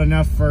that's about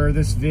enough for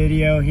this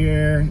video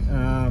here.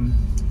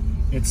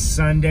 It's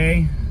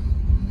Sunday,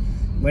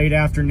 late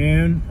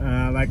afternoon.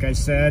 Like I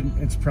said,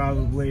 it's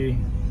probably,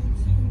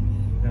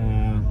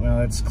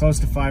 well, it's close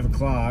to 5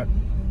 o'clock.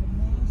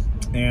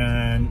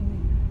 And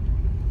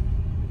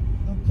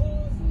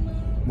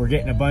we're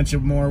getting a bunch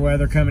of more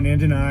weather coming in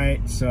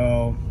tonight.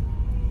 So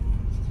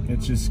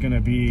it's just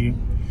gonna be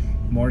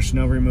more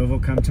snow removal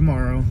come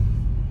tomorrow.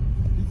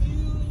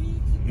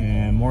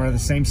 And more of the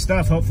same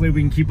stuff. Hopefully we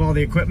can keep all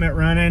the equipment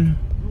running.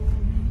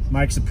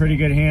 Mike's a pretty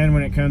good hand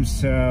when it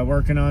comes to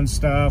working on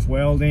stuff,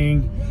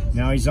 welding.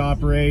 Now he's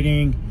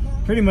operating.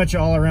 Pretty much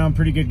all around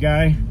pretty good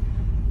guy.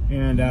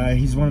 And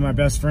he's one of my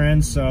best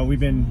friends, so we've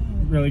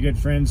been really good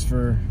friends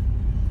for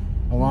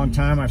a long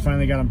time. I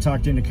finally got him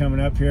talked into coming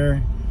up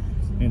here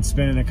and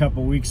spending a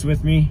couple weeks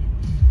with me.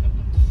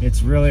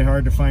 It's really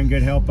hard to find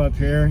good help up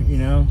here, you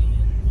know.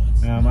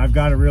 I've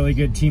got a really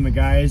good team of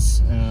guys,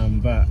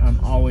 but I'm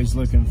always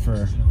looking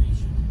for,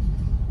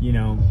 you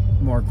know,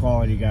 more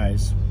quality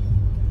guys.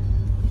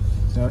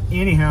 So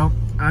anyhow,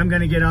 I'm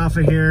gonna get off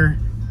of here.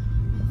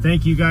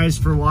 Thank you guys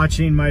for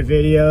watching my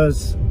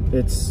videos.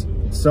 It's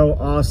so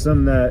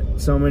awesome that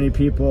so many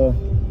people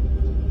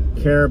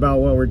care about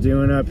what we're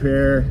doing up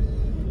here,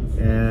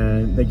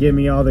 and they give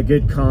me all the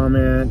good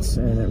comments,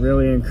 and it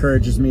really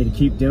encourages me to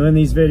keep doing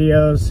these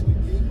videos.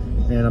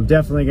 And I'm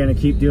definitely gonna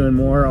keep doing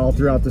more all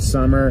throughout the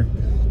summer,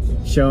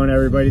 showing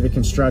everybody the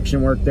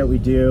construction work that we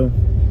do.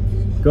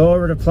 Go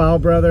over to Plow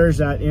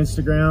Brothers at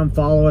Instagram,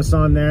 follow us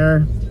on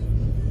there.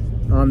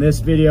 On this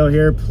video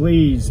here,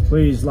 please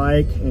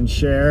like and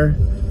share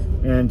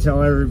and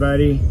tell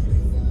everybody.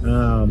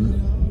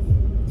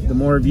 The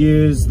more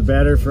views, the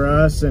better for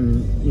us,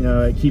 and you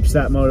know, it keeps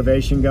that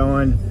motivation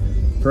going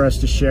for us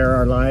to share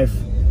our life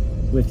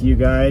with you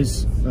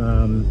guys,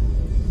 and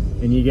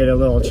you get a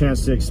little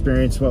chance to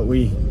experience what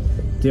we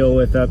deal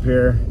with up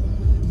here,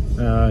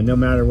 no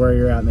matter where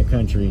you're at in the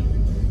country.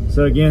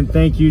 So again,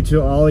 thank you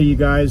to all of you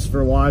guys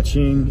for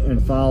watching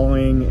and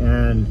following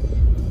and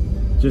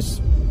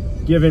just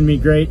giving me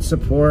great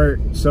support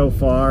so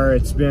far.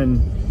 It's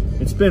been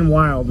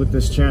wild with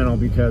this channel,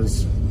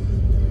 because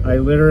I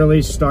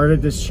literally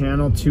started this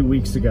channel 2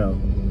 weeks ago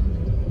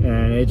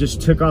and it just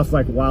took off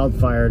like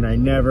wildfire, and I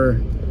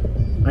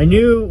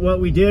knew what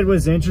we did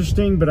was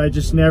interesting, but I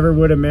just never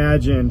would have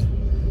imagined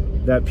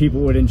that people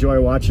would enjoy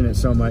watching it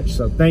so much.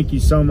 So thank you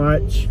so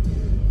much,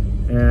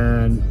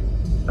 and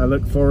I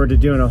look forward to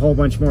doing a whole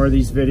bunch more of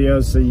these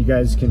videos so you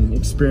guys can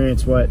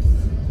experience what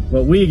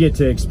we get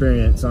to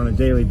experience on a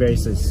daily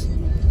basis.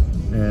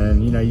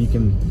 And you know, you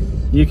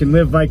can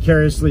live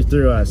vicariously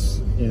through us,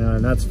 you know,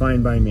 and that's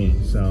fine by me.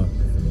 So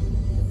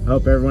I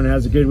hope everyone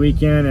has a good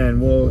weekend,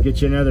 and we'll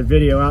get you another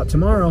video out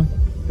tomorrow.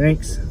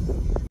 Thanks.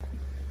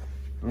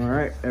 All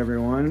right,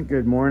 everyone,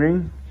 good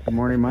morning. Good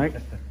morning, Mike.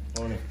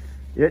 Morning.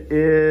 It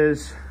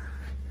is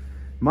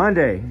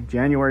Monday,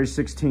 January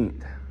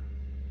 16th,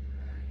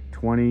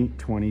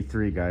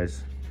 2023,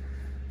 guys.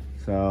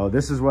 So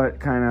this is what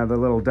kind of the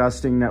little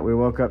dusting that we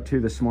woke up to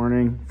this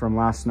morning from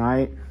last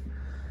night.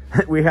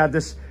 We had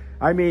this,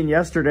 I mean,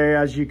 yesterday,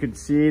 as you could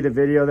see the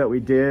video that we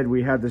did,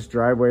 we had this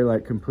driveway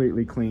like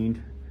completely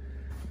cleaned,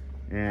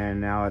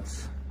 and now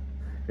it's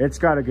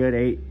got a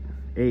good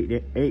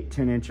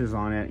 10 inches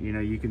on it. You know,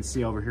 you can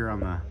see over here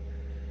on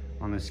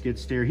the skid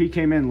steer. He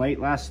came in late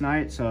last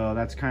night, so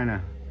that's kind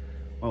of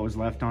what was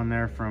left on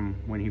there from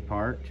when he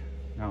parked.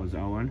 That was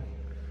Owen.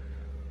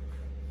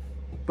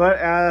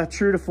 But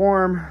true to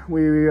form,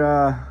 we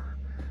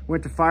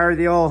went to fire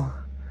the old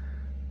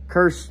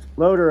cursed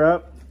loader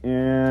up,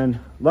 and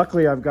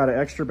luckily I've got an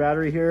extra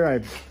battery here.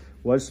 I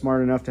was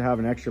smart enough to have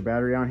an extra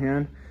battery on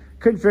hand.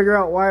 Couldn't figure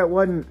out why it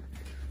would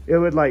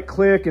like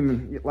click,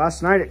 and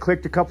last night it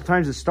clicked a couple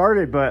times. It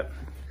started, but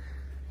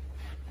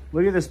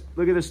look at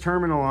this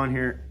terminal on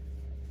here.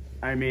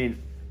 I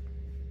mean,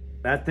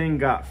 that thing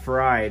got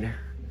fried.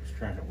 It's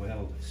trying to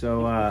weld.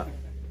 So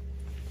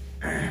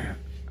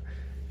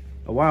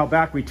a while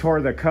back we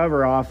tore the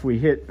cover off. I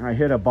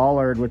hit a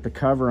bollard with the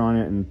cover on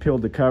it and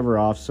peeled the cover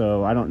off.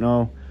 So I don't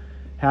know,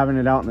 having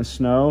it out in the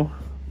snow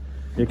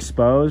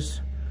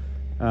exposed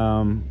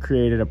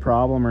created a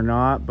problem or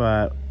not,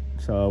 but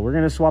so we're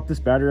gonna swap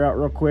this battery out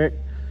real quick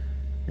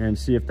and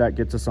see if that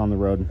gets us on the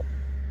road.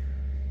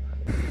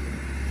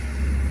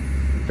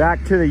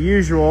 Back to the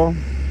usual.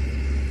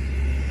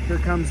 Here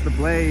comes the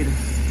blade.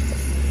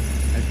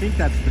 I think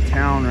that's the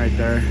town right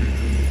there.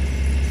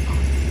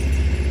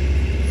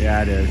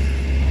 Yeah, it is.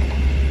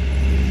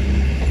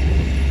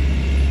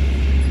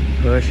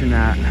 Pushing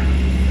that.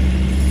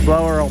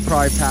 Blower will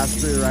probably pass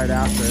through right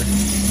after.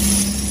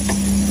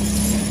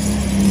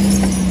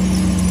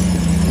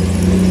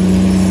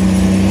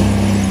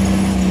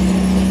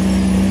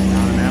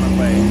 Down and out of the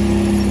way.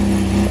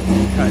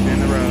 Cutting in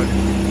the road.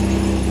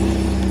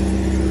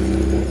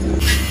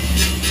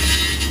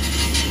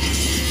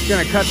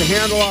 Gonna cut the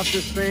handle off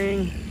this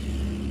thing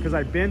because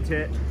I bent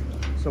it.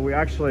 So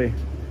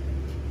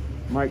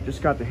Mike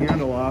just got the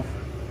handle off.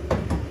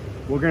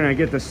 We're gonna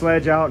get the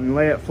sledge out and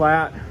lay it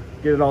flat,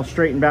 get it all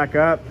straightened back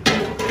up.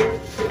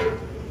 So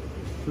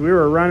we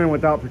were running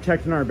without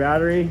protecting our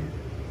battery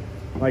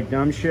like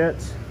dumb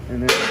shits,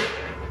 and then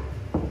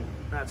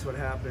that's what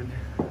happened.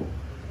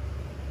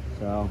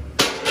 So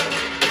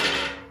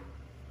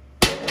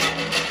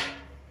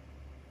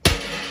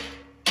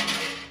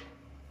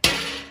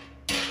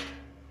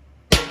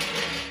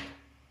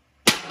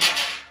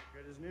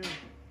good as new.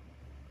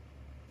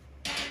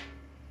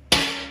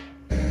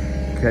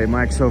 Okay,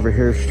 Mike's over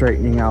here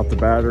straightening out the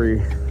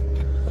battery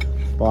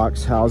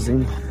box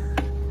housing.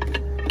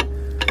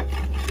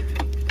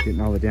 Getting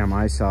all the damn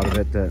ice out of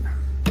it that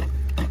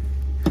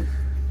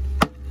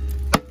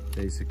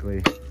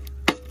basically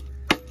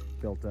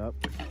built up.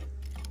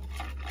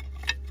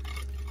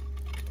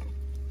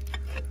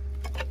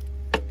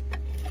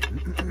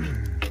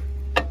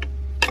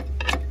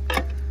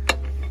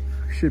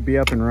 Should be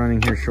up and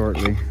running here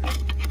shortly.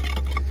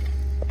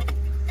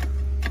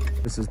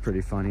 This is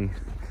pretty funny.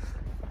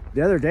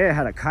 The other day I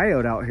had a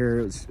coyote out here.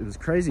 It was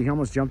crazy. He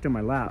almost jumped in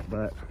my lap,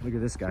 but look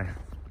at this guy.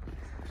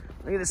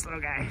 Look at this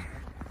little guy.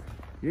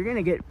 You're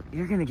gonna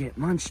get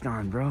munched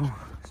on, bro.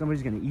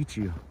 Somebody's gonna eat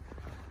you.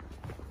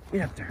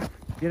 Get up there.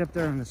 Get up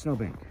there on the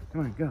snowbank.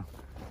 Come on, go.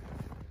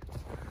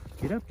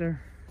 Get up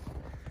there.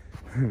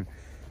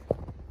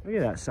 Look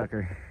at that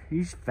sucker.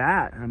 He's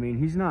fat. I mean,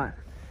 he's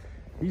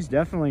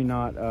definitely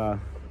not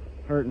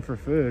hurting for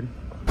food.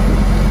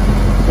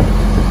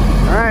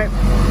 All right.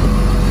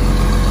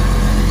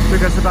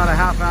 Took us about a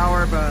half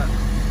hour, but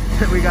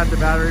we got the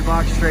battery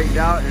box straightened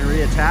out and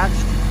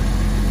reattached.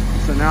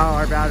 So now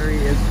our battery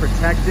is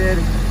protected.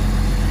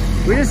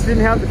 We just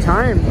didn't have the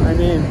time. I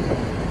mean,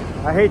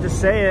 I hate to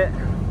say it,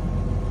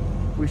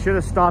 we should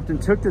have stopped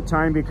and took the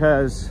time,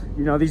 because,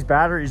 you know, these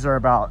batteries are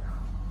about,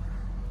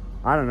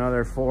 I don't know,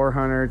 they're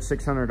 $400,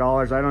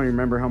 $600. I don't even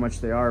remember how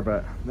much they are,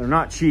 but they're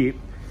not cheap.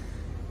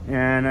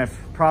 And if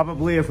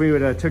we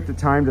would have took the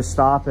time to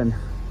stop and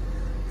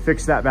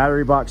fix that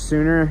battery box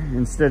sooner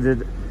instead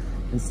of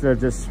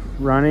just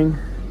running,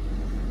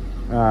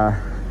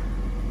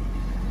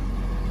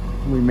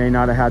 we may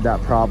not have had that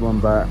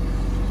problem. But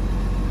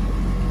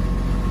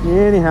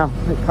anyhow,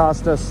 it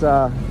cost us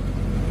about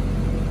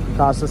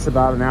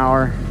an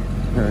hour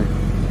or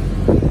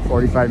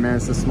 45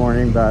 minutes this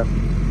morning, but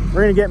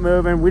we're gonna get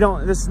moving.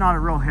 This is not a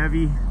real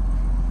heavy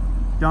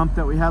dump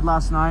that we had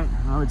last night.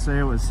 I would say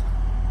it was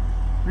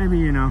maybe,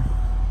 you know,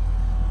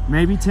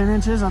 maybe 10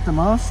 inches at the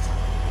most.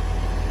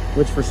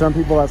 which for some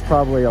people that's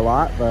probably a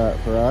lot, but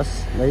for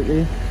us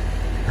lately,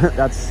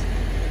 that's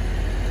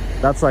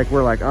like,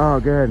 we're like, oh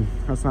good,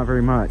 that's not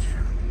very much.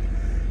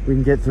 We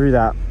can get through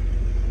that.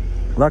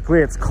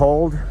 Luckily it's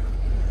cold,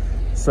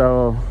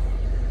 so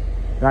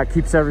that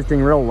keeps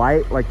everything real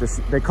light. Like this,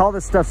 they call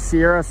this stuff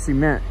Sierra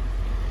cement.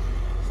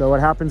 So what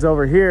happens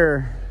over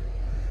here,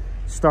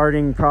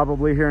 starting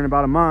probably here in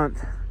about a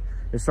month,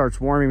 it starts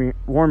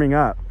warming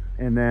up,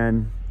 and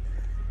then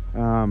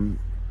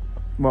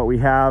what we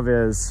have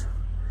is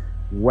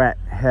wet,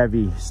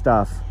 heavy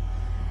stuff,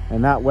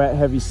 and that wet,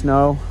 heavy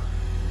snow,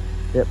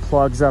 it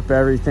plugs up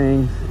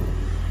everything.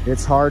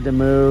 It's hard to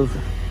move.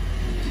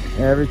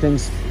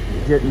 Everything's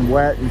getting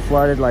wet and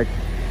flooded. Like,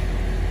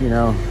 you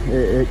know,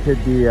 it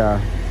could be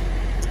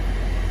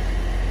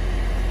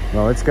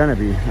well, it's gonna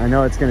be, I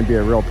know it's gonna be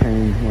a real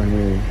pain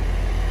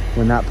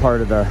when that part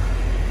of the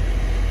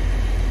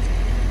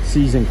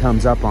season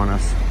comes up on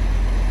us.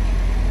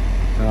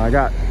 I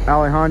got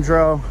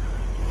Alejandro,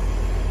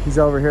 he's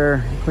over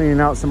here cleaning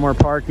out some more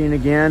parking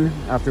again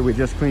after we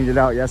just cleaned it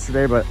out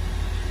yesterday, but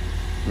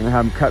I'm gonna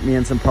have him cut me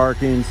in some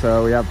parking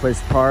so we have a place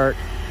to park,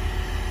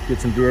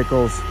 get some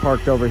vehicles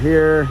parked over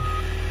here,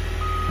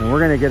 and we're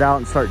gonna get out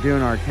and start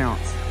doing our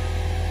accounts.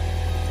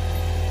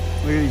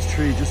 Look at these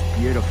trees, just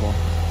beautiful.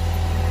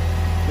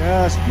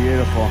 Just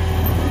beautiful.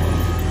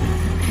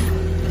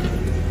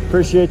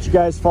 Appreciate you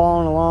guys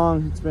following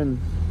along.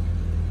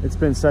 It's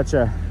been such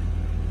a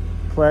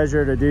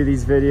pleasure to do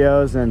these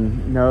videos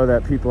and know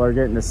that people are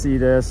getting to see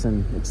this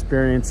and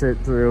experience it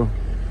through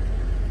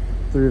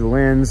the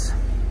lens.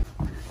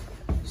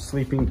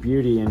 Sleeping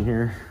Beauty in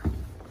here.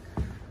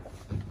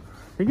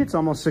 I think it's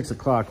almost 6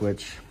 o'clock,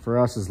 which for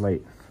us is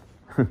late.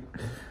 You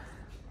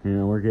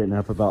know, we're getting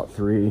up about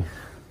 2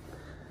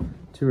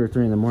 or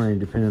 3 in the morning,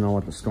 depending on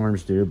what the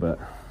storms do. But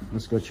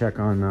let's go check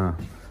on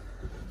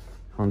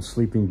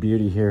Sleeping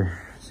Beauty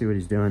here, see what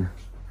he's doing.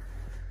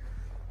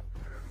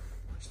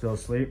 Still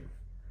asleep?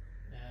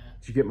 Yeah.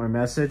 Did you get my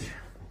message?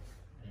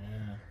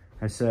 Yeah.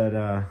 I said,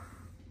 go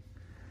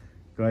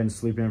ahead and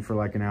sleep in for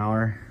like an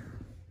hour,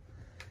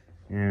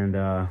 and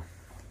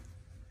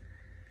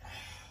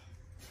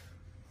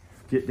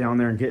get down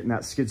there and get in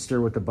that skid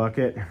steer with the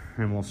bucket,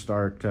 and we'll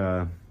start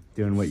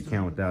doing what you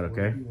can with that,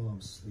 okay? While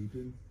I'm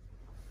sleeping.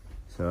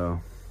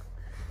 So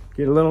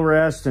get a little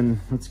rest and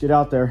let's get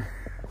out there.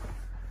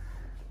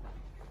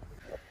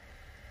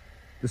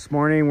 This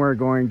morning we're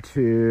going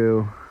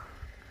to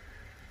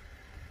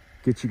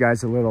get you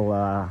guys a little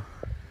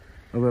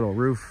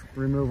roof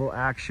removal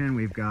action.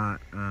 We've got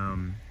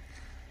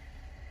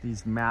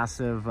these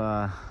massive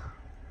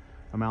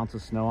amounts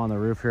of snow on the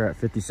roof here at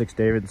 56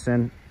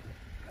 Davidson.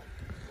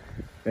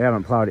 They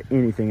haven't plowed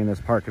anything in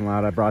this parking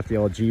lot. I brought the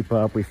old Jeep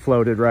up. We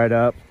floated right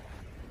up.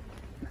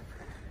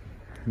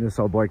 This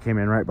old boy came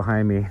in right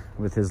behind me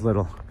with his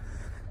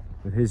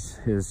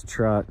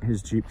truck,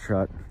 his Jeep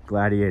truck,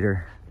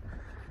 Gladiator.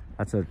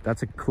 That's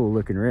a cool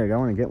looking rig. I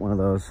want to get one of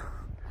those.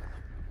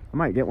 I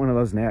might get one of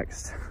those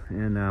next.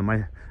 And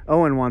my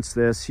Owen wants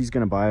this. He's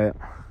gonna buy it.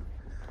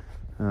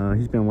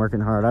 He's been working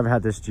hard. I've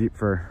had this Jeep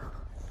for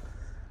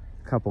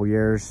a couple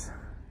years.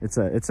 It's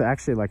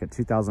actually like a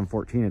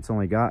 2014. It's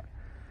only got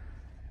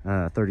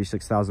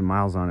 36,000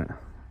 miles on it.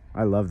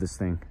 I love this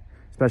thing,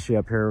 especially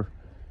up here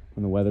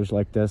when the weather's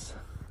like this.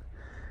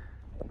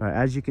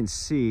 As you can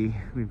see,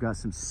 we've got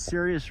some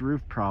serious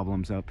roof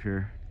problems up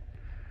here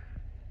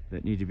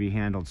that need to be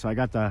handled. So I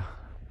got the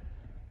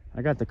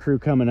crew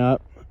coming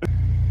up.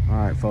 All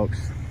right,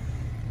 folks,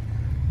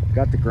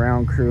 got the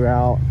ground crew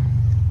out.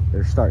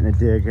 They're starting to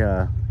dig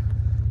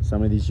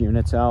some of these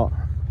units out.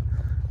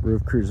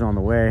 Roof crew's on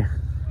the way.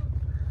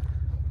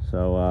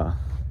 So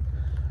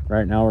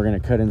right now we're gonna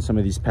cut in some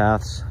of these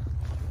paths.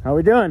 How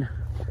we doing?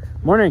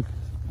 Morning.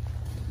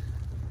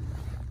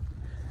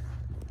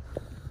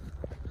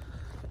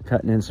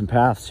 Cutting in some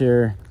paths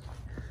here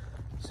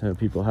so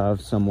people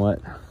have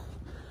somewhat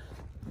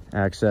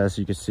access.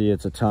 You can see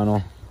it's a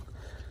tunnel.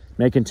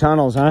 Making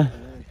tunnels, huh?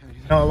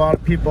 You know, a lot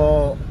of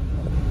people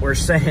were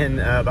saying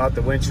about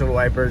the windshield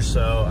wipers,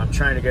 so I'm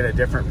trying to get a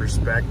different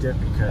perspective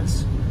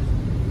because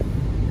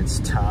it's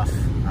tough.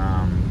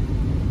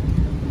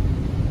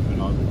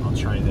 And I'll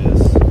try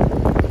this.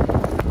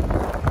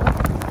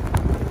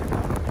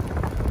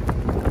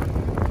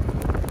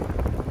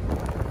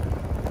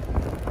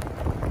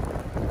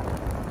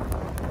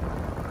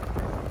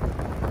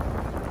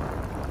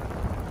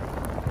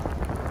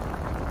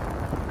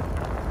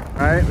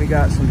 All right, we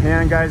got some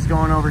hand guys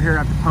going over here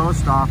at the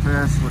post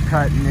office. We're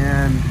cutting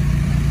in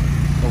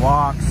the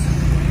walks.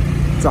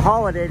 It's a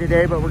holiday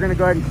today, but we're gonna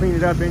go ahead and clean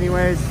it up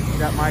anyways.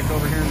 Got Mike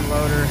over here in the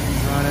loader.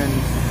 He's running,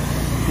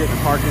 getting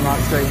the parking lot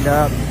straightened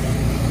up.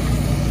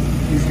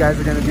 These guys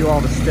are gonna do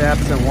all the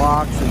steps and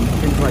walks and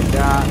things like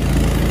that.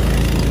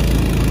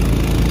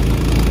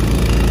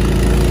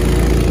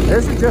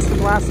 This is just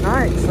from last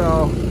night,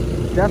 so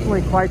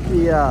definitely quite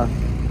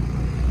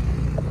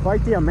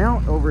the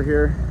amount over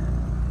here.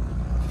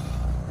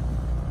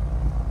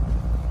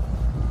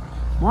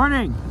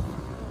 Morning.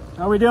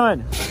 How we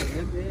doing?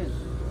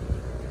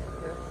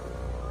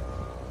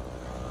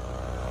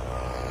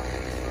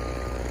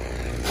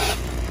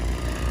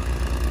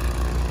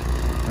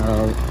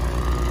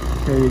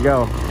 There you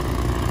go.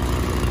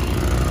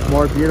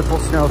 More beautiful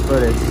snow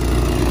footage.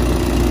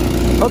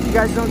 Hope you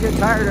guys don't get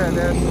tired of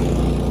this,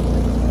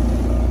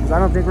 because I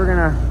don't think we're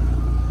gonna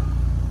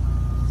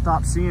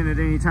stop seeing it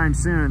anytime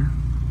soon.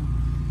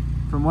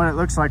 From what it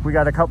looks like, we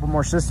got a couple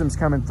more systems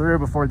coming through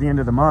before the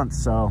end of the month.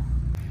 So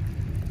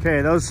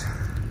okay, those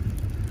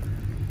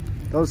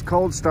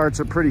cold starts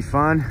are pretty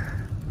fun.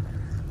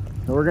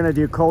 So we're gonna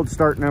do cold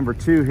start number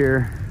 2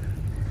 here.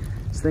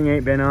 This thing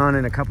ain't been on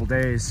in a couple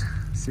days.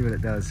 Let's see what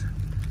it does.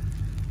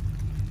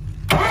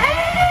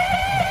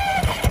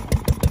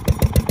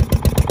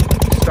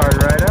 Start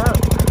right up.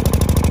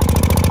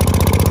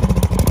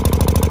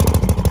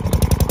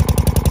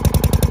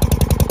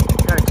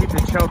 Gotta keep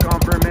the choke on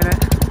for a minute.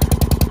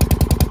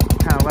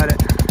 Kind of let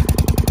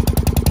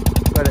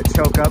it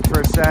choke up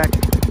for a sec,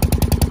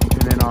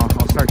 and then I'll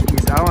start to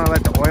ease. I don't want to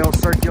let the oil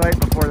circulate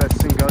before this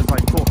thing goes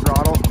like full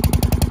throttle.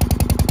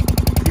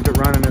 Keep it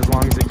running as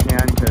long as it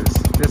can, because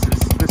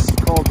this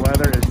cold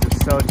weather is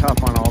just so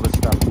tough on all this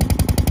stuff.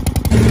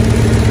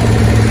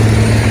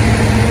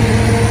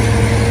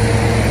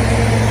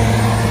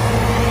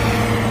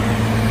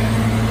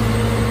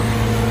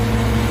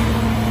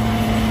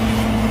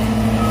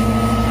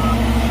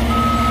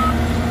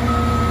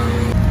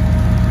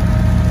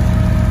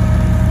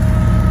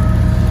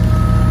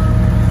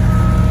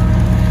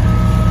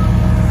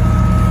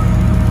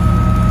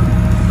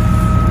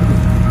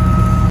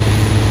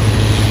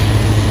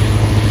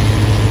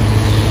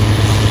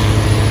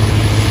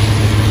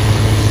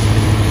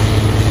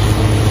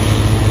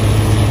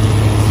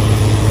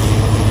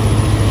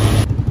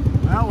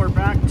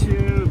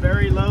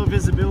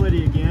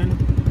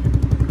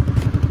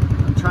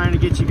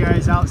 Get you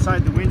guys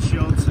outside the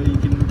windshield so you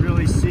can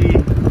really see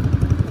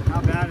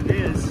how bad it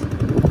is.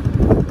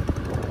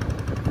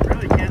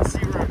 Really can't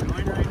see where I'm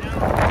going right now.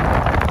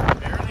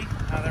 Barely.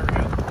 Oh, there we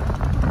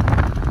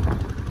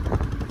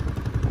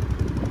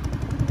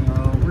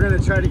go. We're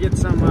gonna try to get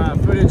some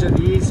footage of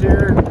these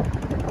here.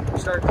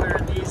 Start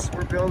clearing these.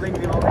 We're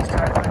building all these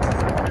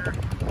triplexes up here.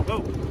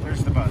 Whoa,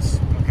 there's the bus.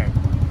 Okay,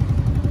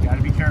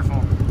 gotta be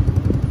careful.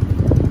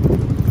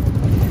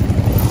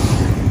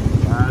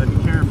 Gotta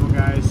be careful,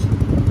 guys.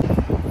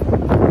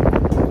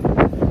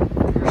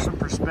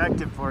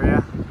 Perspective for you. I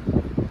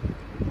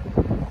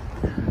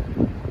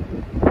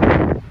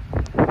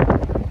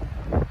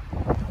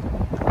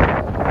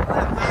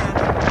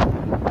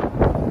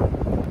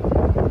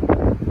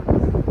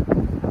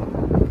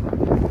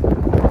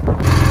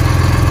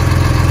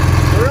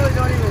really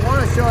don't even want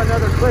to show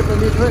another clip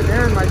of me putting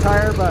air in my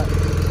tire, but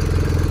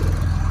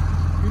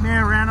we may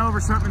have ran over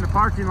something in the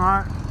parking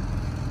lot.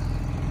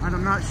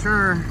 I'm not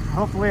sure.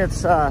 Hopefully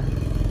it's a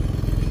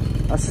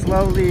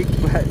slow leak,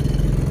 but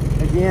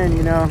again,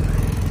 you know,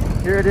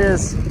 here it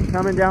is,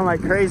 coming down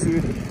like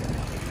crazy.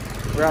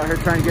 We're out here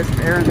trying to get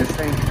some air in this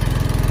thing.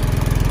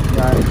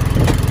 But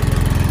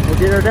we'll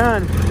get her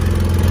done.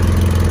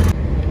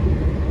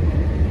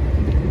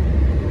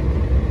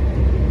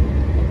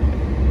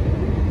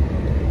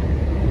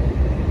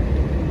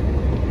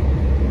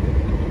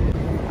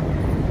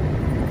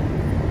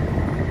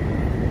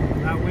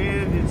 That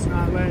wind, it's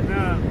not letting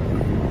up.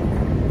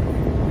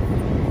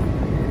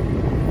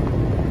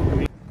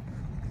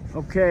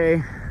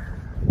 Okay.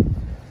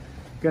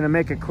 Gonna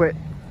make a quick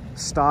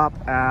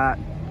stop at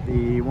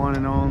the one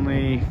and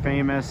only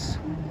famous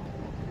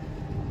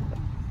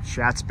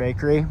Schatz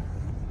Bakery.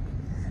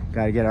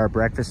 Gotta get our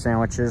breakfast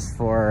sandwiches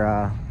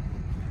for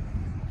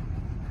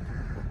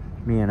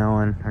me and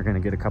Owen are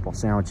gonna get a couple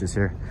sandwiches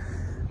here.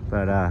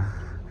 But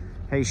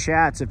hey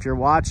Schatz, if you're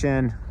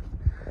watching,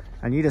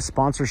 I need a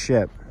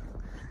sponsorship.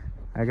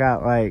 I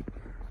got like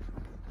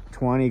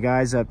 20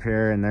 guys up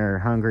here and they're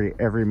hungry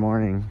every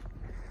morning.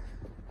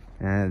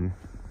 And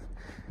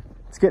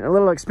it's getting a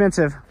little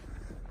expensive.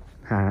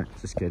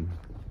 Just kidding.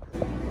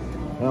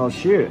 Well,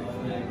 shoot.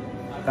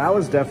 That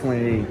was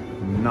definitely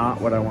not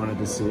what I wanted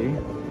to see.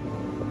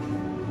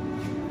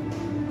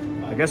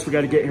 I guess we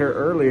got to get here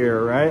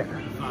earlier, right?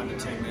 5 to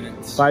 10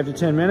 minutes. 5 to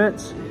 10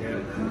 minutes? Yeah.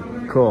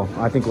 Cool.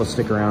 I think we'll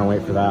stick around and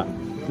wait for that.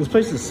 This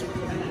place is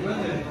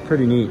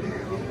pretty neat.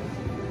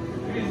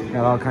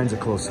 Got all kinds of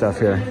cool stuff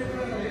here.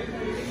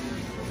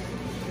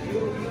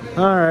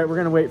 All right, we're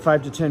gonna wait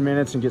 5 to 10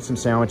 minutes and get some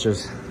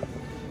sandwiches.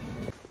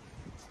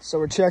 So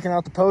we're checking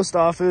out the post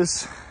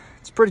office.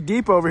 It's pretty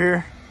deep over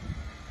here.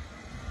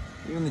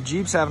 Even the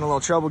Jeep's having a little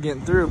trouble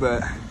getting through,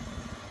 but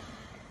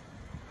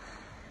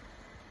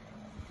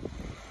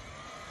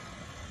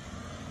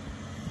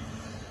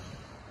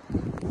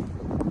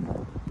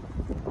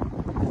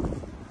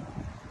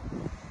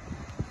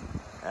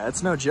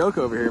it's no joke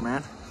over here,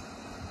 man.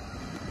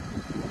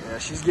 Yeah,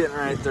 she's getting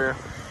right through.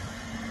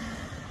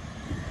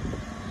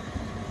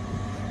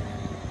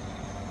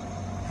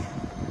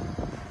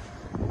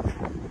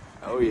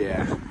 Oh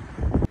yeah.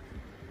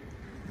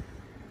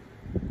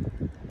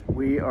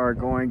 We are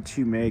going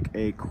to make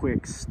a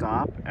quick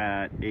stop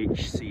at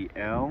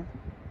HCL.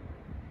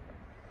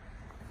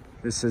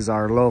 This is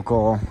our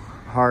local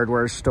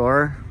hardware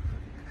store.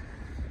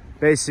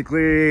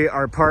 Basically,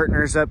 our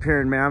partners up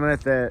here in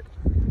Mammoth that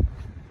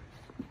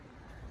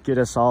get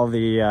us all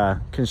the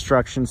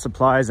construction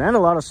supplies and a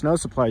lot of snow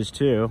supplies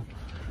too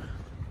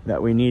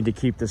that we need to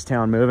keep this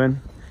town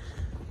moving.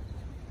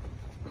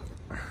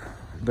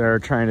 They're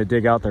trying to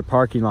dig out their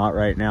parking lot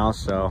right now,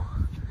 so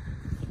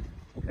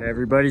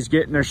everybody's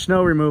getting their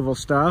snow removal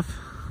stuff.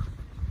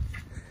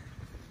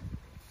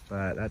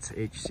 But that's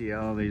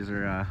HCL. These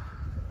are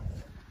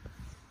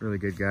really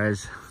good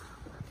guys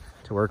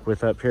to work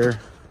with up here.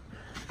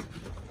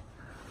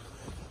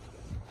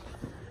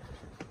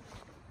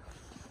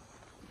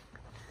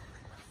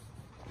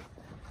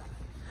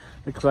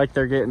 Looks like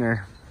they're getting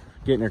her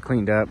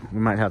cleaned up. We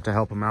might have to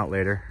help them out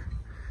later.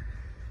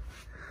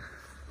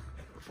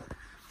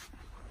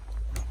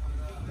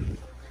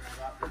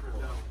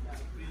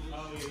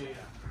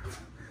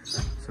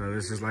 So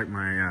this is like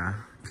my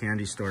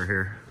candy store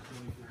here.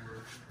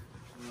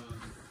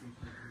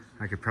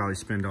 I could probably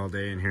spend all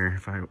day in here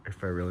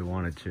if I really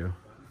wanted to.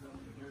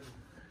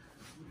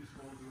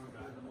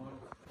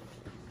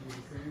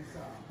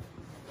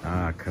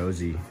 Ah,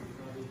 cozy.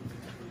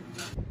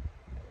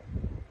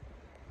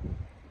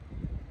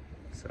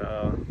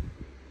 So,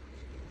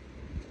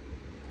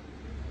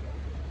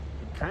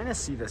 kind of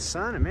see the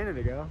sun a minute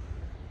ago.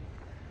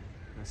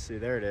 Let's see,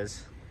 there it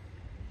is.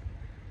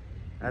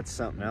 That's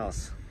something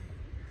else.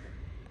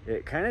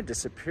 It kind of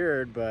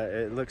disappeared, but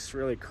it looks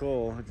really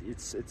cool.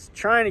 It's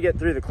trying to get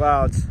through the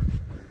clouds.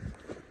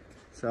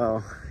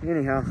 So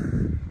anyhow,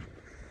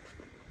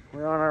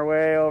 we're on our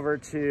way over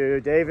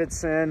to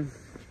Davidson.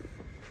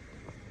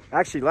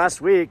 Actually, last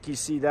week, you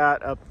see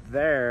that up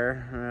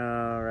there,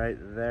 right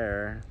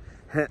there.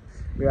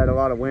 We had a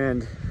lot of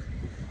wind,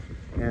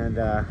 and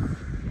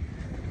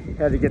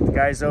had to get the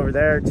guys over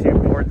there to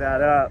board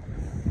that up.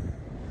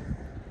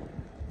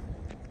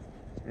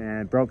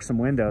 And broke some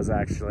windows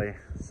actually,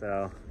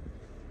 so.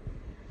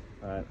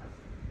 But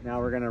now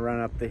we're gonna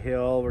run up the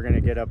hill. We're gonna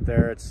get up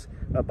there. It's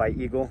up by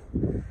Eagle.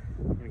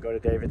 We're gonna go to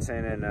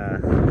Davidson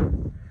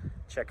and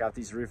check out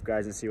these roof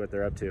guys and see what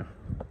they're up to.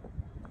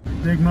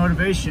 Big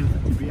motivation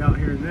to be out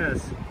here in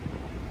this.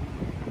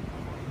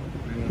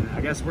 And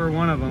I guess we're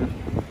one of them.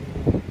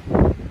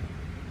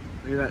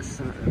 Look at that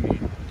sun. I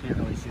mean, can't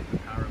really see the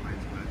power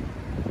lines,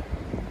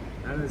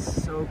 but that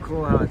is so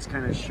cool how it's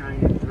kind of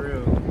shining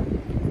through.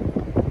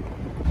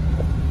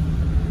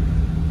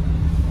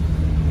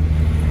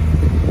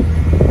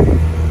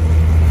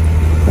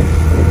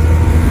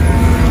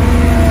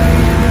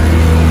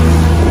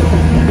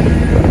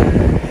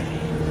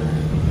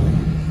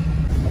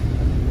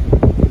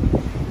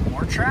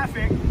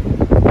 Traffic.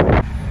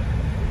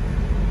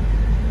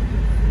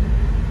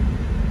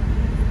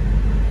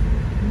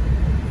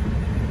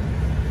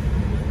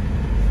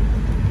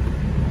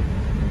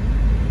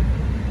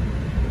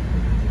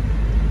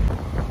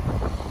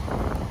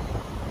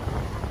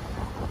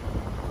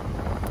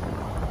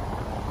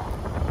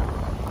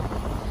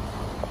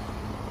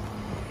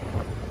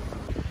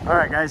 All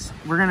right, guys,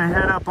 we're gonna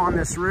head up on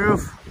this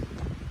roof,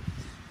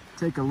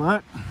 take a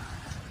look.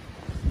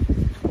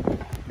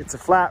 It's a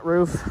flat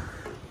roof.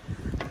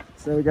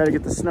 So we got to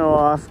get the snow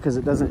off because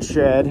it doesn't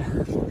shed.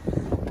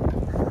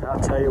 I'll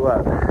tell you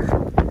what,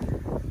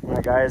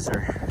 my guys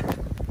they're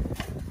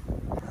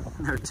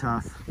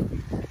tough.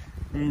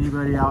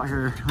 Anybody out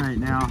here right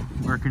now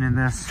working in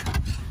this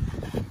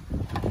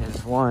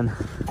is one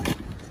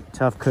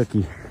tough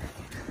cookie.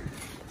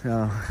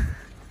 So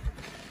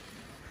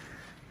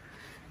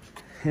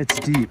it's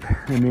deep.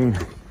 I mean,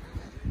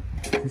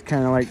 it's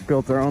kind of like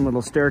built their own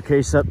little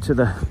staircase up to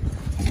the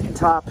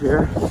top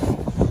here.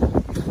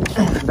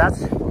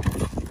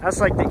 That's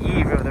like the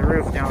eave of the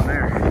roof down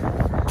there.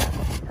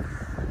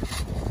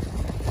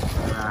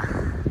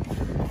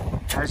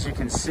 As you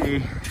can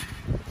see,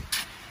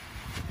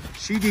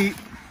 she deep.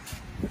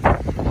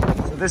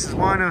 So this is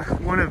one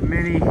of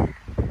many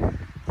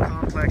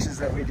complexes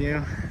that we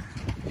do.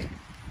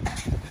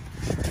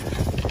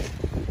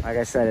 Like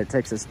I said, it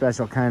takes a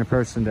special kind of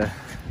person to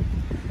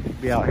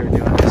be out here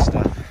doing this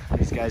stuff.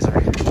 These guys are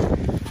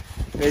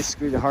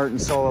basically the heart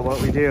and soul of what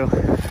we do.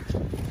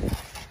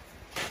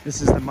 This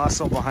is the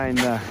muscle behind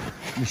the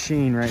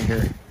machine right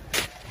here.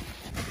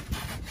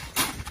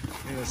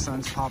 Okay, the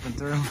sun's popping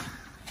through.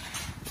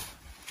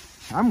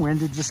 I'm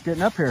winded just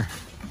getting up here.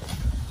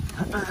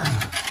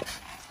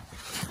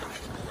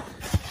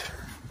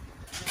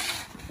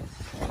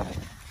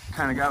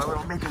 Kind of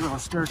got make a little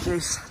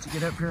staircase to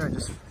get up here. I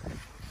just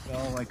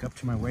fell like up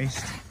to my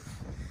waist.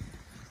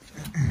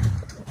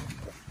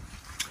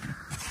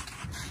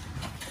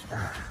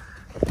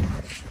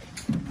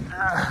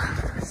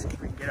 Let's see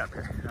if we can get up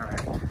here. All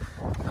right.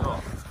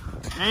 Oh,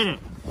 made it.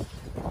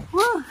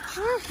 Woo!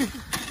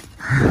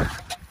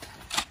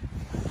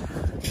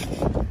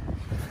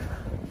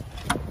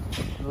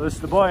 Well, this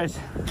is the boys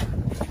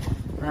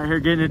right here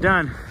getting it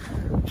done.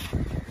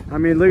 I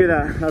mean, look at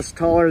that. That's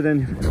taller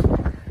than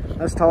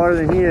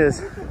he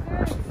is.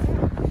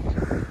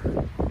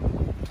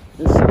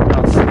 This is something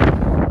else.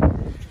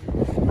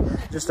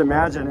 Just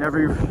imagine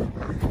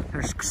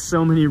there's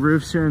so many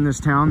roofs here in this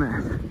town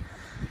that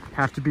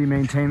have to be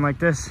maintained like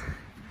this.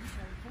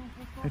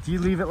 If you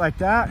leave it like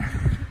that,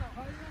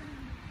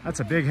 That's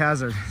a big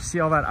hazard. See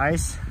all that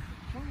ice?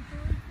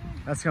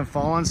 That's gonna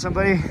fall on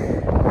somebody.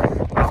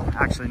 Well,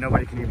 actually,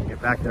 nobody can even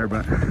get back there,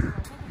 but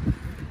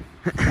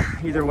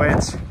either way,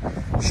 it's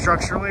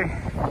structurally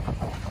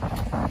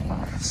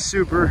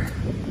super,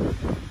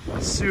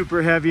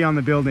 super heavy on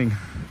the building.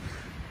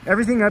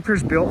 Everything up here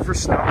is built for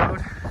snow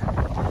load.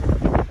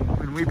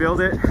 When we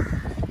build it,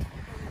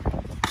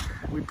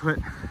 we put,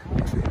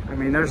 I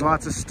mean, there's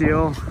lots of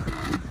steel,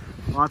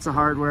 lots of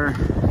hardware,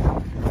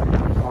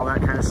 all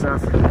that kind of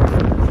stuff.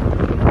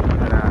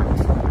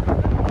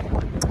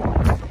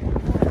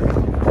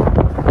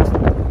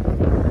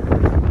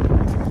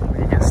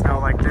 When you get snow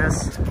like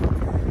this,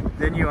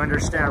 then you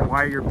understand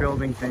why you're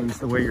building things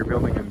the way you're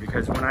building them.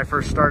 Because when I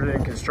first started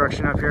in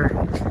construction up here,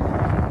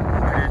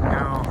 I didn't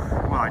know,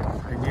 well,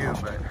 I knew,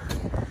 but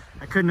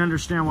I couldn't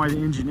understand why the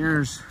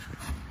engineers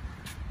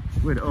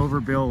would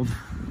overbuild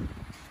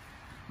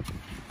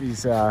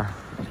these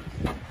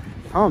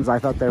homes. I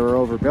thought they were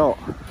overbuilt.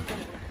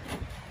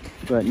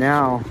 But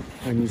now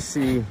when you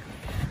see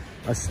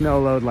a snow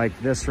load like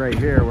this right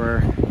here,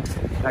 where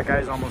that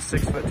guy's almost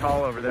 6 foot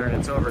tall over there and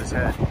it's over his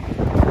head.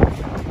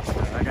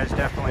 That guy's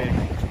definitely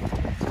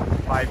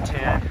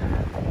 5'10",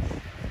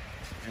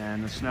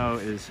 and the snow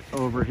is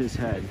over his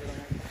head.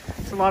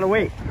 It's a lot of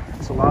weight.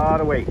 It's a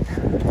lot of weight.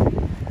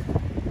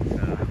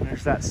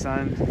 There's that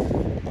sun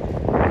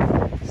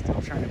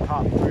still trying to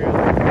pop through.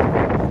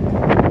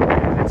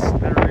 And it's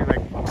literally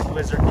like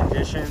blizzard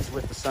conditions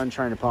with the sun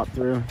trying to pop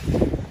through.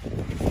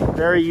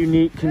 Very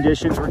unique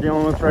conditions we're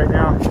dealing with right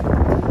now.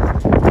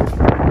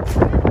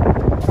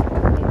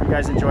 Hope you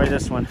guys enjoy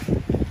this one.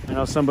 I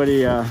know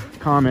somebody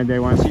commented they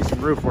want to see some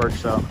roof work,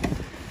 so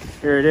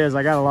here it is.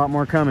 I got a lot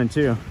more coming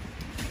too.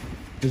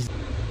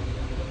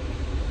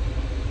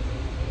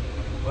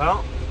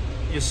 Well,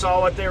 you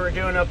saw what they were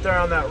doing up there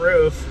on that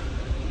roof,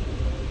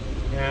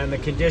 and the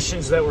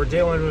conditions that we're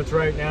dealing with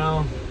right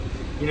now.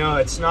 You know,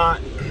 it's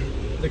not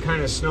the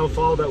kind of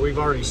snowfall that we've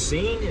already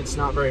seen. It's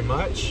not very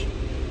much,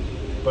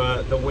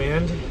 but the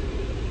wind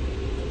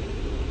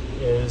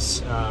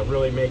is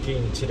really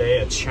making today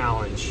a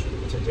challenge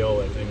to deal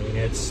with. I mean,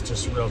 it's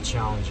just real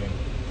challenging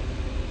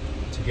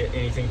to get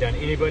anything done.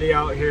 Anybody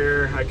out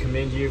here, I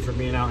commend you for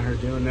being out here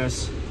doing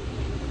this,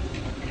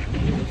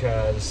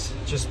 because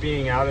just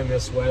being out in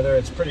this weather,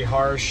 it's pretty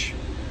harsh.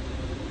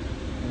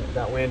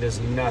 That wind is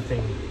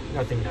nothing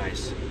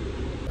nice.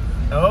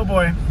 Oh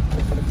boy,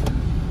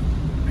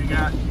 we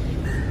got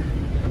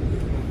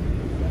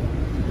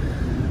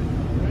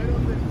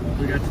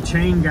the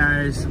chain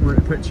guys. We're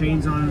gonna put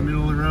chains on in the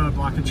middle of the road,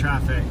 blocking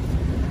traffic.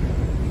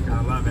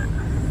 Gotta love it.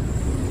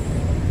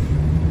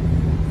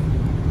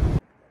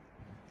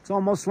 It's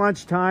almost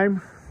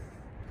lunchtime.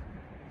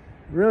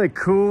 Really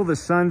cool. The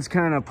sun's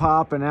kind of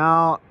popping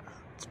out.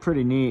 It's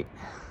pretty neat.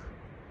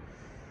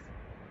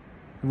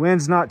 The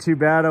wind's not too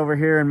bad over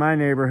here in my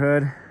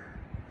neighborhood,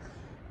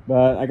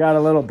 but I got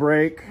a little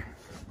break.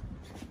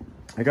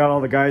 I got all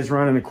the guys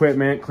running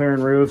equipment,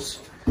 clearing roofs,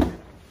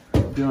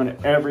 doing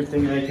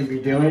everything they can be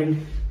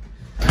doing.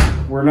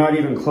 We're not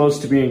even close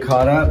to being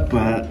caught up,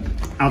 but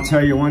I'll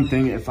tell you one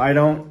thing, if I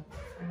don't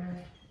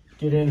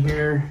get in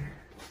here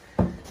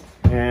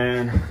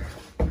and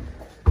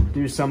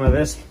do some of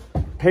this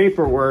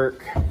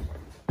paperwork,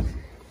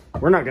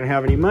 we're not gonna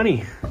have any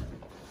money.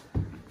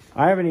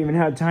 I haven't even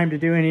had time to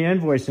do any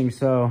invoicing,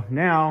 so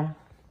now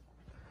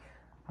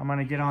I'm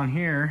gonna get on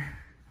here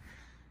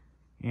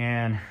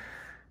and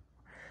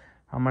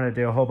I'm gonna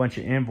do a whole bunch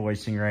of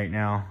invoicing right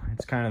now.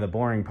 It's kind of the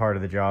boring part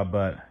of the job,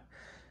 but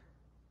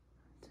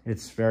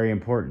it's very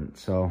important.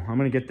 So I'm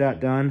gonna get that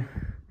done,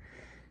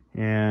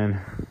 and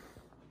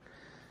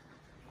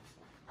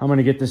I'm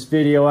gonna get this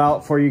video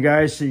out for you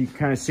guys so you can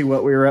kind of see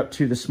what we were up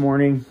to this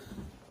morning.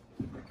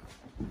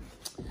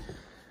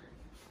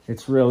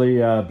 It's really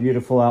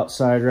beautiful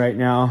outside right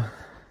now.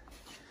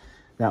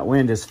 That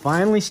wind is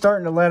finally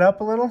starting to let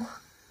up a little,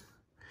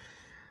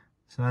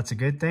 so that's a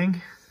good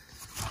thing.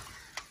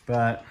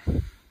 But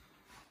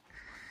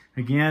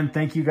again,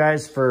 thank you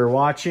guys for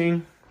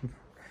watching.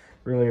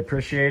 Really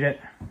appreciate it.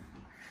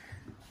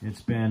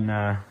 It's been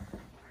a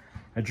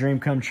dream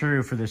come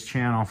true for this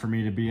channel, for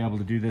me to be able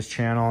to do this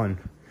channel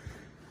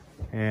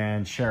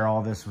and share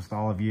all this with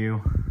all of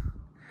you.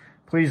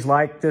 Please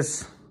like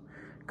this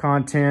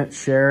content,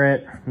 share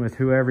it with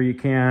whoever you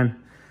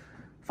can.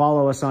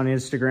 Follow us on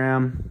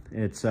Instagram.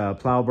 It's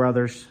Plow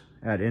Brothers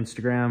at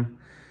Instagram.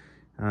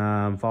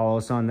 Follow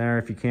us on there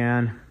if you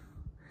can.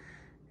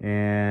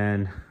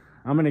 And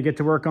I'm gonna get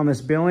to work on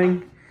this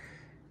billing,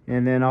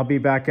 and then I'll be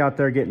back out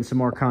there getting some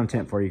more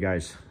content for you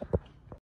guys.